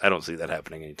 I don't see that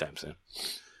happening anytime soon.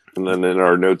 And then in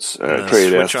our notes, Trey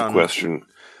had asked the question: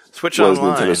 Switch was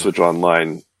Online. Nintendo Switch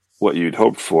Online what you'd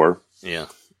hoped for? Yeah,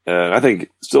 and I think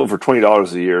still for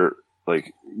 $20 a year,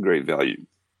 like, great value.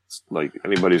 Like,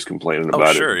 anybody who's complaining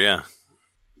about sure, it, yeah,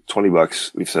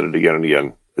 $20. We've said it again and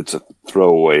again. It's a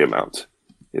throwaway amount.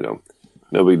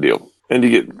 No big deal. And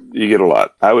you get a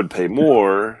lot. I would pay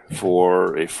more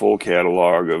for a full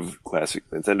catalog of classic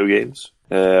Nintendo games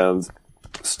and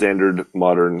standard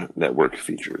modern network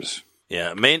features.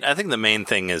 Yeah, I think the main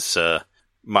thing is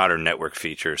modern network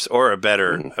features or a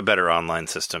better online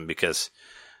system, because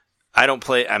I don't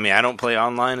play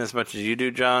online as much as you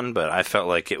do, John, but I felt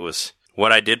like it was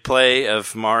what I did play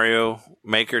of Mario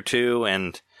Maker 2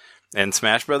 and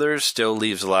Smash Brothers still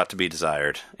leaves a lot to be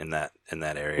desired in that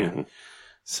area. Mm-hmm.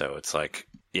 So it's like,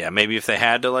 yeah, maybe if they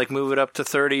had to like move it up to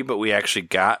 30, but we actually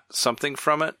got something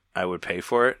from it, I would pay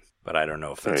for it. But I don't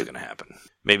know if that's going to happen.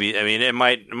 Maybe, I mean, it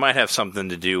might have something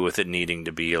to do with it needing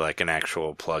to be like an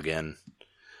actual plug-in,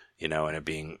 and it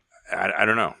being, I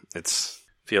don't know. I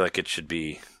feel like it should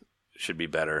be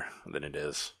better than it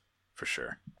is, for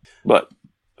sure. But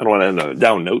I don't want to end on a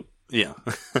down note. Yeah.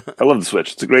 I love the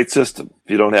Switch. It's a great system.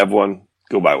 If you don't have one,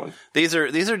 go buy one. These are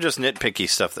just nitpicky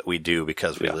stuff that we do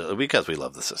because we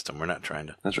love the system. We're not trying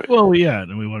to. That's right. Well, yeah,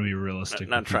 and we want to be realistic.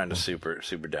 Not trying to super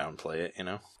downplay it,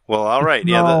 Well, all right.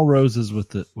 Not all roses with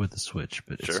the Switch,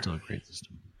 but it's still a great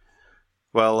system.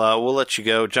 Well, we'll let you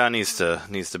go. John needs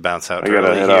to bounce out. I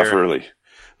gotta head off early.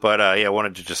 But I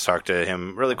wanted to just talk to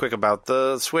him really quick about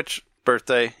the Switch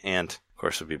birthday, and of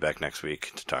course we'll be back next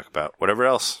week to talk about whatever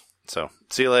else. So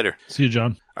see you later. See you,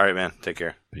 John. All right, man. Take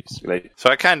care. Peace. Good night. So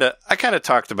I kind of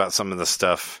talked about some of the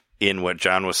stuff in what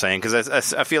John was saying,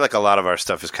 because I feel like a lot of our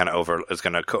stuff is going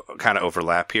to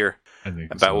overlap here I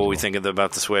think about so what as we well. think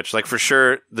about the Switch. Like for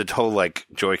sure, the whole like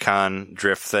Joy-Con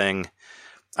drift thing,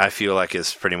 I feel like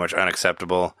is pretty much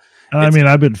unacceptable. I mean,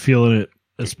 I've been feeling it,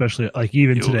 especially like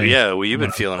even today. Yeah, well, you've when been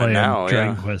I was feeling it playing now.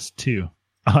 Dragon Yeah, Quest 2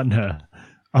 on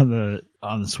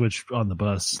the Switch on the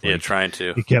bus. yeah, Like, trying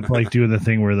to. it kept like doing the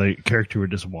thing where the character would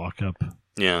just walk up,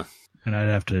 Yeah, and I'd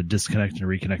have to disconnect and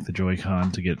reconnect the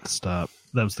Joy-Con to get it to stop.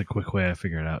 That was the quick way I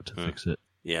figured out to fix it.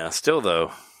 yeah. Still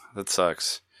though, that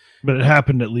sucks. But it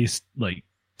happened at least like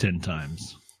 10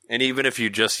 times. And even if you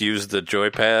just use the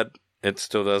joypad, it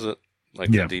still does it, like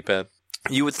Yeah. the D-pad.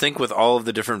 You would think with all of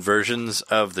the different versions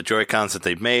of the Joy-Cons that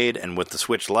they've made and with the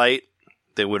Switch Lite,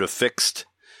 they would have fixed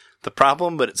the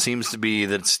problem, but it seems to be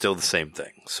that it's still the same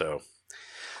thing. So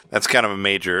that's kind of a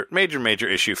major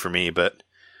issue for me. But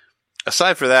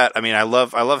aside for that, I mean, I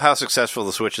love how successful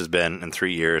the Switch has been in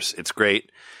 3 years. It's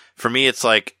great. For me, it's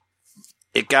like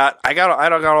I got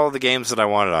all the games that I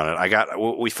wanted on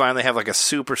it. We finally have like a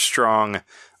super strong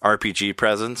RPG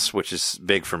presence, which is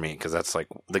big for me because that's like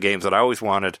the games that I always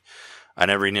wanted on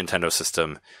every Nintendo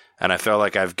system, and I feel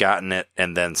like I've gotten it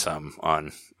and then some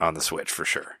on the Switch for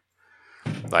sure.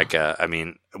 Like, I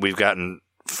mean, we've gotten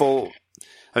full.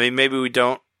 I mean, maybe we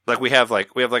don't like we have like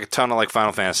a ton of like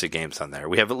Final Fantasy games on there.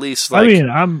 We have at least like I mean,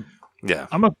 I'm yeah.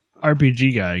 a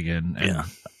RPG guy again, and Yeah.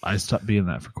 I stopped being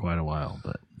that for quite a while.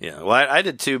 But Yeah, well, I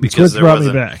did too Switch because there brought was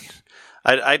me back.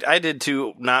 I did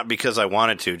too, not because I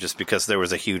wanted to, just because there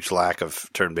was a huge lack of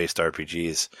turn-based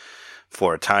RPGs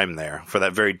for a time there, for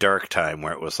that very dark time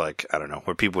where it was like, I don't know,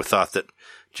 where people thought that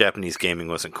Japanese gaming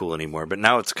wasn't cool anymore, but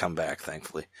now it's come back,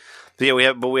 thankfully. But yeah,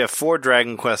 we have 4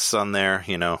 Dragon Quests on there,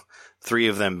 3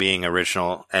 of them being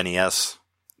original NES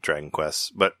Dragon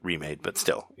Quests, but remade, but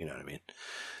still, you know what I mean?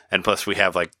 And plus we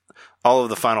have like all of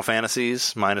the Final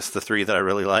Fantasies, minus the 3 that I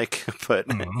really like, but,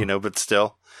 but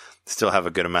still have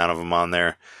a good amount of them on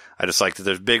there. I just like that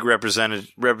there's big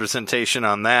representation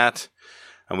on that.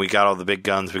 And we got all the big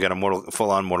guns. We got a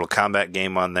full-on Mortal Kombat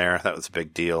game on there. That was a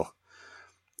big deal.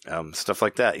 Stuff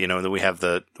like that. Then we have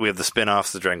the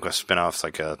spin-offs, the Dragon Quest spin-offs,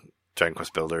 like Dragon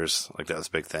Quest Builders. Like that was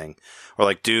a big thing. Or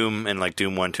like Doom and like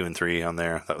Doom 1, 2, and 3 on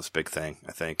there. That was a big thing,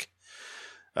 I think.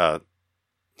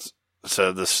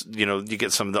 So this, you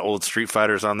get some of the old Street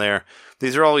Fighters on there.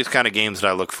 These are always kind of games that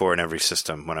I look for in every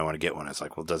system when I want to get one. It's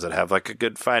like, well, does it have like a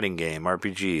good fighting game,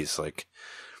 RPGs? Like,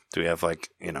 do we have like,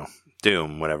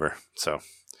 Doom, whatever. So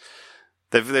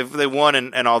they won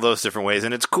in all those different ways.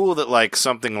 And it's cool that like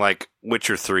something like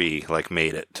Witcher 3 like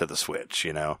made it to the Switch,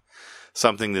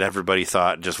 something that everybody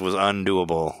thought just was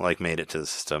undoable, like made it to the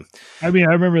system. I mean,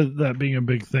 I remember that being a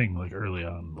big thing, like early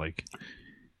on, like,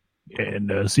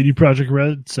 and CD Projekt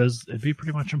Red says it'd be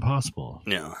pretty much impossible.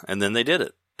 Yeah, and then they did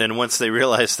it. And once they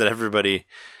realized that everybody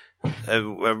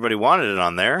wanted it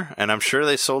on there, and I'm sure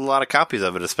they sold a lot of copies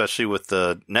of it, especially with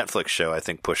the Netflix show. I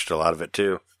think pushed a lot of it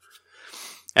too.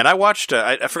 And I watched.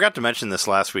 I forgot to mention this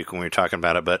last week when we were talking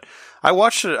about it, but I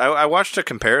watched a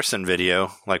comparison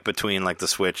video like between like the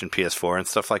Switch and PS4 and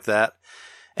stuff like that.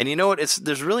 And you know what?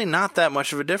 There's really not that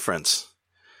much of a difference.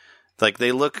 Like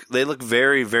they look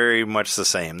very, very much the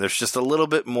same. There's just a little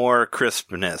bit more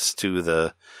crispness to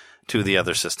the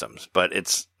other systems, but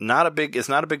it's not a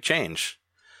big change.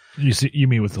 You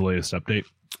mean with the latest update?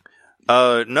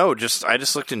 No, I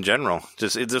just looked in general.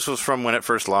 This was from when it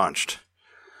first launched.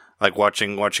 Like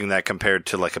watching that compared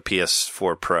to like a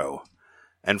PS4 Pro.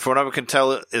 And from what I can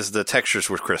tell is the textures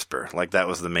were crisper. Like that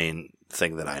was the main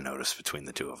thing that I noticed between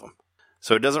the two of them.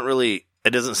 So it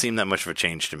doesn't seem that much of a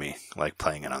change to me, like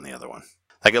playing it on the other one.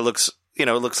 Like it looks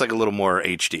like a little more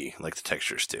HD, like the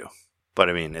textures do. But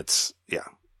I mean, it's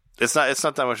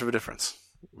not that much of a difference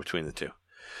between the two.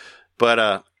 But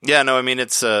I mean,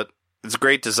 it's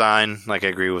great design. Like I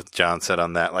agree with John said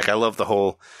on that. Like I love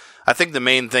I think the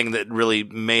main thing that really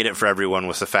made it for everyone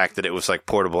was the fact that it was like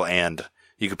portable and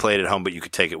you could play it at home, but you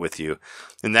could take it with you.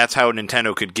 And that's how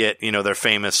Nintendo could get, their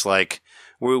famous, like,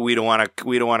 we don't want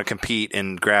to compete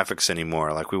in graphics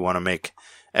anymore. Like we want to make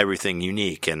everything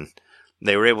unique. And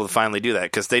they were able to finally do that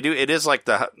because it is like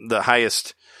the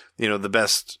highest, the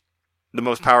best, the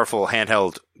most powerful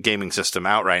handheld gaming system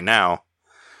out right now.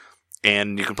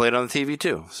 And you can play it on the TV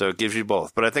too, so it gives you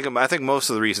both. But I think most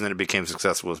of the reason that it became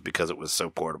successful was because it was so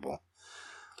portable,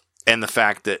 and the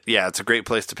fact that it's a great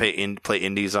place to play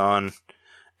indies on,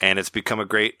 and it's become a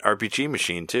great RPG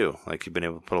machine too. Like you've been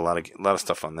able to put a lot of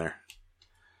stuff on there,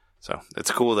 so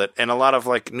it's cool that, and a lot of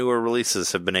like newer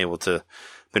releases have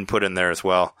been put in there as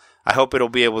well. I hope it'll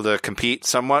be able to compete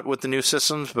somewhat with the new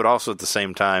systems, but also at the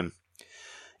same time,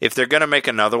 if they're gonna make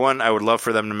another one, I would love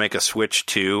for them to make a Switch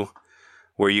 2.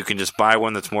 where you can just buy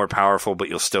one that's more powerful, but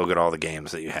you'll still get all the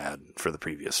games that you had for the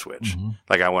previous Switch. Mhm.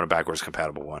 Like I want a backwards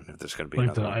compatible one if there's going to be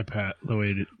Like the another one. iPad, the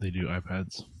way they do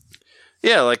iPads.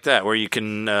 Yeah, like that, where you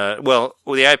can, well,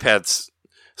 the iPads,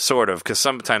 sort of, because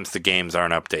sometimes the games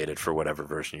aren't updated for whatever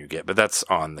version you get, but that's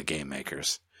on the game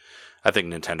makers. I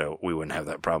think Nintendo, we wouldn't have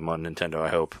that problem on Nintendo, I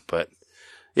hope, but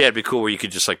yeah, it'd be cool where you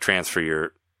could just like transfer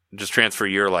your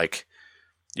like,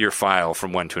 your file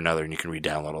from one to another, and you can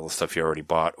re-download all the stuff you already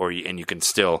bought, and you can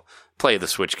still play the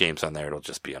Switch games on there. It'll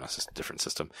just be on a different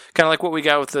system. Kind of like what we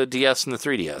got with the DS and the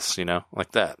 3DS,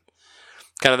 like that.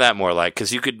 Kind of that more like,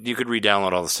 because you could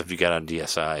re-download all the stuff you got on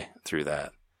DSi through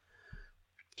that.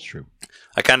 It's true.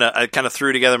 I kind of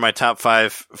threw together my top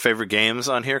 5 favorite games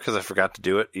on here because I forgot to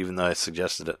do it, even though I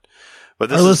suggested it. But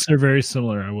this Our lists are very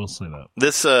similar. I will say that.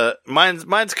 This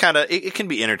mine's kind of it can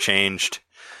be interchanged.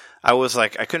 I was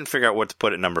like, I couldn't figure out what to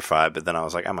put at number 5, but then I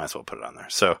was like, I might as well put it on there.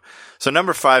 So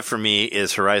number 5 for me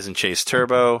is Horizon Chase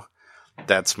Turbo.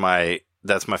 That's my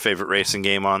favorite racing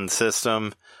game on the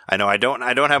system. I know I don't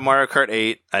have Mario Kart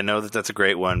 8. I know that that's a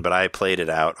great one, but I played it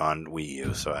out on Wii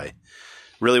U, so I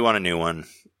really want a new one.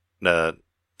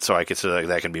 So I consider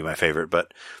that can be my favorite.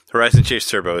 But Horizon Chase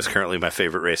Turbo is currently my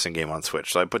favorite racing game on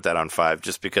Switch, so I put that on 5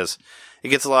 just because it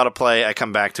gets a lot of play. I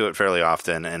come back to it fairly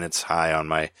often, and it's high on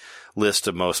my list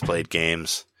of most played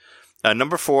games.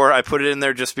 Number 4, I put it in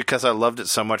there just because I loved it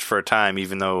so much for a time,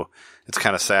 even though it's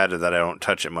kind of sad that I don't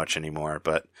touch it much anymore.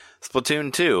 But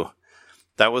Splatoon 2,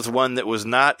 that was one that was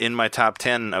not in my top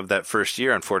 10 of that first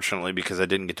year, unfortunately, because I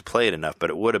didn't get to play it enough, but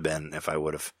it would have been if I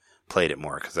would have played it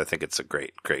more, because I think it's a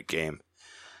great, great game.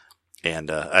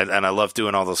 And I love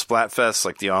doing all those Splatfests,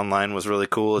 like the online was really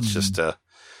cool. It's just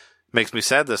makes me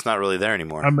sad that it's not really there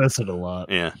anymore. I miss it a lot.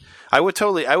 Yeah. I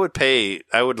would pay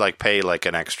like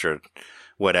an extra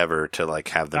whatever to like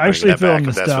have them I bring actually that feel back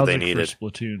if that's what they nostalgic needed.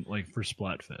 for Splatoon, like for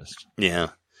Splatfest, Yeah.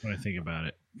 when I think about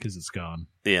it, because it's gone.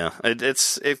 Yeah.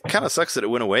 It kind of sucks that it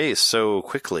went away so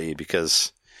quickly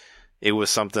because it was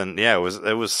something, it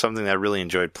was something that I really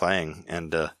enjoyed playing.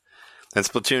 And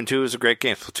Splatoon 2 is a great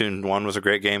game. Splatoon 1 was a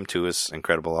great game. 2 is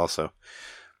incredible also.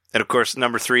 And of course,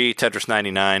 number 3, Tetris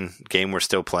 99, game we're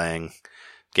still playing.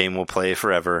 Game we'll play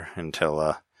forever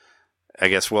until, I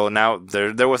guess, well, now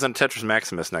there wasn't Tetris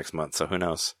Maximus next month, so who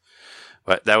knows.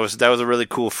 But that was a really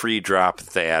cool free drop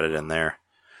that they added in there.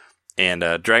 And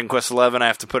Dragon Quest XI, I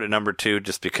have to put at number 2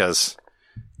 just because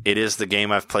it is the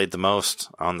game I've played the most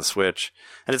on the Switch.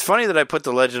 And it's funny that I put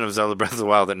The Legend of Zelda Breath of the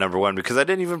Wild at number 1 because I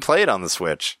didn't even play it on the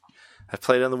Switch. I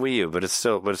played it on the Wii U, but it's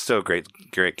still a great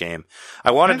great game.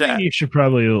 I think you should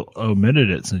probably omitted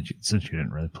it since you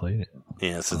didn't really play it.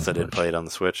 Yeah, since I didn't play it on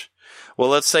the Switch. Well,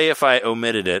 let's say if I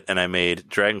omitted it and I made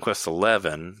Dragon Quest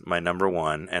XI my number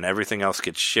 1 and everything else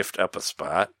gets shifted up a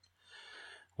spot,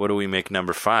 what do we make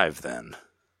number 5 then?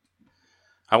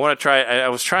 I want to try. I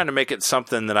was trying to make it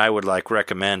something that I would like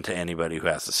recommend to anybody who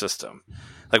has the system.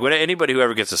 Like when anybody who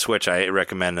ever gets a Switch, I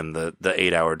recommend them the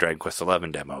 8-hour Dragon Quest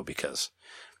XI demo because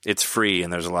it's free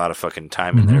and there's a lot of fucking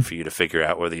time in there for you to figure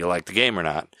out whether you like the game or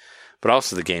not. But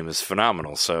also the game is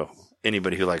phenomenal. So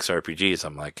anybody who likes RPGs,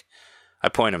 I'm like, I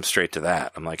point them straight to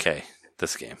that. I'm like, hey, get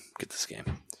this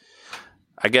game.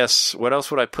 I guess, what else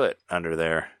would I put under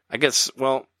there? I guess,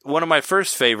 well, one of my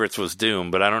first favorites was Doom,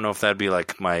 but I don't know if that'd be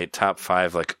like my top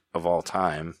 5 like of all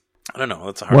time. I don't know.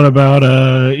 That's a hard. What about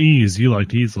Ease? You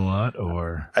liked Ease a lot,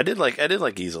 or I did like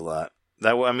Ease a lot.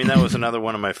 That was another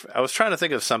one of my. I was trying to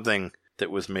think of something that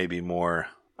was maybe more,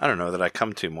 I don't know, that I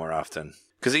come to more often.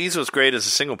 Because Ease was great as a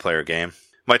single player game.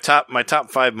 My top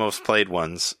 5 most played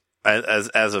ones as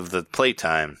of the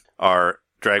playtime are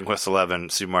Dragon Quest XI,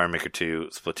 Super Mario Maker 2,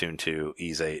 Splatoon 2,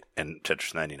 Ease 8, and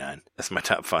Tetris 99. That's my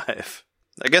top 5.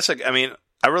 I guess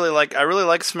I really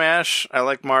like Smash. I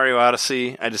like Mario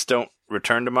Odyssey. I just don't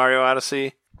return to Mario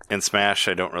Odyssey. And Smash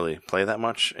I don't really play that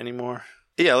much anymore.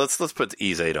 Yeah, let's put the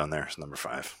Ease 8 on there as number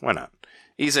 5. Why not?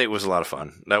 Ease 8 was a lot of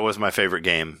fun. That was my favorite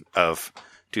game of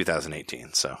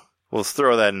 2018. So we'll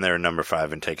throw that in there at number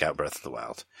 5 and take out Breath of the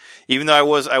Wild. Even though I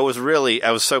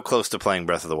was so close to playing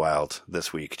Breath of the Wild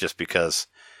this week, just because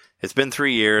it's been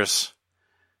 3 years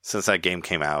since that game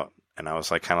came out, and I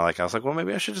was like, well,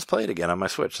 maybe I should just play it again on my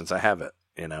Switch since I have it.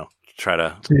 Try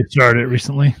to. So you started it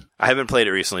recently? I haven't played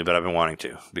it recently, but I've been wanting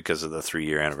to because of the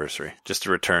 3-year anniversary, just to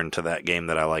return to that game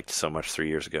that I liked so much 3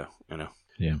 years ago.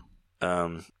 Yeah.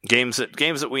 Games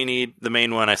that we need. The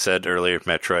main one I said earlier,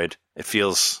 Metroid. It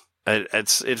feels like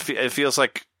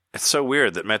it's so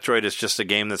weird that Metroid is just a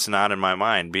game that's not in my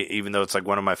mind, even though it's like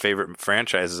one of my favorite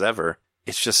franchises ever.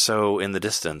 It's just so in the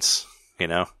distance,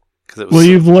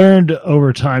 You've learned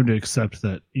over time to accept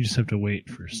that you just have to wait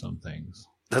for some things.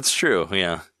 That's true.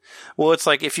 Yeah. Well, it's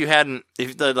like if imagine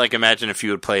if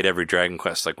you had played every Dragon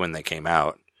Quest like when they came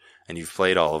out, and you've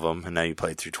played all of them, and now you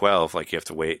played through 12, like you have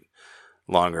to wait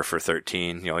longer for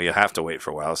 13. You have to wait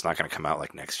for a while. It's not going to come out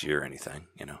like next year or anything,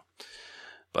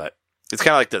 But it's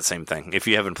kind of like that same thing. If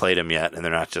you haven't played them yet, and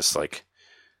they're not just like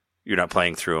you're not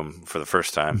playing through them for the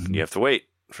first time, you have to wait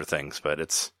for things. But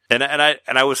it's and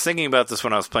I was thinking about this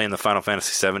when I was playing the Final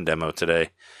Fantasy VII demo today,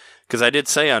 because I did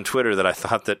say on Twitter that I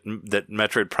thought that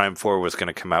Metroid Prime 4 was going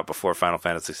to come out before Final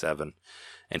Fantasy VII,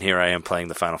 and here I am playing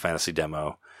the Final Fantasy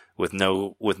demo with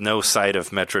no sight of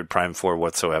Metroid Prime 4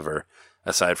 whatsoever,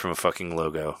 aside from a fucking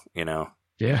logo,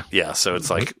 Yeah, so it's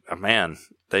like, oh, man,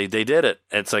 they did it.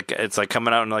 It's like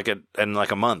coming out in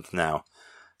like a month now.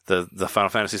 The Final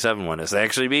Fantasy VII one is. They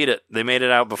actually beat it. They made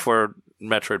it out before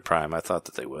Metroid Prime. I thought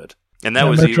that they would. And that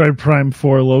was Metroid Prime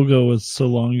 4 logo was so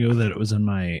long ago that it was in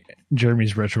my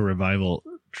Jeremy's Retro Revival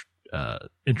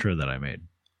intro that I made.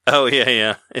 Oh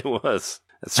yeah, it was.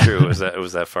 That's true. It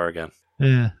was that far again.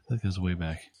 Yeah, that goes way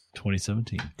back,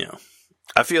 2017. Yeah,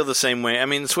 I feel the same way. I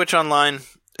mean, Switch Online,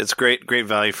 it's great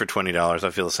value for $20. I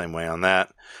feel the same way on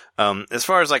that. As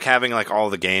far as like having like all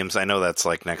the games, I know that's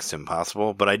like next to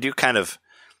impossible, but I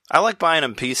like buying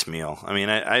them piecemeal. I mean,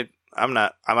 I'm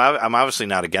obviously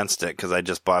not against it because I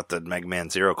just bought the Mega Man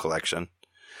Zero collection,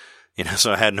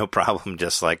 so I had no problem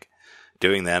just like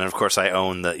doing that. And of course, I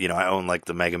own like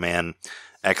the Mega Man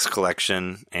X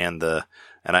collection and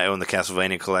I own the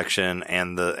Castlevania collection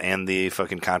and the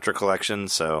fucking Contra collection,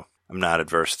 so I'm not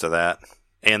adverse to that.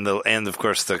 And of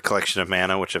course the collection of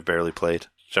Mana, which I've barely played.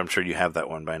 So I'm sure you have that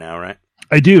one by now, right?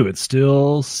 I do. It's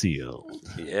still sealed.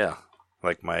 Yeah,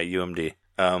 like my UMD.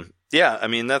 Yeah, I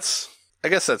mean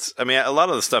a lot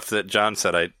of the stuff that John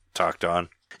said I talked on.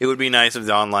 It would be nice if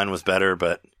the online was better,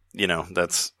 but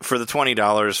that's for the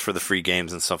 $20 for the free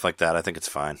games and stuff like that. I think it's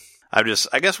fine. I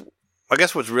guess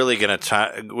what's really going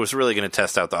to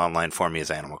test out the online for me is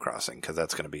Animal Crossing, because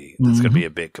that's going to be a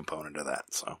big component of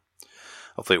that. So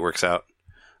hopefully it works out.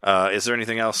 Is there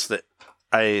anything else that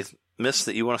I missed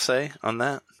that you want to say on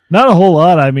that? Not a whole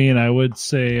lot. I mean, I would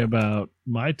say about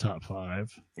my top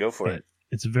 5. Go for it.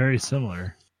 It's very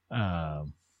similar. I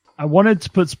wanted to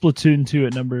put Splatoon 2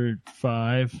 at number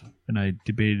 5, and I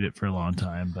debated it for a long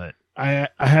time, but I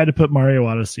had to put Mario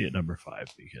Odyssey at number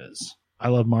 5 because I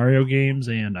love Mario games,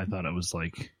 and I thought it was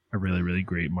like a really, really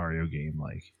great Mario game.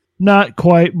 Like, not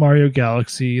quite Mario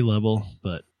Galaxy level,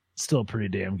 but still pretty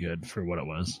damn good for what it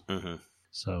was. Mm-hmm.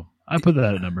 So I put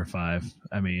that at number 5.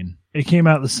 I mean, it came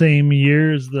out the same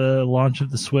year as the launch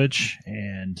of the Switch,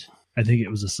 and I think it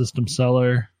was a system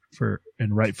seller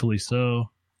and rightfully so.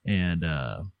 And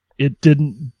it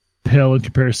didn't pale in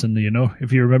comparison.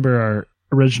 If you remember our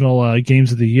original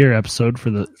Games of the Year episode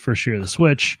for the first year of the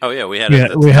Switch. Oh yeah, we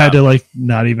had to like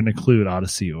not even include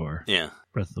Odyssey or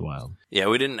Breath of the Wild. Yeah,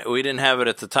 we didn't have it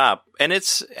at the top, and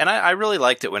I really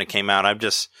liked it when it came out. I'm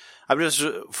just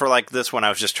for like this one, I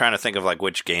was just trying to think of like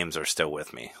which games are still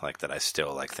with me, like that I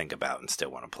still like think about and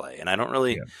still want to play, and I don't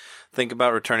really think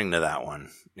about returning to that one,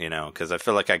 because I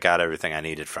feel like I got everything I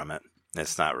needed from it.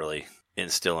 It's not really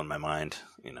still in my mind,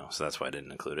 so that's why I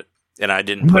didn't include it, and I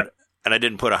didn't put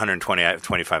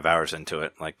 125 hours into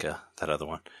it like that other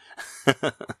one.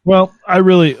 Well, I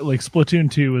really like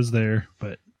Splatoon 2 was there,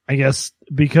 but I guess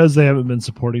because they haven't been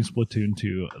supporting Splatoon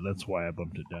 2, that's why I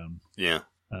bumped it down. Yeah.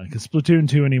 Because Splatoon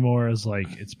 2 anymore is like,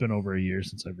 it's been over a year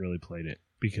since I've really played it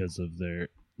because of their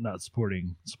not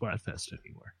supporting Splatfest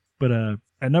anymore. But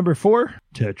at number 4,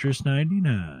 Tetris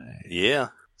 99. Yeah.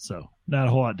 So not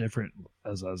a whole lot different,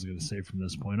 as I was going to say from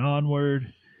this point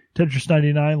onward. Tetris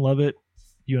 99, love it.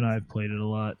 You and I have played it a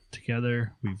lot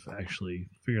together. We've actually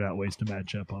figured out ways to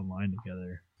match up online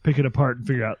together. Pick it apart and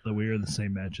figure out that we were in the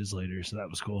same matches later, so that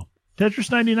was cool. Tetris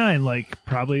 99, like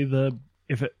probably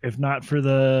if not for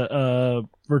the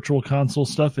virtual console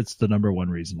stuff, it's the number one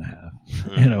reason to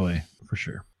have, in a way, for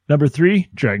sure. Number 3,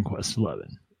 Dragon Quest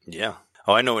 11. Yeah.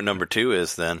 Oh, I know what number 2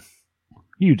 is then.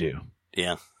 You do.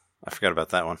 Yeah. I forgot about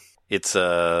that one. It's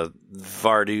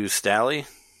Vardu Stally.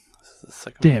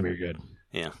 Damn, you're good.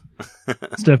 Yeah.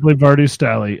 It's definitely Vardu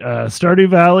Stally. Stardew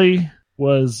Valley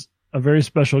was a very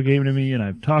special game to me, and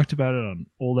I've talked about it on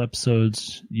old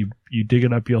episodes. You dig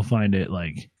it up, you'll find it.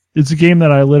 Like, it's a game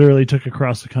that I literally took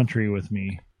across the country with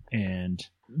me, and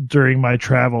during my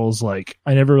travels, like,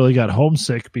 I never really got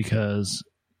homesick because,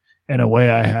 in a way,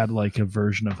 I had like a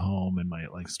version of home in my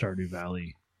like Stardew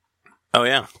Valley. Oh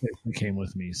yeah, it came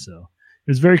with me, so it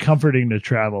was very comforting to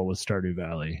travel with Stardew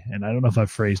Valley. And I don't know if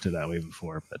I've phrased it that way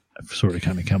before, but I've sort of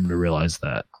kind of come to realize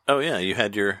that. Oh yeah, you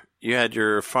had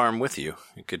your farm with you.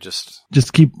 You could just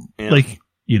keep like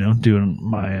doing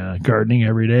my gardening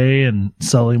every day and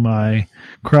selling my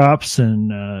crops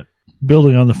and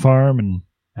building on the farm and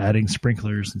adding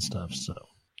sprinklers and stuff. So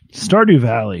Stardew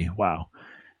Valley, wow.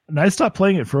 And I stopped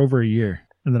playing it for over a year,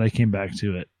 and then I came back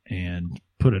to it and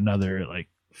put another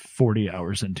 40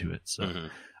 hours into it. So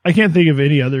I can't think of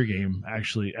any other game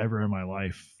actually ever in my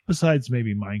life besides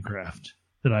maybe Minecraft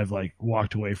that I've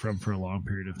walked away from for a long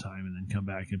period of time and then come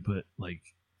back and put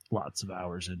lots of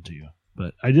hours into.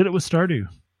 But I did it with Stardew.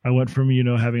 I went from,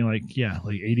 having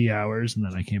 80 hours, and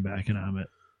then I came back and I'm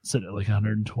sitting at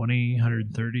 120,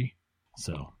 130.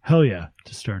 So hell yeah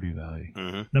to Stardew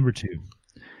Valley. Number 2.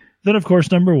 Then of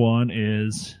course number 1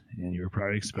 is, and you were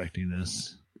probably expecting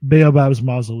this, Baobab's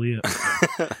Mausoleum.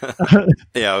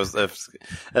 Yeah, I was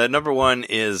number 1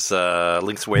 is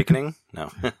Link's Awakening.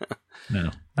 No.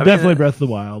 No. Definitely Breath of the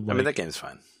Wild. I mean, that game's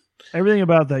fine. Everything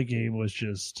about that game was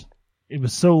it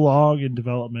was so long in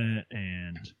development,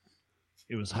 and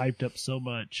it was hyped up so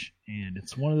much, and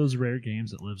it's one of those rare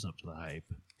games that lives up to the hype.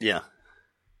 Yeah.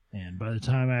 And by the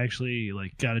time I actually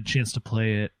got a chance to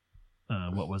play it,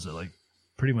 what was it,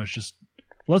 pretty much just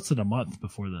less than a month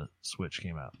before the Switch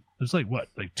came out. It was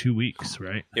 2 weeks,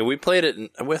 right? Yeah, we played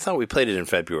it. I thought we played it in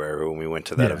February when we went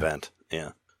to that event.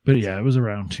 Yeah. But yeah, it was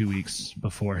around 2 weeks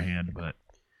beforehand. But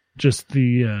just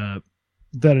that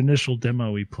initial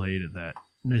demo we played at that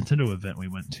Nintendo event we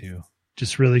went to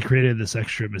just really created this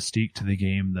extra mystique to the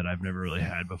game that I've never really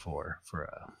had before for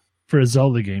a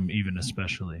Zelda game, even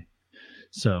especially.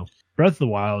 So Breath of the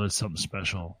Wild is something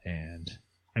special, and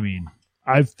I mean,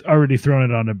 I've already thrown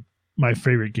it on my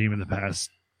favorite game of the past,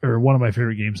 or one of my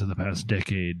favorite games of the past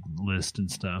decade list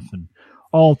and stuff, and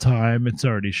all time it's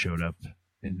already showed up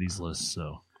in these lists,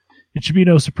 so it should be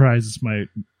no surprise it's my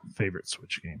favorite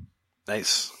Switch game.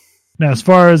 Nice. Now, as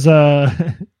far as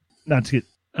not to get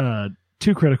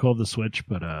too critical of the Switch,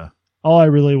 but all I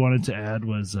really wanted to add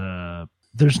was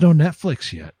there's no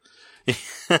Netflix yet.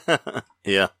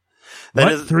 Yeah.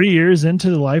 That is 3 years into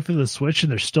the life of the Switch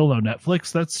and there's still no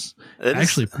Netflix? That's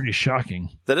actually pretty shocking.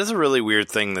 That is a really weird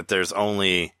thing that there's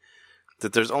only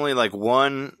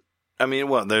one. I mean,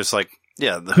 well, there's the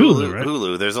Hulu, right?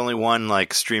 Hulu. There's only one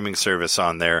streaming service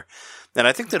on there. And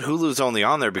I think that Hulu's only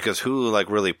on there because Hulu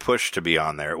really pushed to be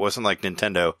on there. It wasn't like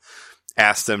Nintendo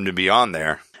asked them to be on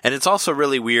there. And it's also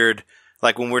really weird,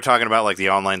 when we're talking about the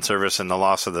online service and the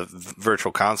loss of the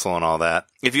virtual console and all that.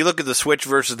 If you look at the Switch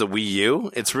versus the Wii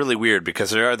U, it's really weird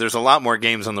because there's a lot more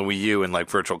games on the Wii U in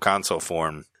virtual console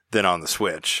form than on the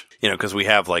Switch. Because we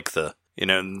have that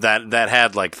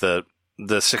had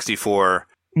the 64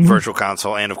 virtual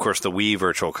console and of course the Wii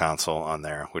virtual console on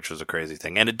there, which was a crazy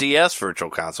thing. And a DS virtual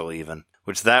console even,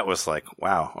 which that was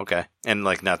wow, okay. And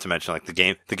not to mention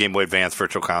the Game Boy Advance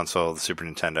virtual console, the Super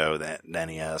Nintendo, the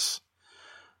NES,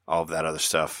 all of that other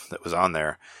stuff that was on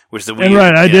there, which the Wii. And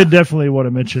right, I did definitely want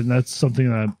to mention that's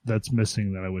something that's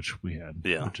missing that I wish we had.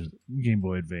 Yeah, which is Game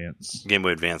Boy Advance. Game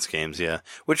Boy Advance games, yeah.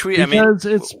 Which we have of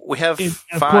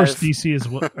course DC as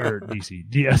well, or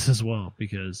DS as well,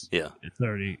 because it's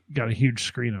already got a huge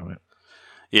screen on it.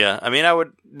 Yeah, I mean,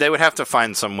 they would have to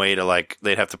find some way to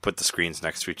they'd have to put the screens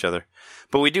next to each other.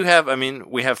 But we do have,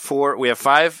 we have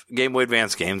 5 Game Boy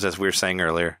Advance games, as we were saying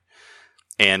earlier,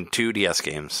 and 2 DS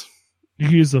games. You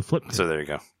can use the flip grip. So there you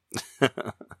go.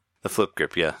 The flip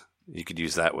grip, yeah. You could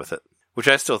use that with it. Which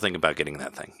I still think about getting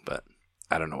that thing, but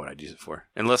I don't know what I'd use it for.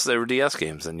 Unless they were DS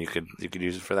games, then you could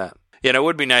use it for that. Yeah, it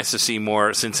would be nice to see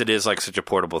more, since it is such a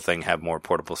portable thing, have more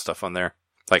portable stuff on there.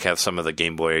 Have some of the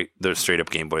Game Boy, the straight up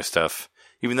Game Boy stuff.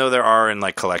 Even though there are in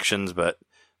collections, but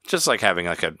just having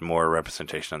a more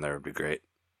representation on there would be great.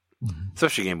 Mm-hmm.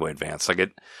 Especially Game Boy Advance.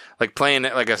 Playing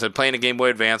a Game Boy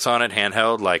Advance on it,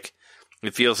 handheld,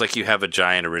 it feels like you have a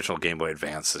giant original Game Boy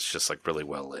Advance that's just really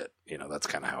well lit. That's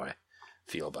kind of how I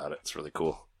feel about it. It's really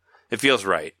cool. It feels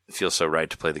right. It feels so right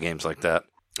to play the games like that.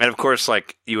 And of course,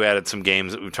 you added some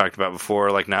games that we've talked about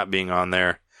before, not being on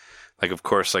there. Of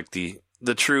course,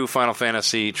 the true Final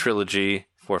Fantasy trilogy,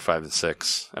 4, 5, and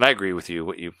 6. And I agree with you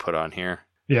what you put on here.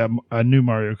 Yeah, a new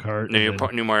Mario Kart.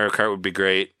 New Mario Kart would be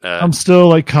great. I'm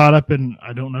still caught up in,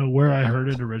 I don't know where I heard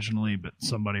it originally, but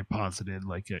somebody posited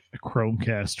a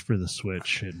Chromecast for the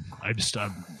Switch, and I'm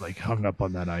hung up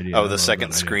on that idea. Oh, the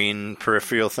second screen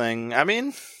peripheral thing. I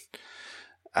mean,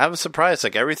 I'm surprised.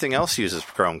 Everything else uses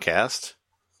Chromecast.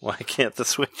 Why can't the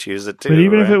Switch use it too? But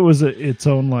even if it was its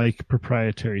own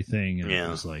proprietary thing, and it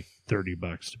was $30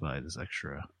 to buy this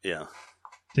extra. Yeah.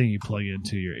 Thing you plug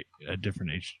into a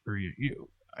different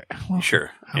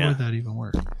sure. How would that even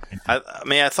work?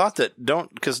 I thought that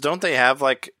don't they have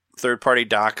third-party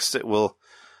docks that will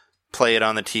play it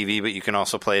on the TV, but you can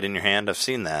also play it in your hand? I've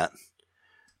seen that.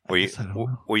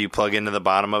 where you plug into the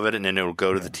bottom of it and then it will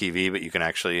go to the TV, but you can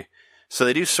actually. So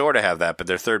they do sort of have that, but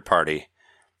they're third party.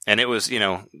 And it was,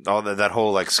 all that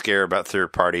whole like scare about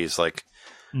third parties, like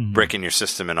bricking your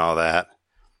system and all that,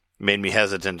 made me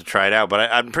hesitant to try it out.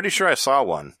 But I'm pretty sure I saw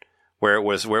one where it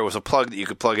was a plug that you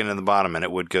could plug into the bottom and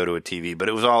it would go to a TV. But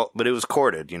it was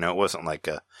corded. It wasn't like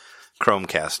a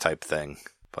Chromecast type thing,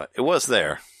 but it was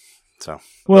there. So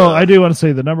I do want to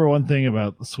say the number one thing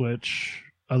about the Switch,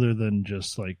 other than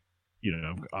just like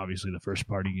obviously the first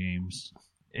party games,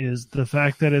 is the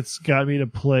fact that it's got me to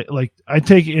play. Like, I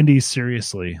take indies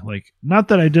seriously. Like, not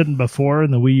that I didn't before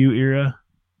in the Wii U era,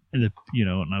 and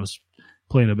and I was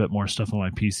playing a bit more stuff on my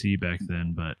PC back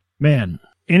then. But man,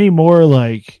 anymore,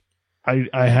 like I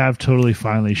have totally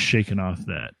finally shaken off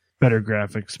that better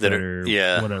graphics,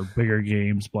 bigger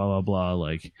games, blah blah blah.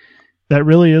 Like, that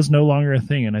really is no longer a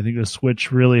thing, and I think the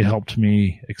Switch really helped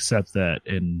me accept that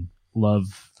and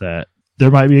love that. There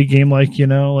might be a game like,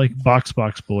 like Box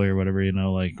Boy or whatever,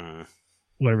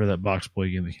 whatever that Box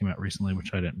Boy game that came out recently,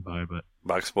 which I didn't buy, but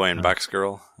Box Boy and Box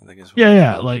Girl, I think is.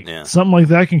 Something like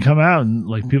that can come out and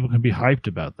like people can be hyped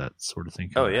about that sort of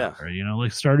thing. Oh yeah, or,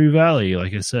 like Stardew Valley,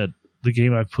 like I said, the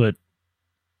game I put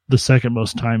the second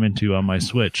most time into on my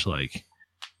Switch, like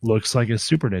looks like a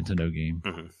Super Nintendo game.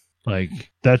 Mm-hmm.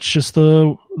 Like, that's just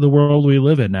the world we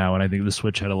live in now, and I think the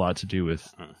Switch had a lot to do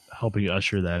with helping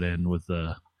usher that in with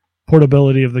the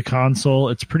portability of the console.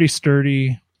 It's pretty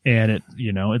sturdy, and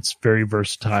it's very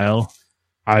versatile.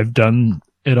 I've done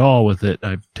it all with it.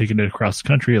 I've taken it across the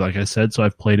country, like I said, so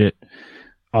I've played it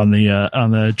on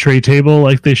the tray table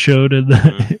like they showed in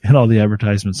in all the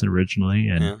advertisements originally,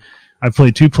 and I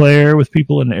played 2-player with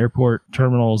people in airport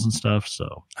terminals and stuff.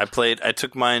 So I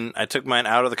took mine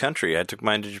out of the country. I took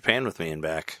mine to Japan with me and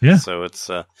back. Yeah. So it's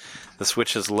the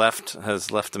Switch has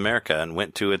left America and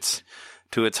went to its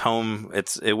home.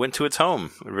 It went to its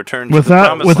home. It returned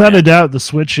without a doubt. The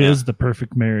Switch is the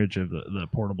perfect marriage of the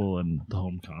portable and the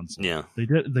home console. Yeah, they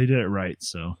did it right.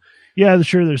 So yeah,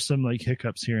 sure. There's some like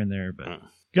hiccups here and there, but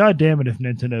God damn it if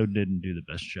Nintendo didn't do the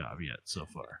best job yet so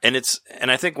far. And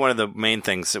I think one of the main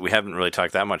things that we haven't really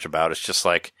talked that much about is just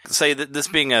like, say that this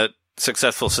being a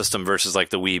successful system versus like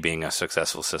the Wii being a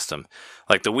successful system.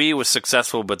 Like, the Wii was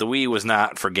successful, but the Wii was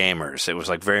not for gamers. It was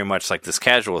like very much like this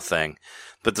casual thing.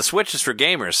 But the Switch is for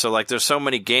gamers. So like, there's so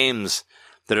many games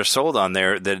that are sold on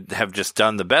there that have just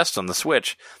done the best on the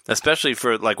Switch, especially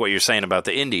for like what you're saying about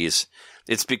the indies.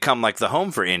 It's become like the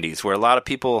home for indies, where a lot of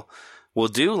people will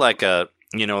do like a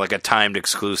timed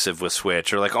exclusive with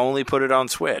Switch, or like only put it on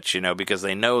Switch, because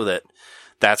they know that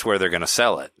that's where they're going to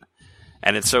sell it.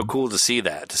 And it's so cool to see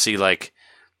like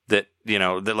that,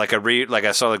 that like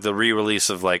I saw like the re-release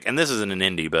of like, and this isn't an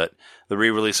indie, but the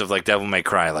re-release of like Devil May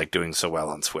Cry, like doing so well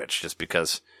on Switch, just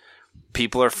because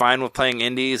people are fine with playing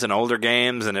indies and older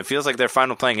games, and it feels like they're fine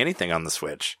with playing anything on the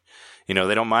Switch. They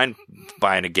don't mind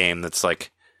buying a game that's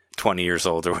like 20 years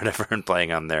old or whatever and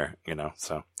playing on there,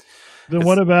 so. Then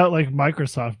what about like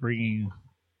Microsoft bringing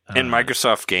and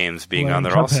Microsoft games being on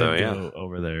there Cuphead also,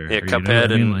 over there? Yeah,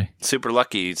 Cuphead and Super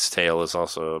Lucky's Tale is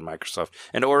also Microsoft,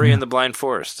 and Ori and the Blind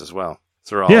Forest as well.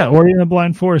 Ori and the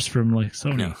Blind Forest from like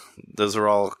Sony. Yeah, those are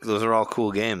all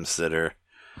cool games that are.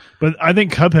 But I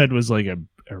think Cuphead was like a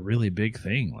really big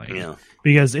thing,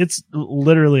 because it's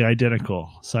literally identical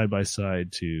side by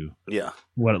side to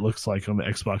what it looks like on the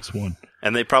Xbox One,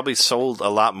 and they probably sold a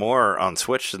lot more on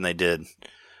Switch than they did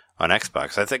on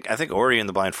Xbox. I think Ori and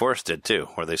the Blind Forest did too,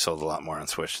 where they sold a lot more on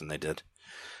Switch than they did.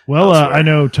 Well, I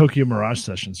know Tokyo Mirage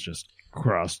Sessions just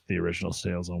crossed the original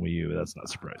sales on Wii U, but that's not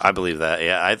surprising. I believe that.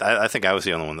 Yeah, I think I was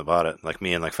the only one that bought it, like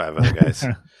me and like 5 other guys.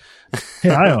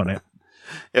 Yeah, I own it.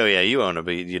 Oh yeah, you own it,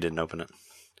 but you didn't open it.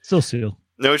 Still sealed.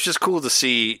 No, it's just cool to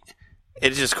see.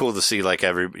 It's just cool to see like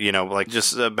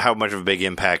just how much of a big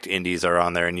impact indies are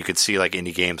on there, and you could see like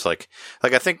indie games like I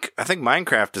think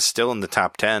Minecraft is still in the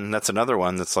top 10. That's another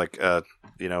one that's like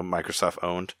Microsoft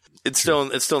owned. It's still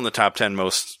in the top 10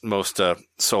 most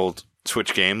sold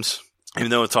Switch games, even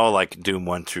though it's all like Doom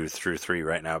 1 through 3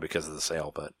 right now because of the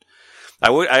sale. But I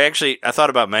thought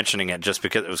about mentioning it just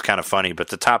because it was kind of funny. But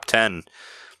the top 10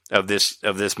 of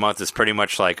this month is pretty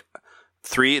much like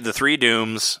the 3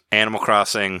 Dooms, Animal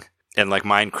Crossing, and like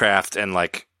Minecraft, and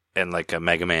like a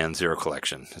Mega Man Zero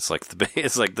Collection. It's like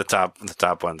the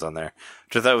top ones on there.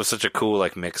 Which I thought was such a cool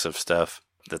like mix of stuff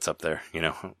that's up there,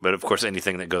 But of course,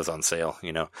 anything that goes on sale,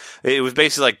 It was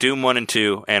basically like Doom 1 and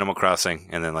 2, Animal Crossing,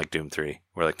 and then like Doom 3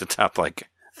 were like the top like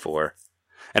 4.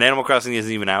 And Animal Crossing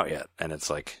isn't even out yet, and it's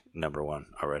like number 1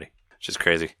 already, which is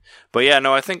crazy. But yeah,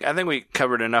 no, I think we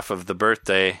covered enough of the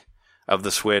birthday of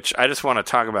the Switch. I just want to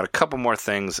talk about a couple more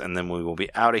things, and then we will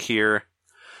be out of here.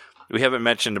 we haven't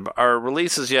mentioned our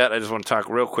releases yet. I just want to talk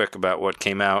real quick about what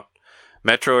came out.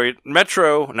 Metro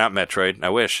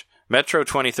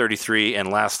 2033 and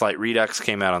Last Light Redux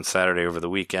came out on Saturday over the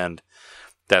weekend.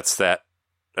 That's a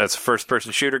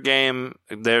first-person shooter game.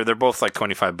 They're both like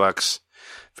 $25,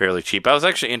 fairly cheap. I was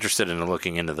actually interested in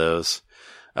looking into those.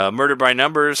 Murder by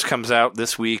Numbers comes out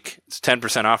this week. It's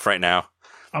 10% off right now.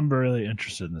 I'm really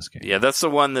interested in this game. Yeah, that's the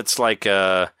one that's like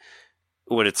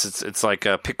it's like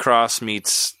Picross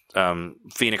meets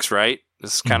Phoenix Wright.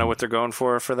 This is kind of what they're going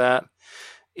for that.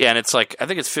 Yeah, and it's like I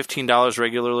think it's $15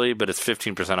 regularly, but it's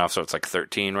 15% off, so it's like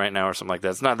 $13 right now or something like that.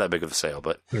 It's not that big of a sale,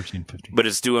 but 13, 15. But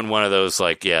it's doing one of those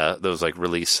those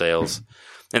release sales.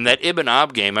 And that Ibn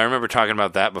Ob game, I remember talking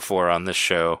about that before on this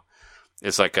show.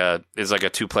 It's like a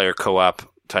 2-player co-op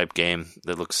type game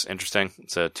that looks interesting.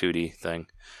 It's a 2D thing.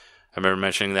 I remember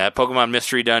mentioning that. Pokemon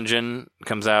Mystery Dungeon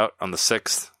comes out on the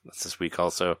 6th. That's this week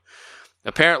also.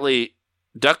 Apparently,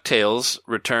 DuckTales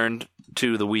returned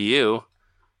to the Wii U.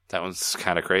 That one's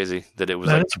kind of crazy that it was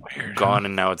weird, gone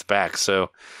and now it's back. So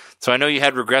I know you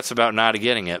had regrets about not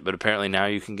getting it, but apparently now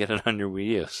you can get it on your Wii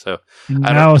U. So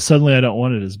now suddenly I don't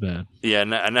want it as bad. Yeah,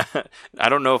 I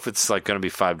don't know if it's like going to be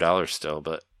 $5 still,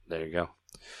 but there you go.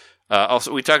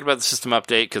 Also, we talked about the system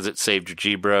update because it saved your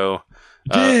G-Bro.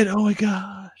 Oh my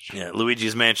gosh. Yeah,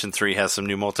 Luigi's Mansion 3 has some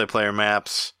new multiplayer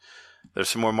maps. There's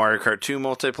some more Mario Kart 2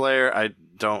 multiplayer. I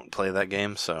don't play that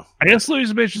game, so I guess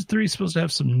Luigi's Mansion 3 is supposed to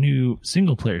have some new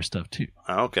single player stuff too.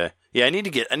 Oh, okay. Yeah, I need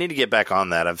to get back on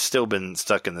that. I've still been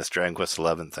stuck in this Dragon Quest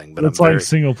XI thing, but it's like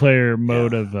single player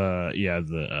mode of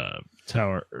the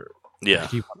tower. Yeah, I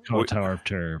keep calling it Tower of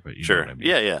Terror, but sure. Know what I mean.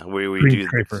 Yeah.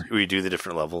 We do the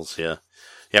different levels. Yeah.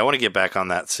 I want to get back on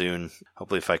that soon.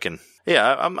 Hopefully, if I can.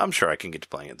 Yeah, I'm sure I can get to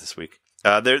playing it this week.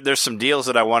 There's some deals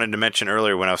that I wanted to mention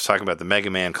earlier when I was talking about the Mega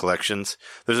Man collections.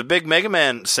 There's a big Mega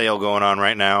Man sale going on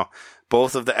right now.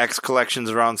 Both of the X collections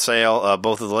are on sale.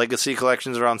 Both of the Legacy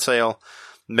collections are on sale.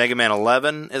 Mega Man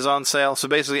 11 is on sale. So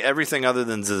basically everything other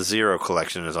than the Zero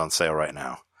collection is on sale right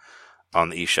now on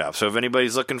the eShop. So if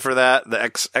anybody's looking for that, the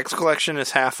X collection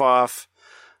is half off.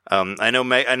 I know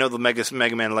the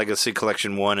Mega Man Legacy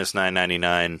Collection 1 is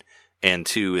 $9.99 and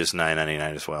 2 is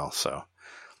 $9.99 as well. So,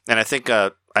 and I think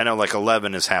I know like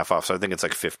 11 is half off, so I think it's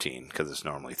like 15 because it's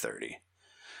normally 30.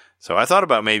 So I thought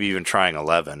about maybe even trying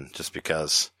 11 just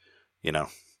because,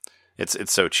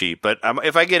 it's so cheap. But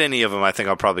if I get any of them, I think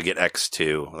I'll probably get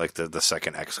X2, like the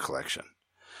second X collection.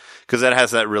 Because that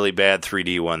has that really bad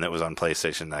 3D one that was on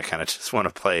PlayStation that I kind of just want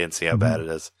to play and see how bad it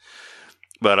is.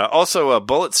 But also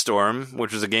Bulletstorm,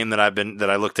 which was a game that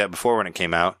I looked at before when it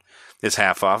came out, is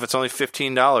half off. It's only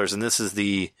 $15, and this is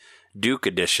the Duke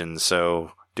edition,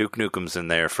 so Duke Nukem's in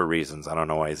there for reasons. I don't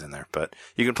know why he's in there, but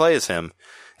you can play as him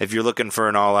if you're looking for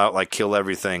an all-out, like, kill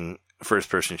everything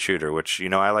first-person shooter, which,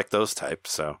 I like those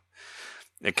types, so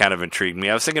it kind of intrigued me.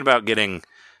 I was thinking about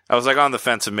I was like on the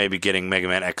fence of maybe getting Mega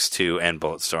Man X2 and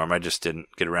Bulletstorm. I just didn't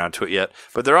get around to it yet.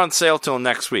 But they're on sale till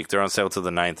next week. They're on sale till the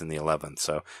 9th and the 11th.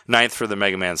 So 9th for the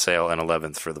Mega Man sale and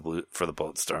 11th for the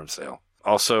Bulletstorm sale.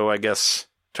 Also, I guess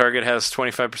Target has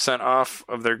 25% off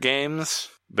of their games.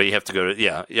 But you have to go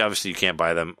to, obviously you can't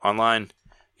buy them online.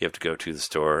 You have to go to the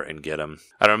store and get them.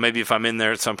 I don't know, maybe if I'm in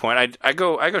there at some point. I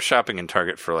go shopping in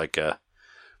Target for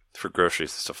for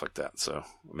groceries and stuff like that. So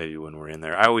maybe when we're in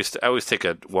there. I always take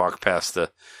a walk past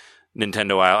the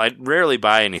Nintendo aisle. I rarely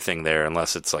buy anything there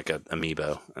unless it's like an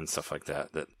amiibo and stuff like that.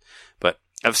 But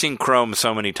I've seen Chrome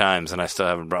so many times and I still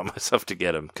haven't brought myself to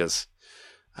get them because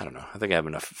I don't know. I think I have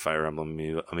enough Fire Emblem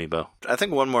amiibo. I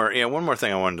think one more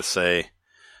thing I wanted to say.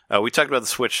 We talked about the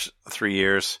Switch 3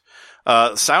 years.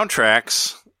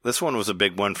 Soundtracks. This one was a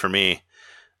big one for me.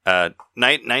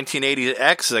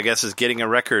 1980X, I guess, is getting a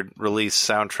record release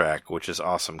soundtrack, which is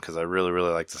awesome because I really,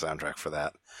 really like the soundtrack for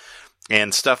that.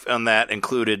 And stuff on that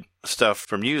included stuff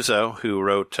from Yuzo, who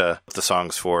wrote the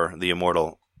songs for the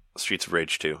immortal Streets of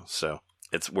Rage 2. So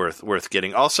it's worth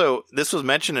getting. Also, this was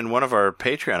mentioned in one of our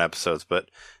Patreon episodes, but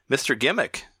Mr.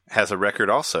 Gimmick has a record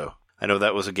also. I know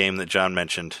that was a game that John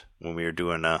mentioned when we were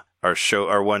doing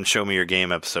our one Show Me Your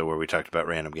Game episode where we talked about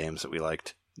random games that we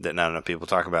liked that not enough people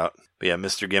talk about. But yeah,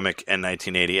 Mr. Gimmick and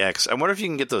 1980X. I wonder if you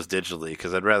can get those digitally,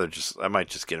 because I might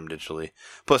just get them digitally.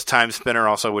 Plus Time Spinner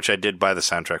also, which I did buy the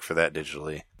soundtrack for that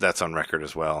digitally. That's on record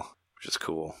as well, which is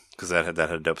cool, because that had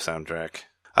a dope soundtrack.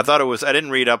 I didn't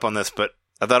read up on this, but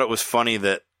I thought it was funny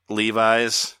that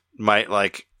Levi's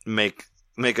might make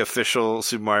official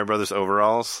Super Mario Brothers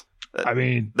overalls. I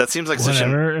mean, that seems like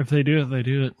if they do it, they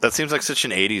do it. That seems like such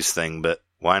an 80s thing, but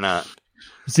why not?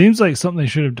 It seems like something they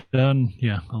should have done,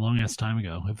 a long ass time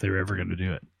ago if they were ever going to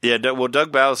do it. Yeah, well,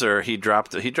 Doug Bowser, he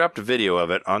dropped a video of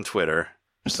it on Twitter,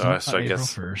 So I April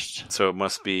guess 1st. so. It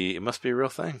must be a real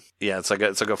thing. Yeah, it's like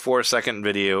a 4-second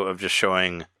video of just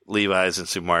showing Levi's and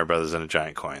Super Mario Brothers and a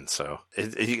giant coin. So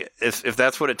if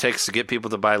that's what it takes to get people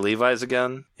to buy Levi's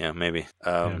again, yeah, maybe.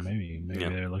 Maybe yeah.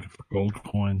 they're looking for gold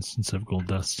coins instead of gold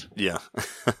dust. Yeah.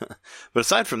 But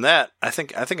aside from that, I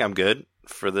think I'm good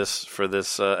for this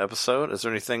episode. Is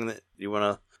there anything that you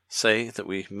want to say that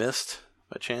we missed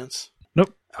by chance?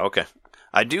 Nope. Okay.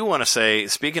 I do want to say,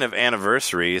 speaking of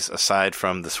anniversaries, aside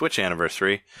from the Switch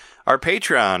anniversary, our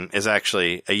Patreon is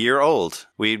actually a year old.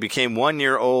 We became 1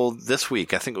 year old this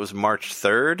week. I think it was March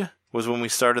 3rd was when we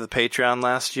started the Patreon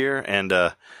last year. And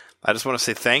I just want to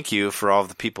say thank you for all of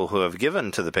the people who have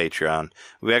given to the Patreon.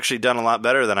 We've actually done a lot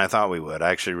better than I thought we would.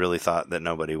 I actually really thought that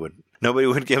nobody would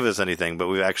give us anything, but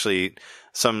we've actually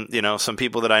some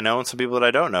people that I know and some people that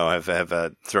I don't know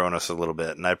have thrown us a little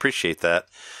bit, and I appreciate that.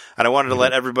 And I wanted to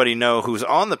let everybody know who's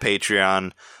on the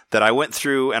Patreon that I went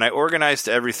through and I organized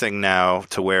everything now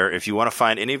to where if you want to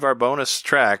find any of our bonus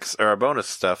tracks or our bonus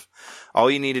stuff,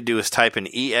 all you need to do is type in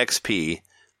EXP,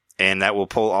 and that will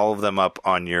pull all of them up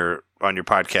on your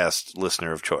podcast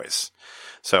listener of choice.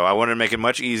 So I wanted to make it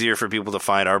much easier for people to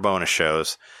find our bonus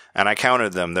shows, and I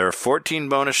counted them. There are 14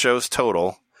 bonus shows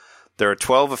total. There are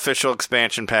 12 official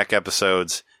expansion pack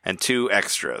episodes and 2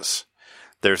 extras.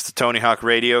 There's the Tony Hawk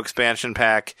Radio expansion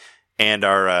pack and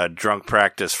our drunk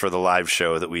practice for the live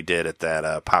show that we did at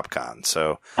that PopCon.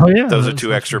 So those are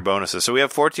 2 extra bonuses. So we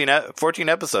have 14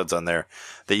 episodes on there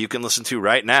that you can listen to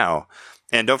right now.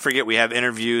 And don't forget, we have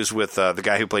interviews with the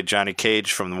guy who played Johnny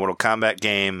Cage from the Mortal Kombat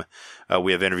game.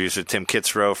 We have interviews with Tim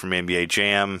Kitzrow from NBA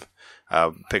Jam.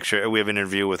 We have an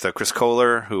interview with Chris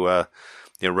Kohler, who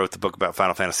wrote the book about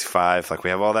Final Fantasy V. Like,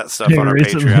 we have all that stuff on our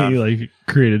Patreon. Like,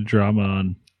 created drama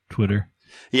on Twitter.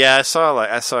 Yeah, I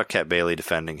saw Cat Bailey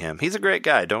defending him. He's a great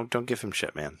guy. Don't give him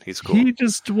shit, man. He's cool. He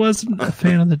just wasn't a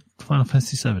fan of the Final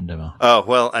Fantasy VII demo. Oh,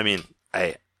 well, I mean,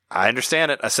 I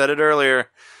understand it. I said it earlier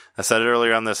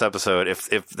on this episode. If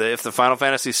the Final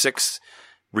Fantasy VI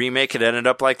remake had ended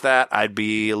up like that, I'd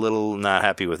be a little not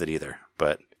happy with it either.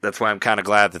 But that's why I'm kind of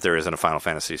glad that there isn't a Final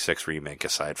Fantasy VI remake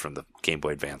aside from the Game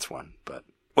Boy Advance one. But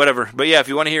whatever. But yeah, if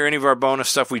you want to hear any of our bonus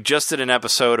stuff, we just did an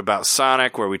episode about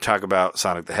Sonic where we talk about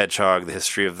Sonic the Hedgehog, the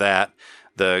history of that,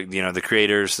 the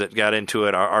creators that got into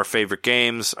it, our favorite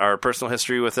games, our personal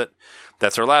history with it.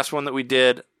 That's our last one that we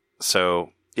did.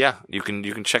 So yeah, you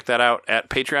can check that out at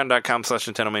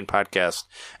patreon.com/Nintendo Main Podcast.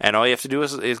 And all you have to do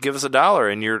is give us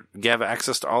 $1 and you have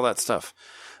access to all that stuff.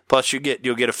 Plus you'll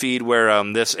get a feed where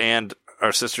this and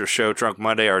our sister show Drunk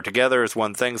Monday are together as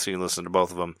one thing, so you can listen to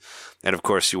both of them. And of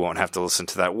course, you won't have to listen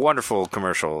to that wonderful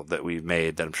commercial that we've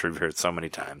made that I'm sure you've heard so many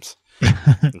times.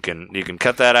 You can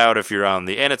cut that out if you're on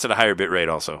and it's at a higher bit rate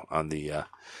also on the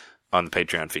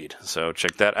Patreon feed. So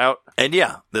check that out. And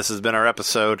yeah, this has been our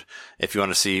episode. If you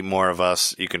want to see more of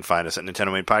us, you can find us at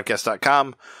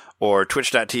NintendoMainPodcast.com or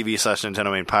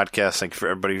twitch.tv/NintendoMainPodcast. Thank you for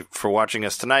everybody for watching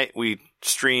us tonight. We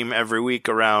stream every week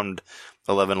around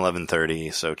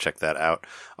 11:30, so check that out.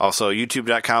 Also,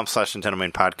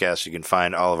 youtube.com/NintendoMainPodcast. You can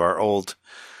find all of our old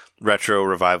retro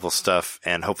revival stuff,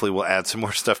 and hopefully we'll add some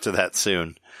more stuff to that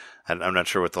soon. I'm not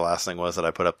sure what the last thing was that I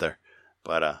put up there,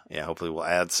 but yeah, hopefully we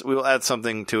will add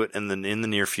something to it in the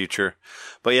near future.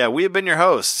 But yeah, we have been your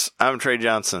hosts. I'm Trey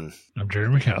Johnson. I'm Jerry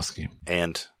Mikowski.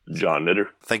 And John Knitter.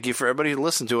 Thank you for everybody who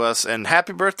listened to us, and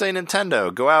happy birthday,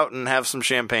 Nintendo. Go out and have some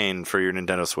champagne for your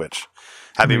Nintendo Switch.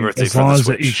 Happy birthday as for long the as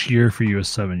Switch. each year for you is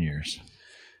 7 years.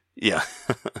 Yeah.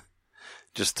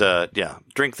 Just,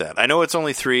 drink that. I know it's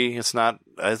only 3. It's not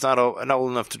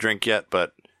old enough to drink yet,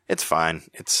 but it's fine.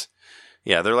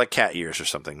 They're like cat years or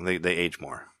something. They age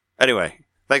more. Anyway,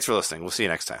 thanks for listening. We'll see you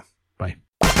next time. Bye.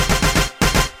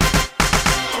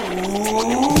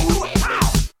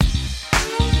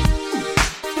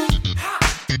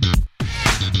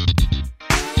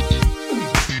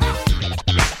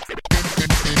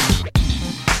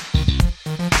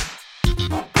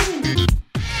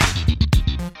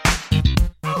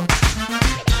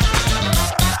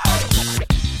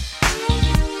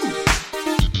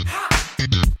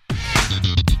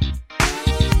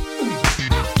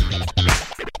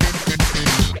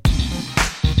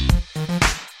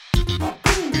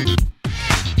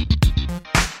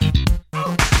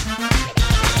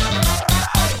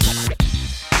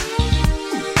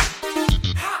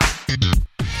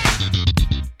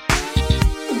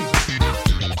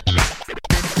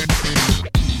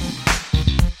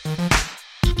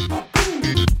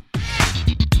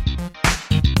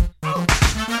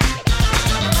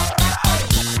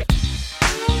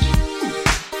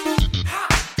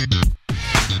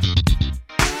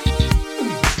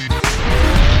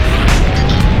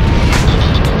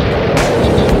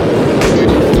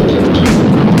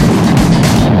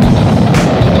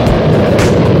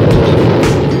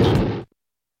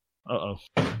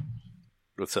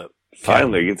 What's up?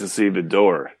 Finally, I get to see the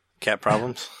door. Cat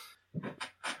problems?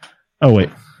 Oh wait.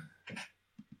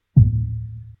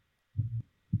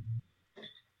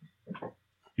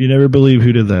 You never believe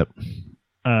who did that.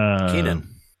 Keenan.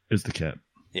 Is the cat.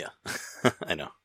 Yeah. I know.